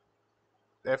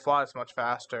 it flies much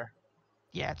faster.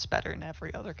 Yeah, it's better in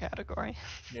every other category.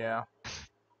 Yeah.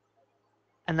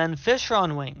 And then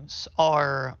Fishron wings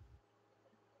are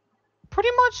pretty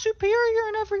much superior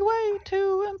in every way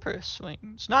to Empress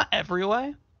wings. Not every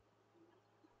way.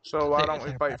 So why don't we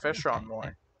They're fight better. fish on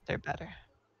more? They're better.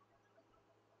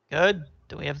 Good.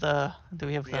 Do we have the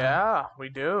Yeah, we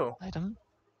do. item?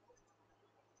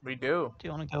 We do. Do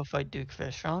you want to go fight Duke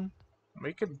Fishron?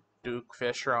 We could Duke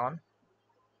Fishron.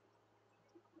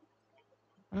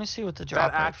 Let me see what the That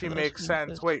drop rate for actually those makes moves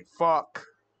sense. is. Wait, fuck.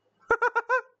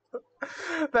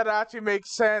 That actually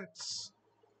makes sense.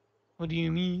 What do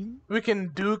you mean? We can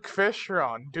Duke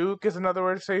Fishron. Duke is another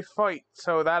word to say fight,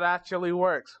 so that actually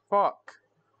works. Fuck.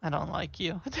 I don't like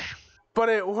you. But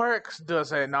it works,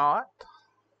 does it not?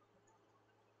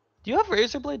 Do you have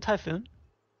Razorblade Typhoon?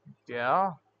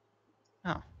 Yeah.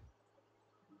 Oh.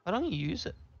 Why don't you use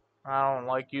it? I don't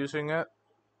like using it.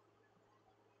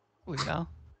 Weirdo.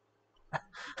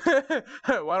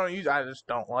 Why don't you? I just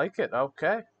don't like it.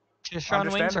 Okay.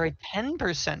 Fishron wings are a Understandable.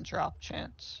 10% drop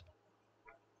chance.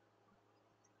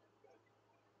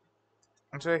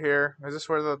 Let's say here. Is this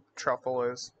where the truffle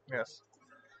is? Yes.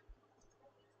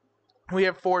 We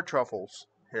have 4 truffles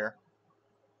here.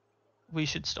 We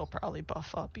should still probably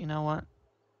buff up, you know what?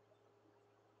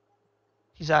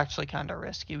 He's actually kind of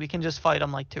risky. We can just fight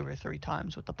him like 2 or 3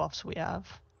 times with the buffs we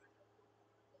have.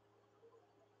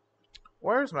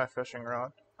 Where's my fishing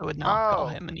rod? I would not call Oh.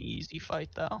 him an easy fight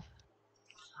though.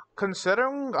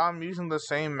 Considering I'm using the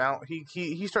same mount, he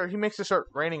makes it start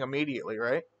raining immediately,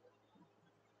 right?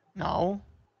 No.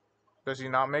 Does he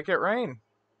not make it rain?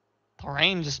 The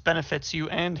rain just benefits you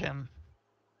and him.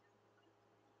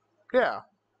 Yeah.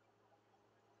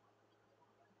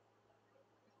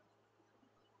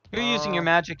 You're using your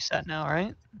magic set now,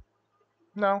 right?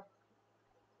 No.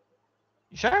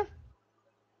 You sure?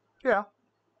 Yeah.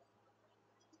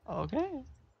 Okay.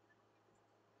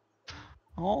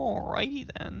 Alrighty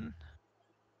then.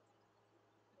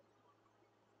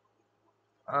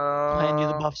 I'll hand you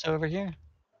the buffs over here.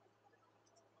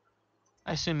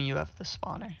 I assume you have the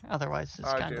spawner. Otherwise, it's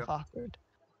I kind do. of awkward.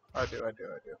 I do.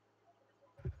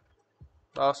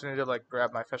 I also need to like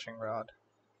grab my fishing rod.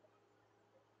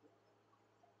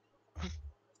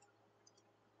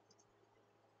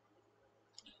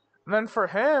 And then for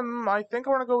him, I think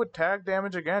I want to go with tag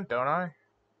damage again, don't I?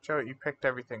 Joe, you picked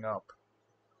everything up.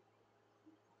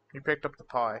 You picked up the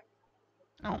pie.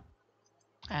 Oh,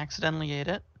 I accidentally ate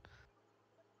it.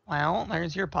 Well,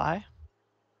 there's your pie.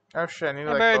 Oh shit, I need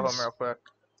to Hey, like go home birds. real quick.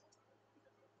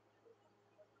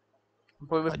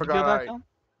 Completely Why'd you go forgot back home?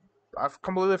 I've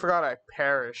completely forgot I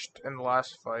perished in the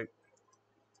last fight.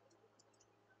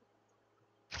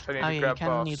 So I need Oh to yeah, you grab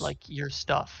kind of need buffs. like your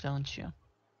stuff, don't you?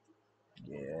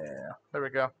 Yeah. There we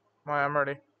go. Alright, I'm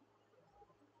ready.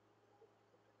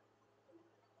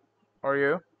 Are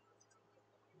you?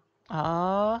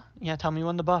 Yeah, tell me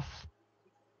when to buff.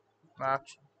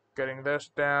 That's getting this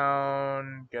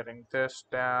down, getting this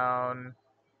down.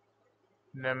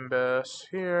 Nimbus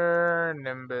here,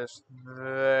 Nimbus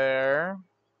there.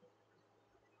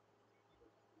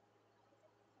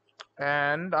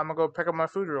 And I'm gonna go pick up my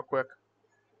food real quick.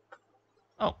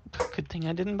 Oh, good thing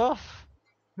I didn't buff.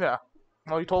 Yeah.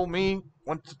 Well, you told me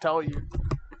what to tell you.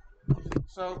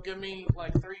 So give me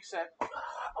like 3 seconds.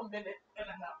 A minute and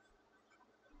a half.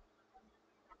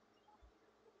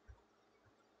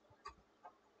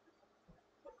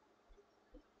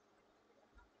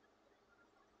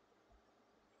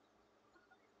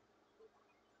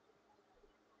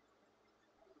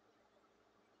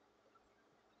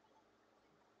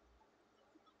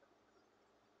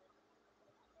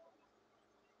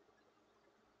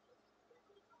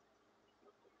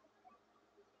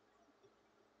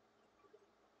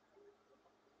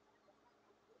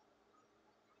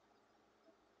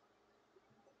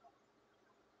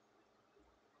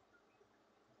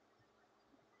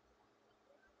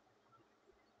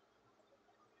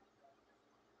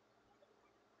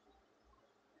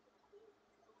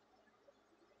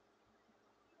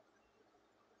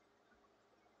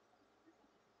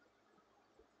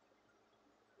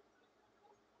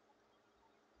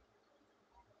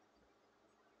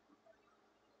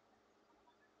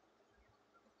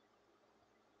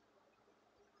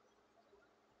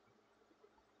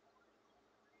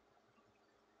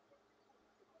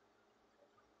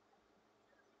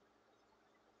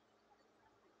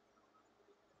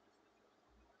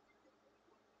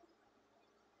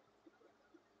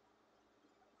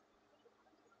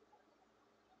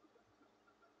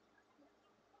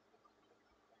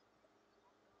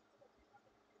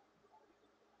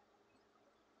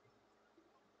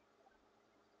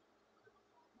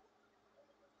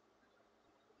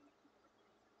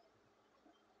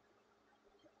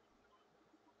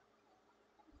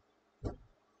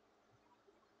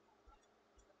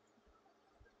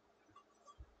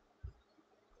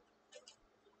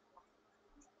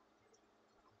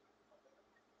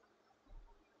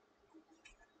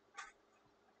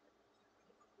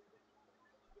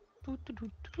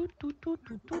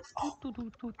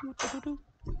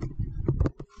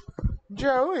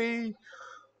 Joey,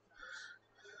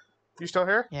 you still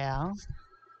here? Yeah.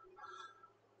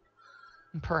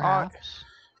 Uh, Perhaps.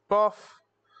 buff.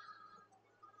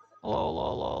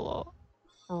 Hello.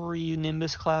 Were you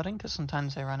Nimbus clouding? Because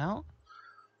sometimes they run out.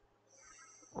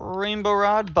 Rainbow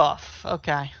Rod buff.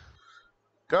 Okay.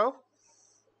 Go.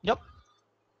 Yep.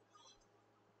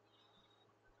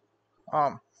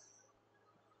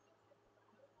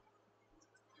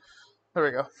 There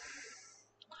we go.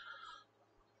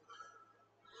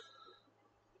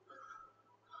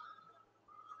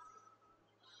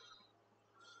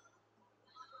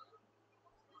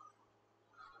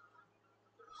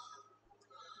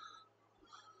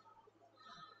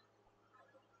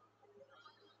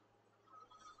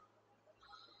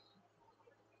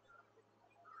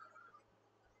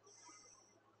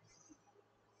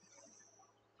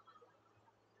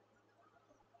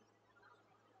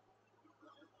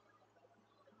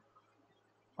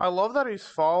 I love that he's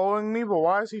following me, but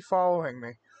why is he following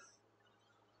me?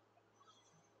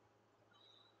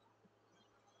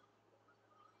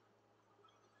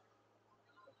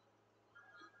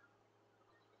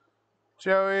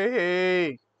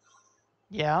 Joey!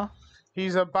 Yeah.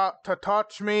 He's about to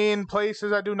touch me in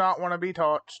places I do not want to be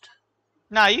touched.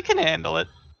 Nah, you can handle it.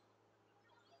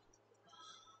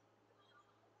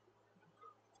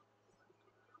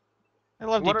 I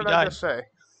loved What it if did you I died. just say?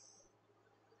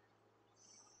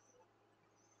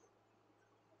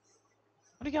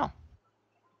 Where'd he go?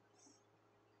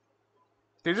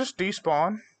 Did he just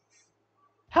despawn?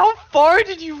 How far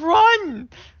did you run?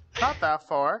 Not that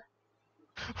far.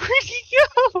 Where'd he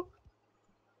go?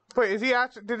 Wait, is he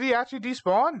actually? Did he actually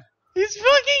despawn? He's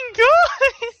fucking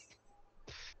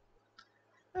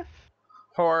gone!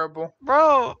 Horrible.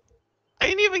 Bro, I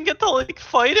didn't even get to, like,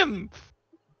 fight him.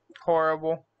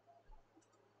 Horrible.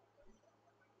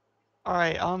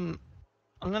 Alright, I'm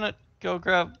gonna go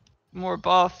grab more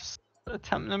buffs.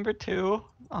 Attempt number 2.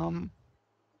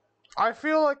 I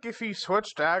feel like if he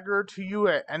switched aggro to you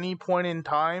at any point in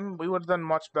time, we would have done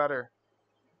much better.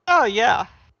 Oh yeah.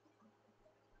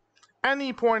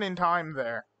 Any point in time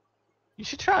there. You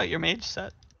should try out your mage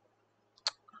set.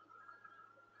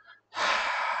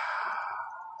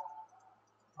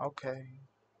 Okay.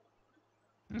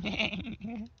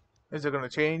 Is it gonna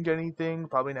change anything?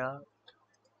 Probably not.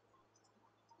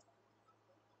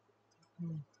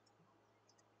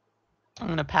 I'm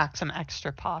gonna pack some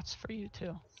extra pots for you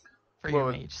too. For your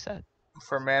Well, mage set.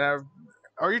 for mana.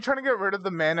 Are you trying to get rid of the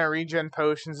mana regen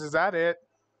potions? Is that it?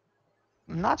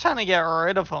 I'm not trying to get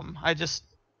rid of them. I just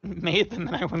made them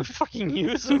and I want to fucking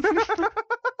use them.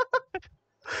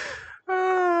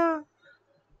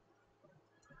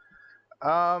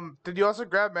 Did you also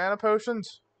grab mana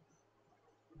potions?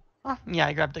 Yeah,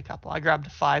 I grabbed a couple. I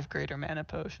grabbed 5 greater mana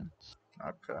potions.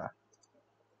 Okay.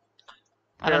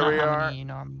 I don't Here know we how are. many you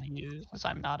normally use, because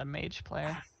I'm not a mage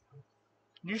player.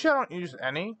 Usually I don't use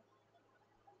any.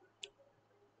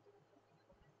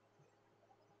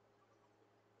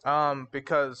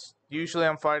 Because usually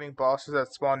I'm fighting bosses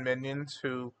that spawn minions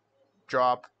who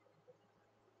drop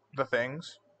the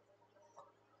things.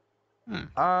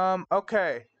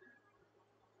 Okay.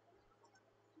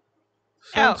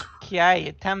 Since Okay,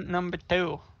 attempt number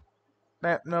 2.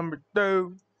 that number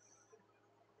 2.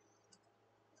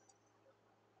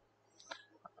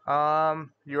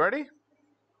 You ready?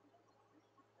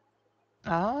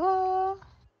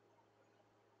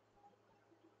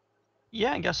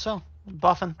 Yeah, I guess so.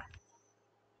 Buffing.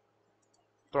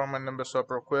 Throw my numbers up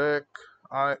real quick.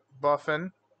 Alright,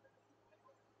 buffing.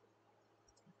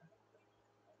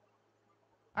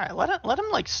 Alright, let him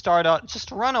like start out.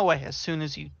 Just run away as soon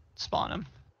as you spawn him.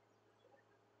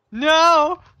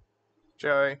 No!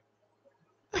 Joey.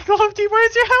 Lofty,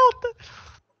 where's your health?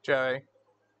 Joey.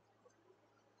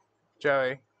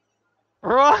 Joey.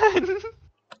 Run!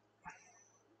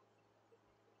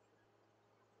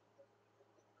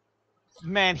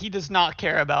 Man, he does not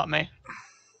care about me.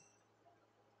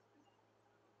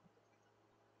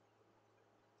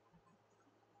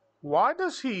 Why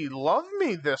does he love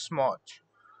me this much?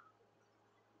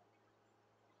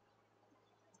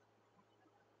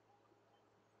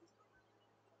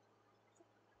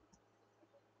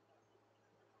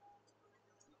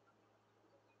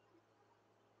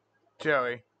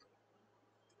 Joey.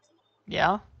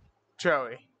 Yeah?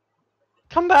 Joey.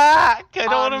 Come back! I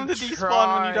don't want I'm him to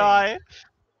despawn when you trying. die.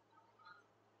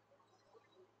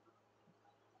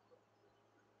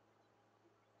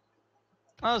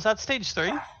 Oh, is that stage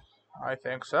 3? I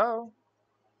think so.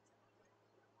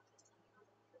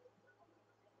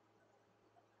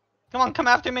 Come on, come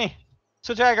after me.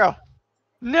 Switch aggro.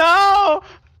 No!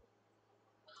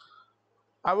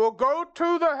 I will go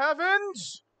to the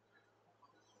heavens.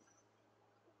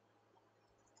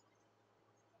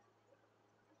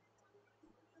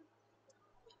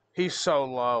 He's so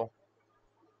low.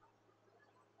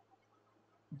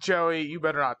 Joey, you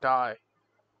better not die.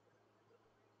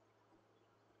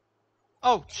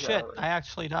 Oh, shit. Joey. I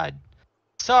actually died.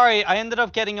 Sorry, I ended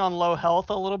up getting on low health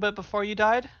a little bit before you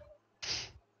died.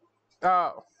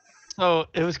 Oh. So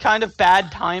it was kind of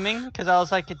bad timing, because I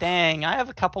was like, dang, I have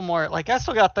a couple more. Like, I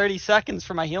still got 30 seconds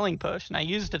for my healing push, and I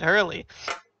used it early.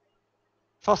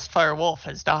 Frostfire Wolf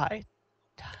has died.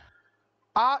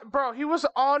 Bro, he was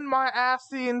on my ass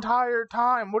the entire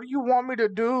time. What do you want me to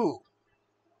do?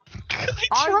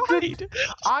 I tried.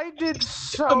 I did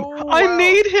so I well.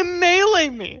 made him melee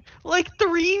me like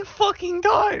 3 fucking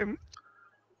times.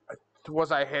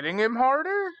 Was I hitting him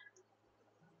harder?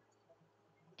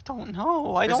 I don't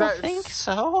know. I Is don't that think is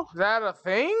so. that a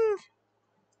thing?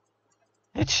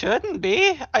 It shouldn't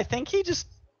be. I think he just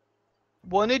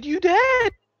wanted you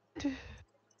dead.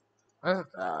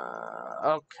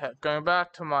 Okay, going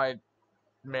back to my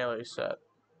melee set.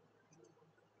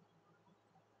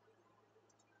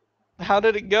 How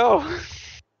did it go?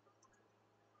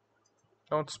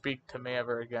 Don't speak to me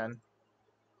ever again.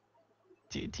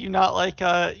 Do you not like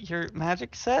your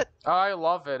magic set? I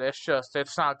love it. It's just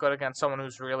it's not good against someone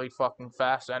who's really fucking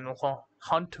fast and will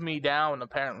hunt me down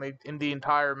apparently in the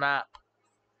entire map.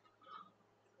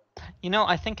 You know,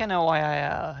 I think I know why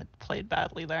I played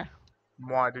badly there.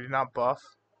 Why did you not buff?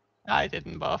 I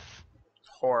didn't buff.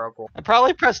 Horrible. I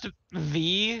probably pressed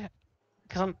V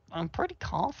because I'm pretty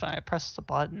confident I pressed the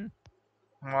button.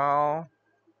 Well,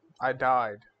 I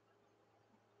died.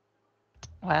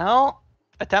 Well,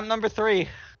 attempt number 3.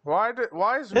 Why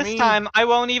is This me time I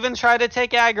won't even try to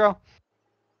take aggro.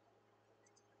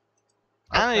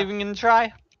 I'm not okay? even gonna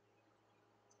try.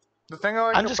 The thing I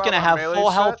like I'm just about gonna my have melee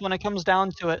full set, health when it comes down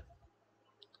to it.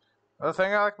 the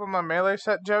thing I like about my melee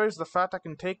set, Joey, is the fact I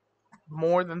can take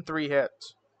more than 3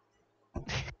 hits.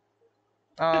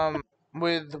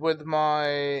 With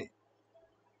my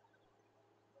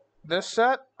this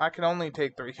set, I can only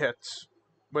take 3 hits.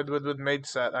 With mage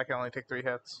set, I can only take 3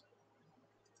 hits.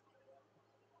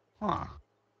 Huh.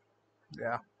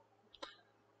 Yeah.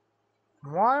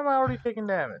 Why am I already taking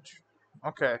damage?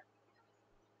 Okay.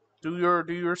 Do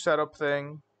your setup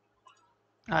thing.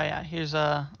 Oh yeah, here's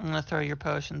I'm gonna throw your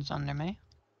potions under me.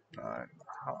 Alright.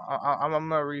 I'm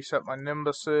gonna reset my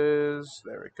nimbuses.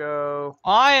 There we go.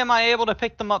 Why am I able to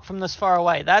pick them up from this far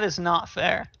away? That is not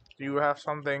fair. Do you have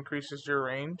something that increases your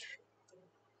range?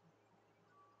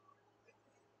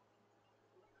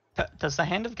 Does the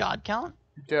Hand of God count?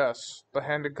 Yes. The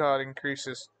hand of God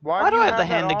increases. Why Why do do you I have the have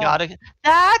that Hand of on? God?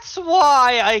 That's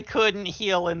why I couldn't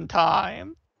heal in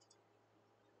time.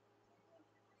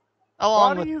 Why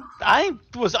Along do with, you? I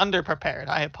was underprepared.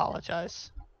 I apologize.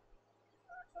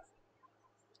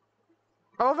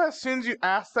 I love as soon as you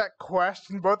ask that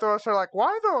question, both of us are like,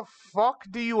 "Why the fuck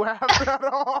do you have that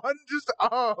on?" Just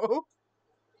oh.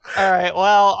 Alright,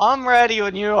 well, I'm ready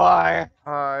when you are.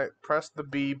 Alright, press the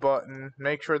B button.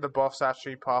 Make sure the buffs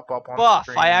actually pop up on Buff.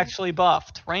 I screen. actually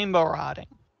buffed. Rainbow Rotting.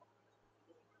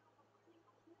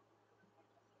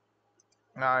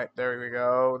 Alright, there we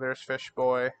go. There's Fish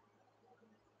Boy.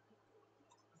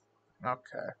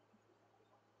 Okay.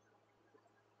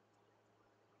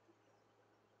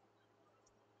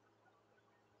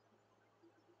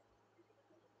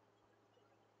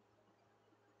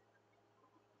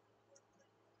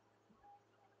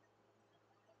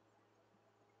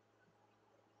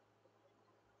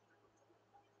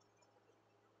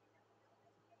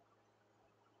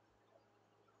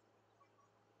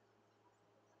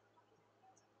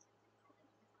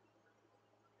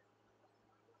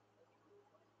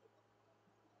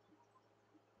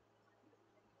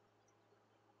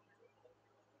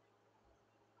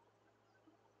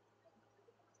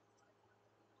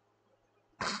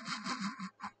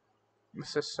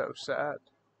 This is so sad.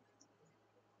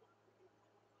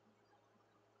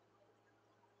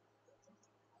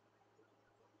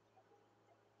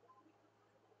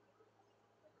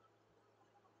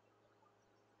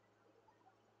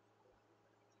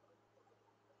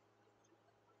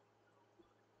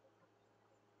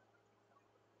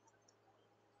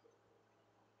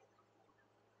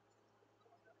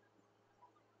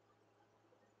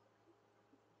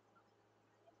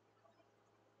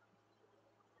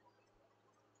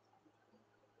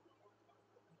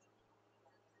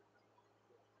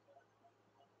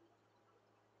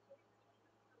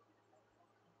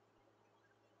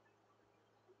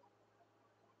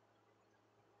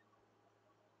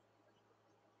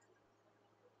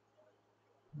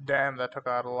 Damn, that took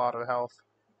out a lot of health.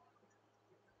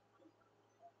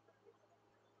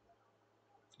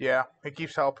 Yeah, he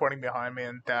keeps teleporting behind me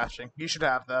and dashing. You should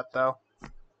have that, though.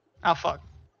 Oh, fuck.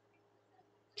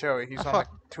 Joey, Oh, he's on like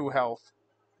fuck. 2 health.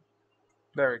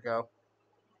 There we go.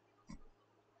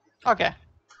 Okay.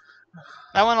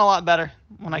 That went a lot better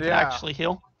when I could Yeah. actually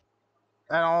heal.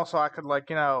 And also, I could,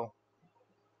 like,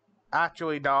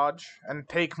 actually dodge and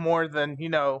take more than,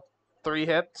 3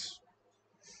 hits.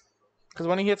 Because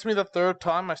when he hits me the 3rd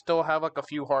time, I still have, like, a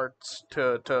few hearts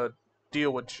to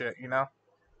deal with shit,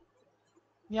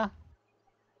 Yeah.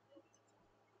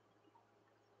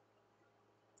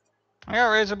 I got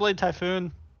Razor Blade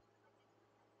Typhoon.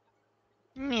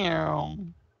 Meow.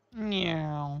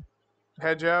 Meow.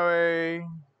 Hey, Joey.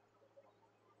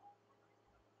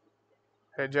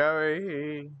 Hey,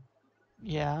 Joey.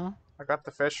 Yeah. I got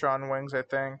the fish on wings, I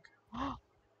think. Is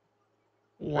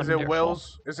it Wonderful.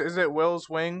 Will's? Is it Will's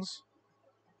wings?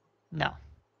 No.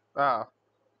 Oh.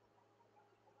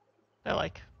 They're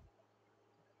like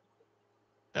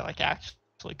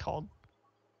actually called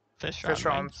fish Fish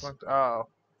on on wings. Oh.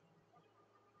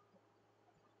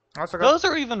 Also got Those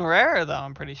are even rarer though,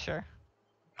 I'm pretty sure.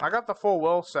 I got the full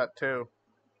Will set too.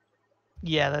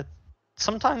 Yeah, that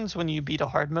sometimes when you beat a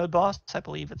hard mode boss, I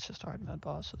believe it's just hard mode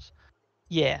bosses.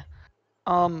 Yeah.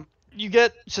 You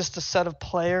get just a set of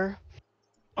player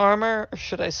armor, or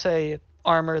should I say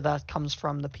armor that comes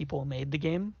from the people who made the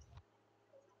game.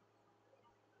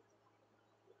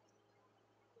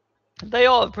 They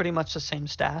all have pretty much the same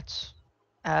stats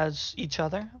as each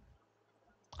other.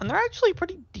 And they're actually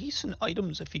pretty decent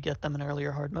items if you get them in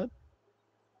earlier hard mode.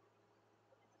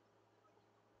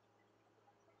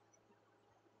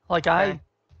 Like, Okay. I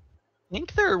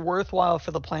think they're worthwhile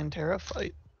for the Plantera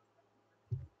fight.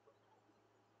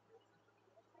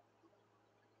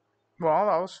 Well,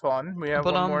 that was fun. We have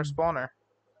But, one more spawner.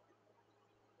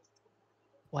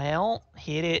 well,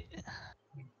 hit it.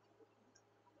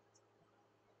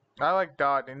 I like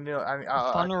dot and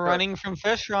Fun running from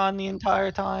Fishron the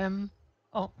entire time.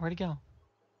 Oh, where'd he go?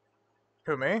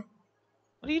 Who, me?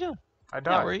 What are you doing? I Yeah,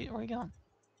 died. where are you going?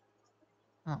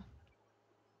 Oh.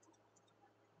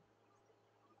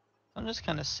 I'm just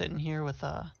kind of sitting here with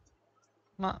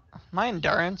my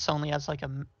endurance only has like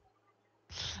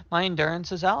my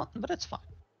endurance is out, but it's fine.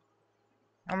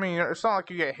 I mean, it's not like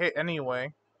you get hit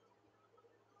anyway.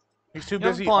 He's too You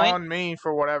have a busy point. on me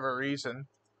for whatever reason.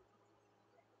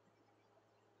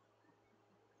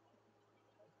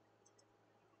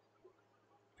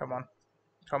 Come on.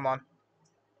 Come on.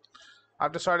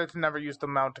 I've decided to never use the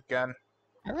mount again.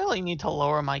 I really need to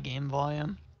lower my game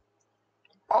volume.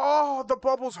 Oh, the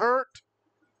bubbles hurt!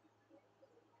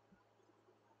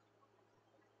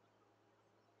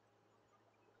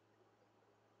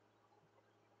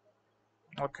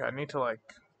 Okay, I need to, like,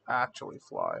 actually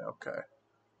fly. Okay.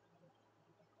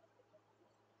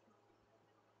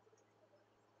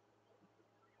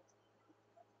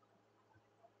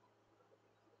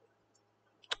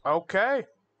 Okay.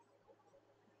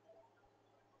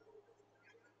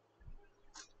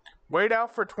 Wait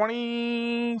out for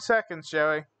 20 seconds,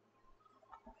 Joey.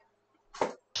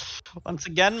 Once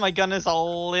again, my gun is a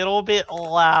little bit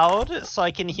loud, so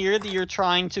I can hear that you're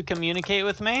trying to communicate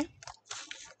with me.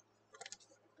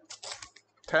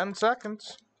 10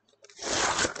 seconds.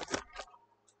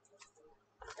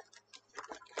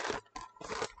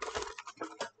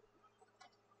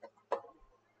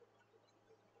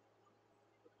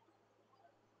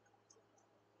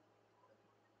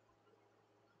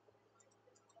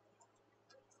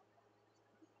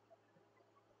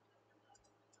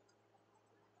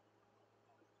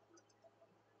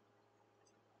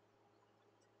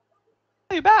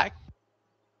 Are you back?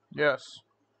 Yes.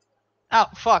 Oh,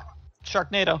 fuck.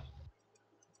 Sharknado.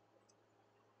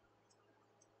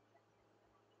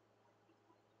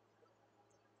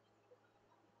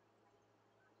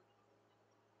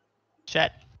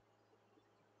 Shit.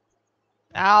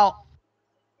 Ow.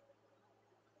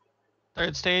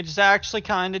 Third stage is actually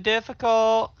kind of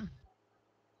difficult.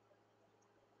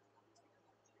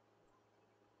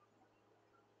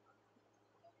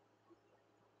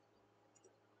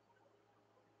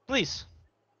 Please.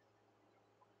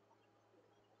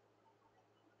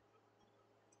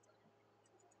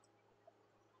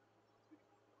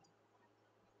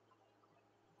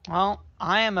 Well,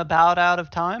 I am about out of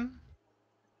time.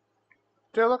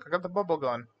 Dude, look, I got the bubble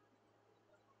gun.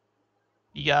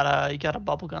 You got a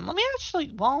bubble gun. Let me actually,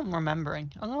 while I'm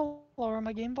remembering, I'm gonna lower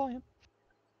my game volume.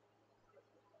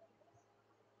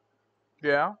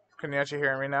 Yeah? Can you actually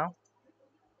hear me now?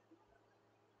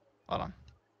 Hold on.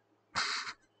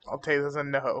 I'll take this as a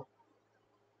no.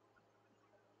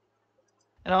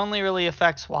 It only really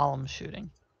affects while I'm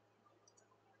shooting.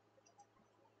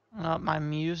 My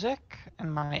music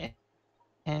and my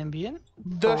ambient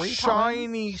The 3 times.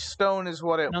 shiny stone is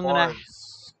what it And I'm gonna.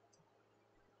 was.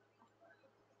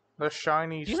 The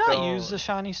shiny Do you not use the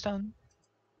stone. shiny stone?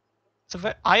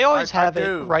 I always I have it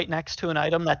do. right next to an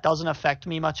item that doesn't affect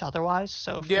me much otherwise.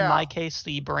 So if, in Yeah. my case,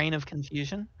 the brain of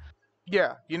confusion.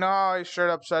 Yeah. You know how I straight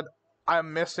up said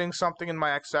I'm missing something in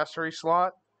my accessory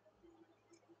slot?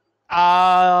 It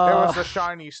was the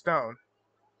shiny stone.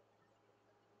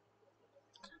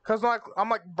 Cause I'm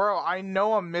like, bro, I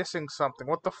know I'm missing something.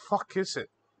 What the fuck is it?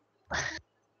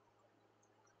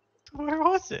 Where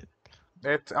was it?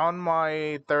 It's on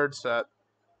my third set.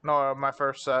 No, my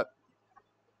first set.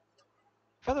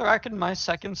 For the record, my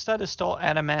second set is still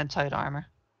adamantite armor.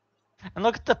 And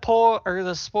look at the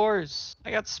the spores.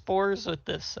 I got spores with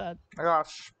this set. I got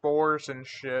spores and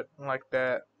shit like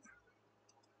that.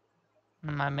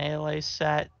 And my melee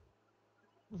set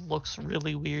looks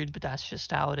really weird, but that's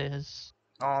just how it is.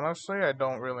 Honestly, I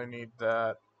don't really need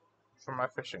that for my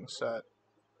fishing set.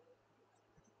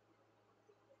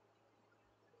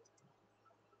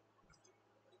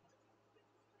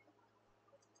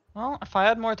 Well, if I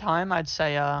had more time, I'd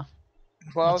say Well,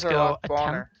 that was let's our go last spawner.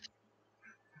 attempt.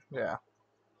 Yeah.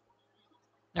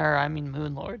 Or I mean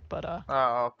Moonlord, but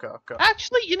Oh, okay, okay.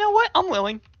 actually, you know what? I'm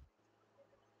willing.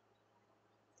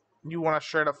 You want to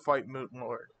straight up fight Mutant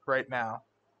Lord right now?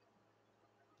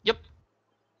 Yep.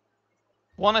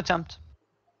 One attempt.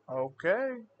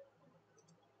 Okay.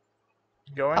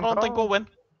 I Going don't think we'll call. win.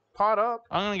 Pot up.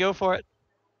 I'm gonna go for it.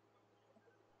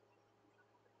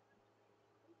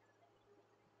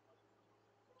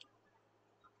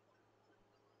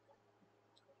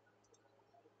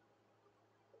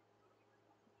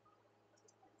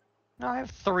 I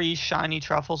have 3 shiny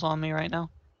truffles on me right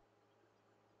now.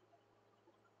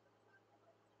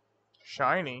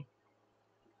 Shiny.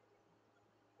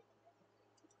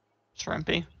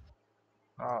 Shrimpy.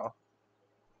 Oh.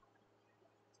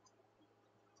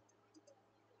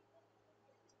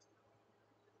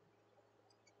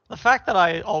 The fact that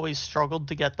I always struggled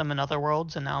to get them in other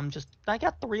worlds, and now I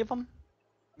got 3 of them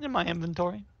in my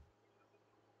inventory.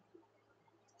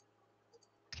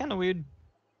 It's kind of weird,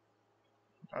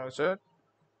 That's it.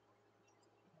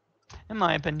 in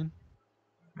my opinion.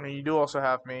 I mean, you do also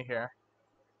have me here.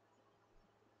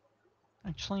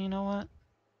 Actually, you know what?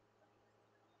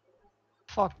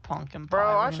 Fuck Pumpkin Pie. Bro,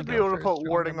 We're I gonna should be go able to for a put stronger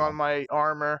warding on buff. my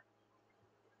armor.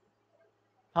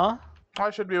 Huh? I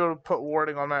should be able to put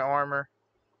warding on my armor.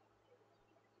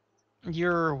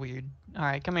 You're weird.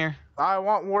 Alright, come here. I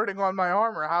want warding on my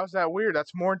armor. How's that weird?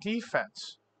 That's more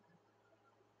defense.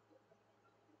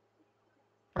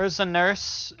 Where's the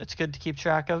nurse? It's good to keep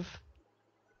track of.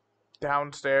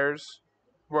 Downstairs,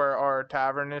 where our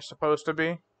tavern is supposed to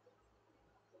be.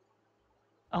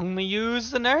 Only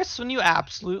use the nurse when you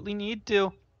absolutely need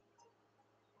to.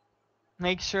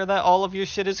 Make sure that all of your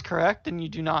shit is correct and you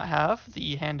do not have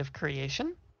the Hand of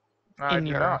Creation I in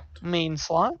do your not. main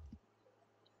slot.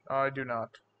 I do not.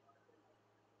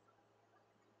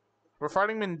 We're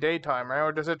fighting him in daytime, right?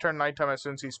 Or does it turn nighttime as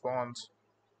soon as he spawns?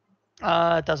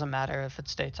 It doesn't matter if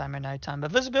it's daytime or nighttime,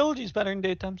 but visibility is better in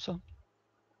daytime, so.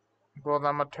 Well, then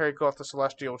I'm gonna take off the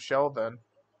celestial shell then.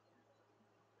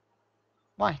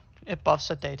 Why? It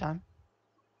buffs at daytime.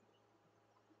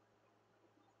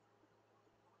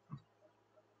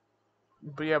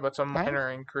 But yeah, but it's a Right?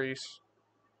 minor increase.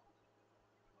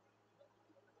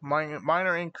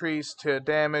 Minor increase to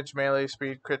damage, melee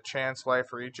speed, crit chance,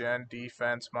 life regen,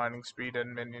 defense, mining speed,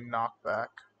 and minion knockback.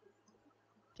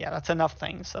 Yeah, that's enough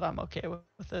things that I'm okay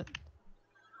with it.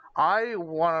 I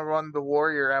want to run the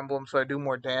warrior emblem so I do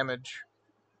more damage.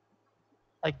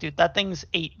 Like, dude, that thing's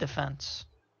 8 defense.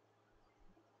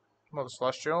 Well, the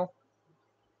celestial?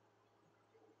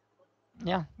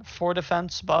 Yeah, 4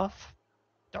 defense buff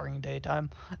during daytime,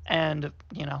 and,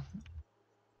 you know,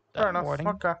 Fair that enough. warding.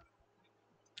 Okay.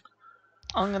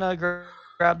 I'm gonna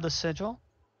grab the sigil.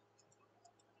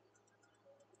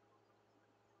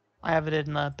 I have it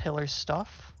in the pillar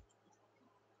stuff.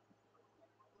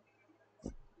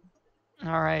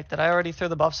 Alright, did I already throw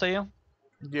the buffs at you?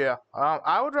 Yeah.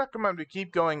 I would recommend we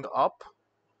keep going up.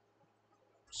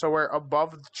 So we're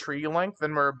above the tree length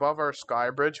and we're above our sky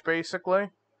bridge, basically.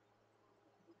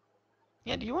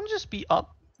 Yeah, do you want to just be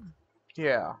up?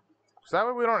 Yeah. So that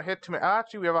way we don't hit too many.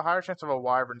 Actually, we have a higher chance of a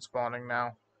wyvern spawning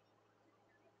now.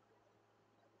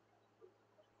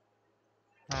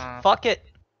 Fuck it.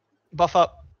 Buff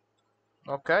up.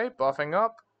 Okay, buffing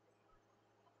up.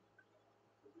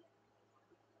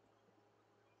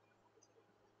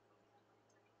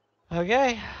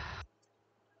 Okay.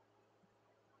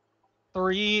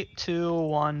 3, 2,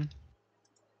 1.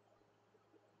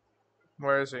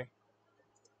 Where is he?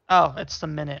 Oh, it's the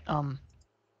minute.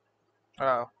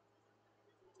 Oh,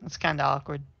 It's kind of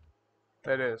awkward.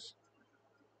 it is.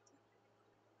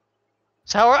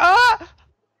 So we're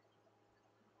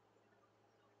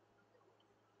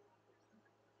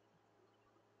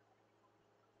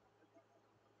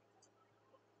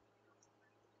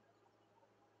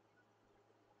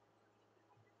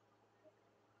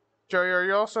Joey, are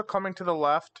you also coming to the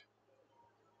left?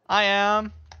 I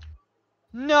am.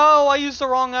 No, I used the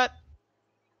wrong nut.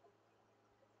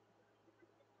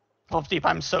 Wolf Deep,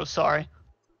 I'm so sorry.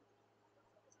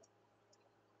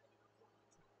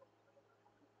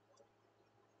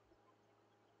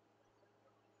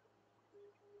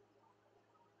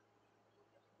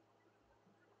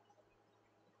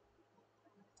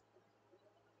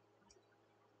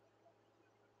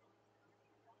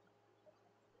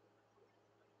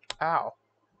 Ow.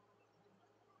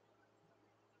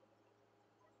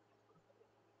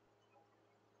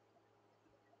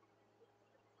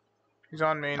 He's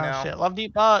on me Oh now. shit, Love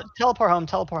Deep, teleport home,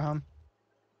 teleport home.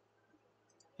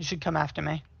 You should come after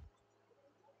me.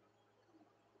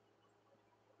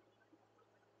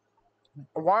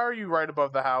 Why are you right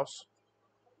above the house?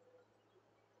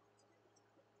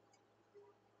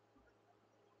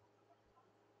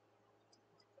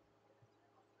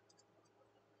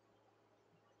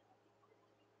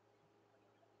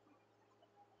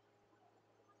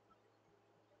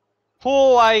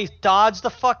 Oh, I dodged the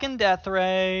fucking death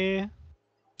ray.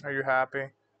 Are you happy?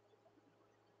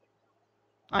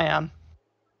 I am.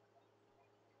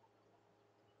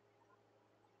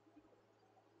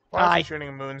 Why is he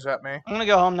shooting moons at me? I'm gonna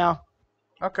go home now.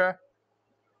 Okay.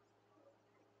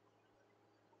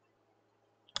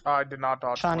 Oh, I did not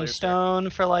dodge the Shiny laser. stone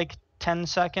for like 10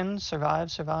 seconds.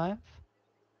 Survive, survive.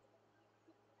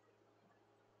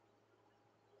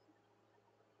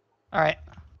 Alright.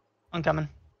 I'm coming.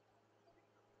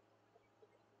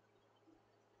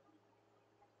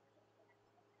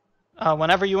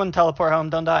 Whenever you want to teleport home,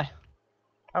 don't die.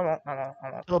 I won't.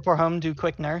 Teleport home, do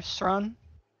quick nurse run.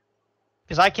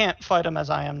 Because I can't fight him as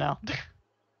I am now.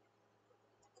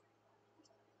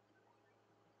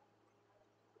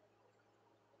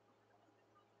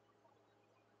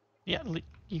 Yeah,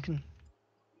 you can.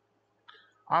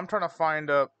 I'm trying to find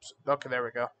a... Okay, there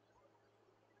we go.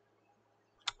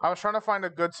 I was trying to find a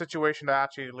good situation to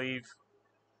actually leave.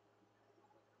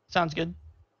 Sounds good.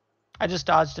 I just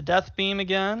dodged a death beam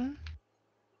again.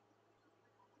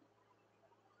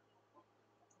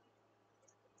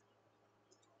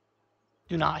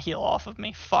 Do not heal off of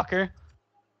me, fucker.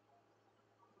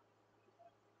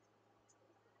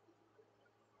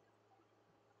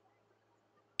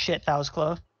 Shit, that was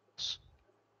close.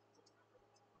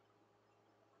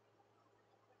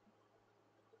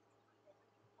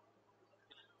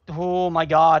 Oh my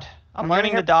god. I'm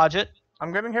learning to dodge it.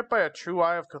 I'm getting hit by a true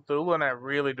Eye of Cthulhu, and I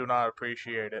really do not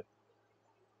appreciate it.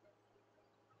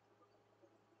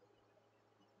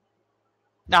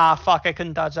 Nah, fuck, I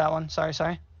couldn't dodge that one. Sorry,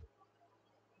 sorry.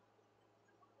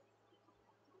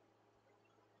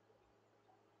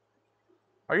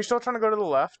 Are you still trying to go to the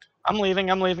left? I'm leaving,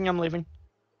 I'm leaving, I'm leaving.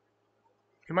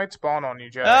 He might spawn on you,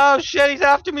 Jay. Oh shit, he's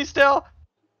after me still.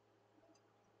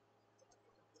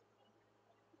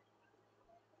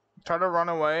 Try to run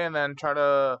away and then try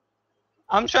to...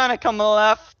 I'm trying to come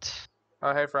left.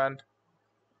 Oh, hey, friend.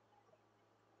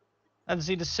 That's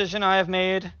the decision I have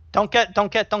made. Don't get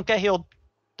healed.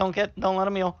 Don't let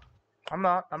him heal. I'm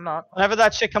not. Whenever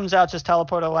that shit comes out, just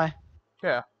teleport away.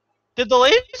 Yeah. Did the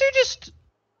laser just...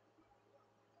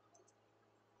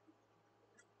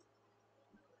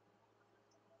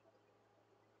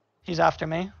 He's after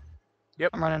me.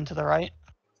 Yep. I'm running to the right.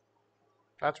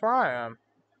 That's where I am.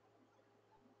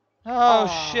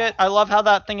 Oh shit, I love how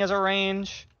that thing has a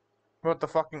range. What, the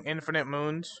fucking infinite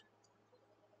moons?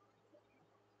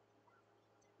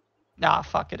 Nah,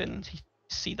 fuck, I didn't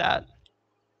see that.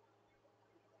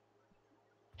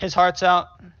 His heart's out.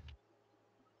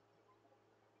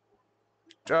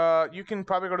 You can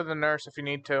probably go to the nurse if you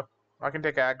need to. I can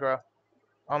take aggro.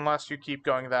 Unless you keep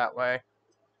going that way.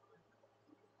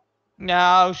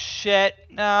 No shit,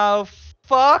 no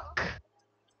fuck.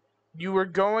 You were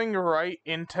going right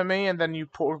into me, and then you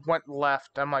went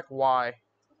left. I'm like, why?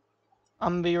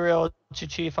 I'm gonna be real with you,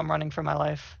 Chief. I'm running for my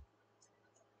life.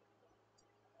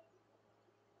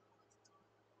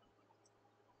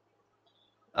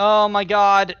 Oh my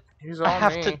god. He's I on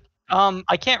have me. to...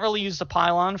 I can't really use the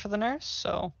pylon for the nurse,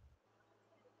 so...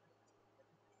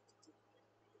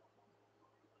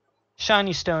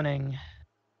 Shiny stoning.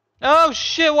 Oh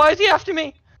shit, why is he after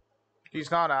me? He's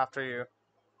not after you.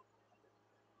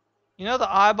 You know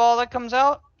the eyeball that comes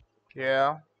out?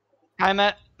 Yeah. I'm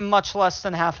at much less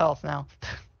than half health now.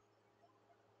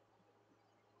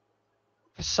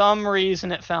 For some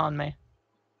reason, it found me.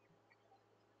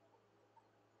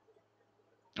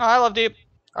 Oh, I love deep.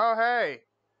 Oh, hey.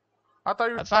 I thought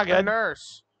you were That's not the good.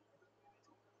 nurse.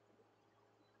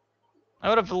 I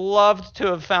would have loved to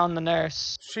have found the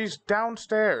nurse. She's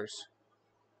downstairs.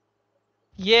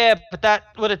 Yeah, but that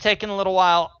would have taken a little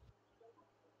while.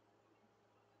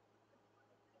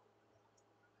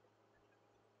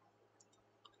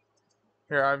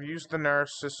 Here, I've used the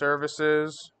nurse's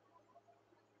services.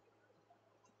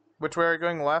 Which way are you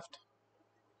going? Left?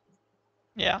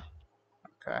 Yeah.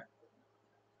 Okay.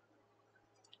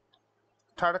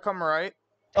 Try to come right.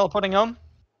 Teleporting home.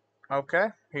 Okay.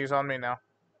 He's on me now.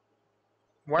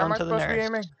 Where am Going I to the supposed to be nurse.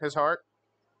 aiming? His heart?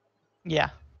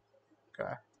 Yeah.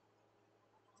 Okay.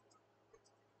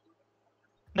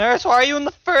 Nurse, why are you in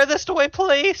the furthest away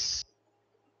place?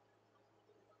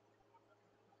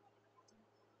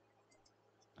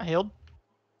 I healed.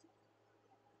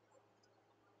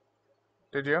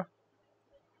 Did you?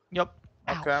 Yep.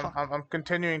 Ow, Okay, fuck. I'm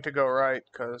continuing to go right,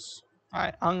 because...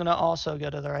 Alright, I'm gonna also go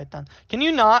to the right then. Can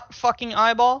you not fucking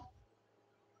eyeball?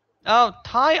 Oh,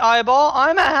 hi eyeball.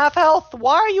 I'm at half health.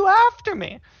 Why are you after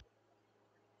me?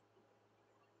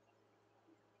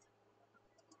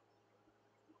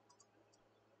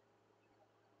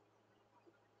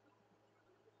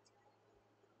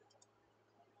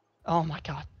 Oh my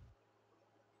god.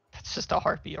 That's just a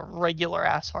heartbeat. A regular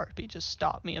ass heartbeat just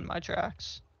stopped me in my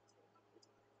tracks.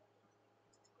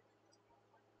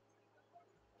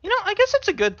 You know, I guess it's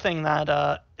a good thing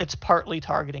that it's partly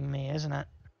targeting me, isn't it?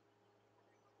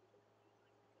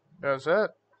 That's it.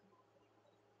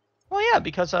 Well, yeah,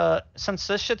 because since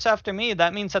this shit's after me,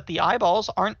 that means that the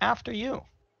eyeballs aren't after you.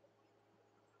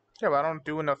 Yeah, but I don't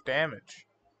do enough damage.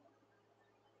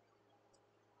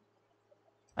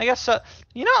 I guess,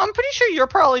 you know, I'm pretty sure you're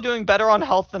probably doing better on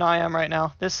health than I am right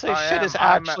now. This shit is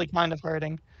actually kind of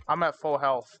hurting. I'm at full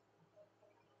health.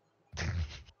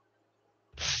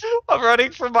 I'm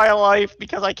running for my life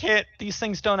because I can't, these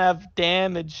things don't have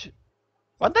damage.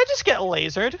 Why did I just get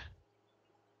lasered?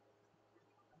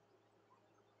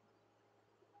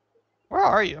 Where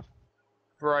are you?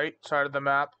 Right side of the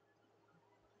map.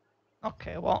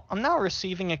 Okay, well, I'm now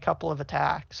receiving a couple of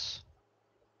attacks.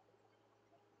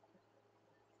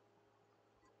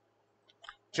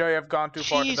 Joey, I've gone too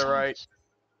far to the right. Jesus.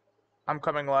 I'm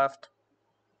coming left.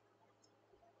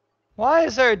 Why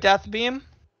is there a death beam?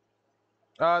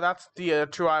 That's the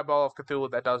true eyeball of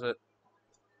Cthulhu that does it.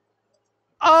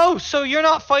 Oh, so you're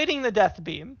not fighting the death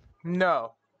beam?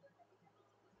 No.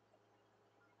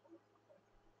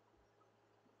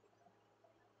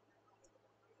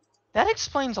 That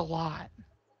explains a lot.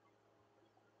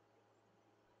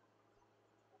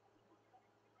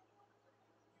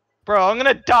 Bro, I'm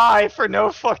gonna die for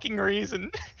no fucking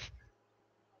reason.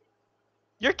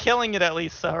 You're killing it at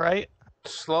least though, right?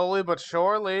 Slowly but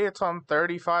surely, it's on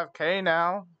 35k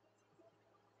now.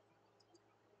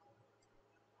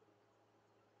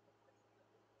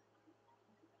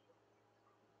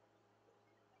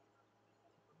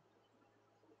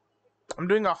 I'm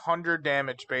doing 100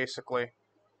 damage, basically.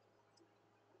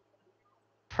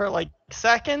 Per like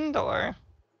second, or?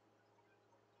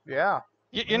 Yeah.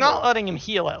 You're not letting him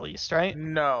heal at least, right?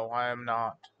 No, I am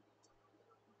not.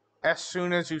 As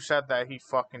soon as you said that, he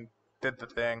fucking did the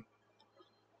thing.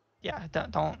 Yeah,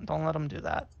 don't let him do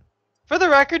that. For the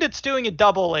record, it's doing a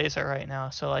double laser right now,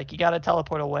 so like you gotta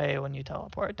teleport away when you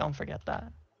teleport. Don't forget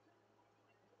that.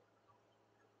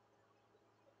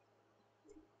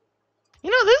 You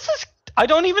know, this is, I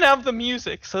don't even have the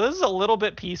music, so this is a little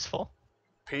bit peaceful.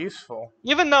 Peaceful.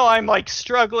 Even though I'm like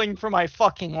struggling for my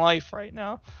fucking life right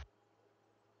now.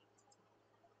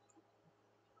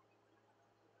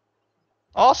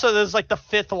 Also, there's like the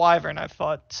 5th wyvern I've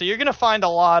fought, so you're gonna find a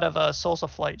lot of Souls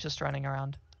of Flight just running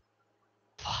around.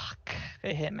 Fuck,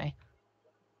 it hit me.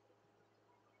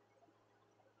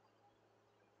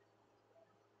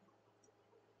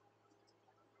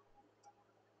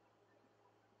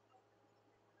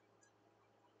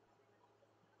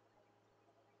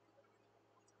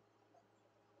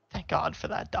 Thank God for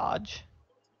that dodge.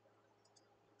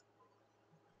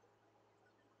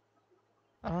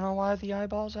 I don't know why the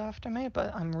eyeball's after me,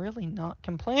 but I'm really not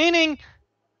complaining.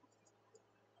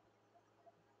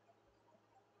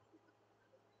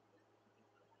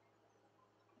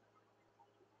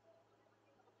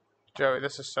 Joey,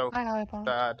 this is so Hi, eyeball.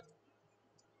 bad.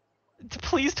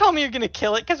 Please tell me you're gonna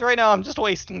kill it, because right now I'm just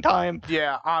wasting time.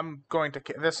 Yeah, I'm going to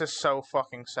kill. This is so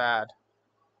fucking sad.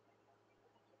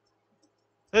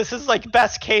 This is like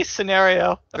best case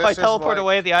scenario. If I This is teleport like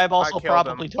away, the eyeballs I will killed him.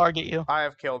 probably target you. I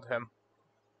have killed him.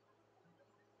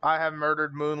 I have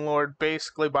murdered Moonlord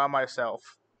basically by myself.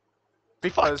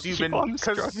 Because Fuck you, I'm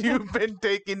struggling. you've been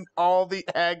taking all the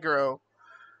aggro.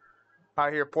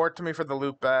 I hear port to me for the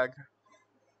loot bag.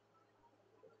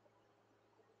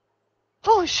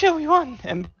 Holy shit, we won!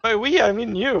 And by we, I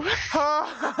mean you.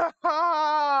 Ha ha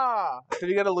ha! Did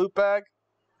you get a loot bag?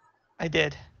 I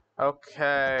did. The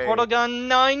Okay. portal gun,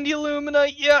 90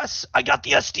 Illuminate, yes! I got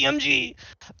the STMG!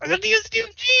 I got the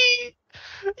STMG!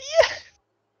 Yeah!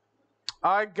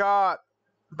 I got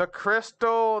the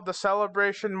crystal, the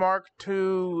celebration mark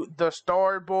II, the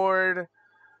starboard,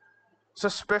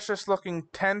 suspicious looking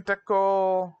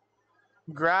tentacle,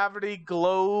 gravity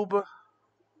globe,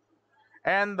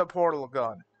 and the portal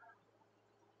gun.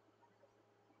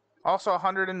 Also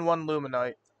 101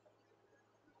 luminite.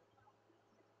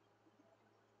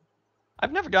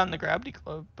 I've never gotten the gravity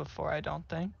globe before, I don't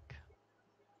think.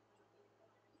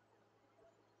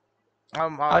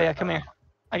 Oh yeah, come here.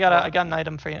 I got an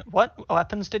item for you. What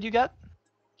weapons did you get?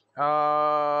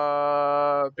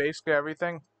 Basically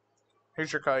everything.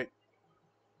 Here's your kite.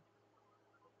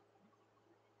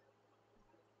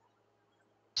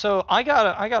 So I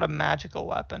got a magical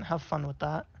weapon. Have fun with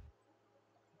that.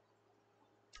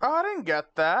 Oh, I didn't get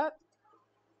that.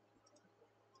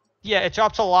 Yeah, it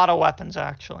drops a lot of weapons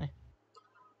actually.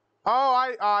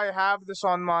 Oh, I have this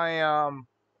on my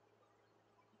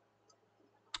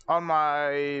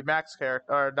max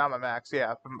character, or not my max,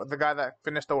 yeah, the guy that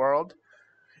finished the world.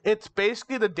 It's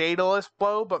basically the Daedalus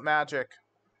blow, but magic.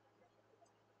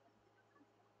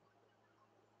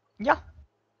 Yeah.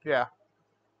 Yeah.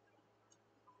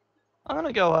 I'm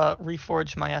gonna go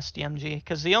reforge my SDMG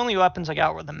because the only weapons I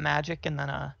got were the magic and then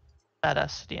that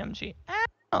SDMG.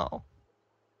 Oh,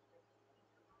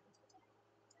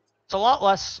 it's a lot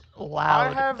less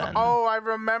loud than I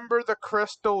remember the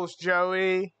crystals,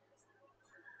 Joey.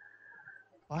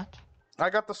 what? I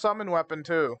got the summon weapon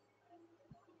too.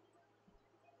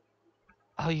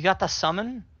 Oh, you got the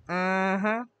summon?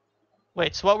 Mm-hmm.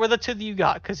 Wait, so what were the two that you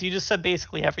got? Because you just said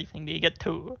basically everything. Do you get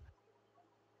two?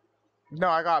 No,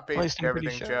 I got At least basically I'm pretty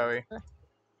everything, sure. Joey.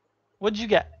 What'd you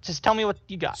get? Just tell me what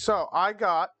you got. So I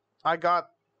got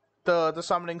the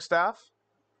summoning staff.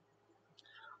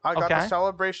 I got the Okay.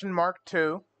 celebration mark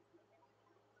II.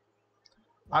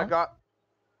 I What? got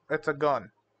it's a gun.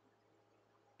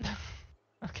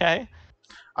 Okay.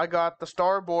 I got the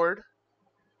starboard.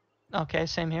 Okay,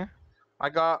 same here. I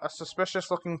got a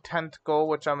suspicious looking tentacle,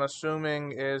 which I'm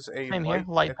assuming is a Same here. light.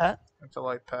 Light pet. It's a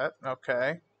light pet.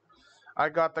 Okay. I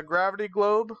got the gravity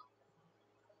globe,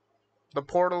 the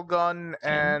portal gun,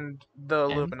 Same. and the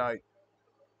Same. luminite.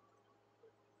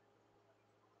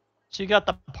 So you got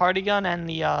the party gun and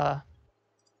the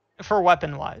for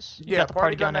weapon wise. You Yeah, got the party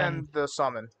party gun gun and and the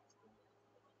summon.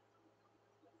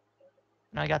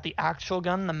 I got the actual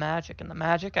gun, the magic, and the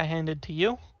magic I handed to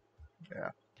you. Yeah.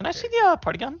 Can I see the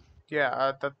party gun?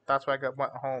 Yeah, that's why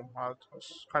went home. I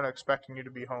was kind of expecting you to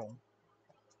be home.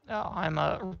 Oh, I'm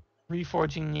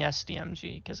reforging the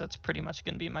SDMG because that's pretty much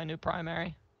gonna be my new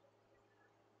primary.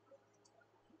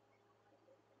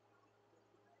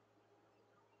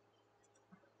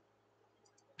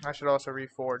 I should also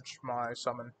reforge my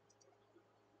summon.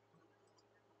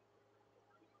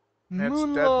 It's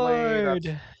deadly. That's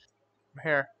Moonlord.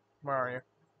 here. Where are you?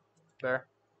 There.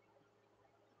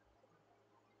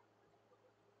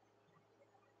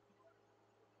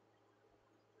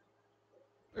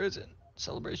 Where is it?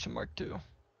 Celebration Mark II.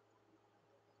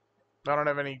 I don't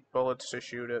have any bullets to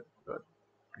shoot it, but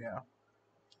yeah.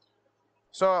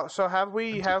 So have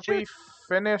we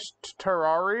finished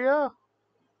Terraria?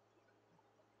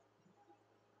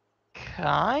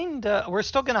 Kinda. We're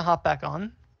still gonna hop back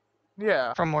on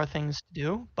Yeah. for more things to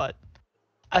do, but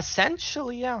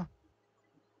essentially, yeah.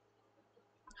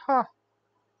 Huh.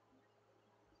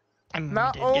 I mean,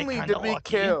 Not only did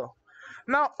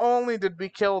we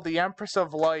kill the Empress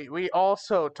of Light, we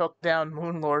also took down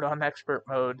Moonlord on expert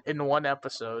mode in one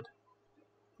episode.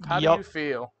 How do you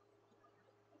feel?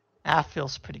 That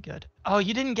feels pretty good. Oh,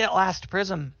 you didn't get Last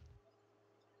Prism.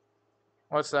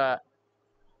 What's that?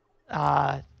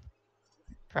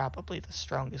 Probably the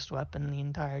strongest weapon in the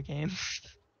entire game.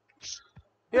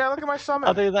 Yeah, look at my summon.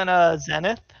 Other than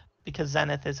Zenith, because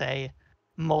Zenith is a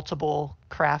multiple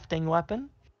crafting weapon.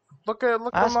 Look at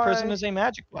Last my Prism is a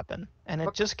magic weapon, and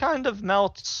it just kind of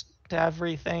melts to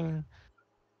everything.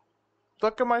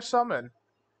 Look at my summon.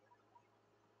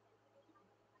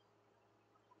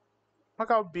 Look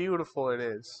how beautiful it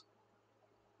is.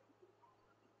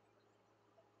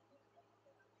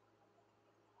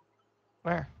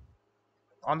 Where?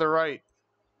 On the right.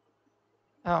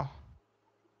 Oh.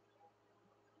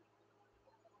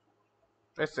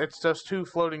 It's those two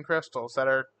floating crystals that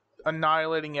are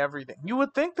annihilating everything. You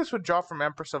would think this would drop from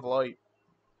Empress of Light,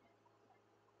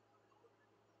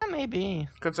 Yeah, maybe.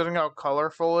 considering how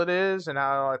colorful it is and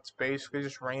how it's basically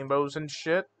just rainbows and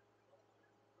shit.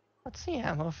 What's the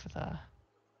ammo for the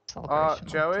celebration like too?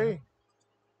 Joey,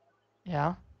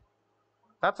 Yeah.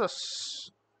 that's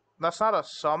not a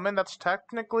summon. That's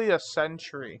technically a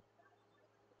sentry.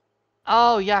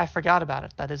 Oh yeah, I forgot about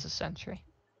it. That is a sentry.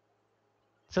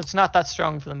 So it's not that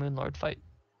strong for the Moonlord fight.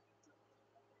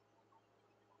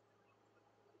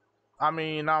 I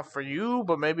mean, not for you,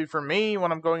 but maybe for me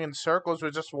when I'm going in circles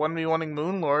with just 1v1ing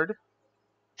Moonlord.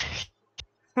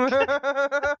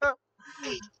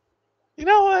 You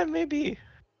know what? Maybe.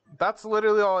 That's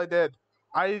literally all I did.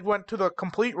 I went to the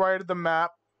complete right of the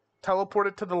map,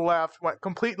 teleported to the left, went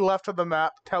complete left of the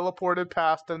map, teleported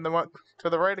past, and then went to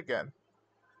the right again.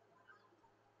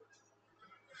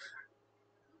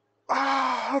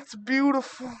 Ah, that's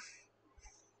beautiful.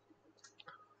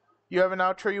 You have an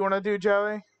outro you want to do,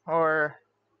 Joey? Or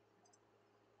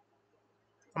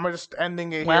am I just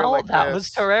ending it here Well, like that was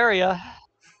this? Terraria.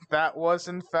 That was,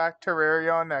 in fact,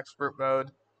 Terraria on Expert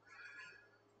Mode.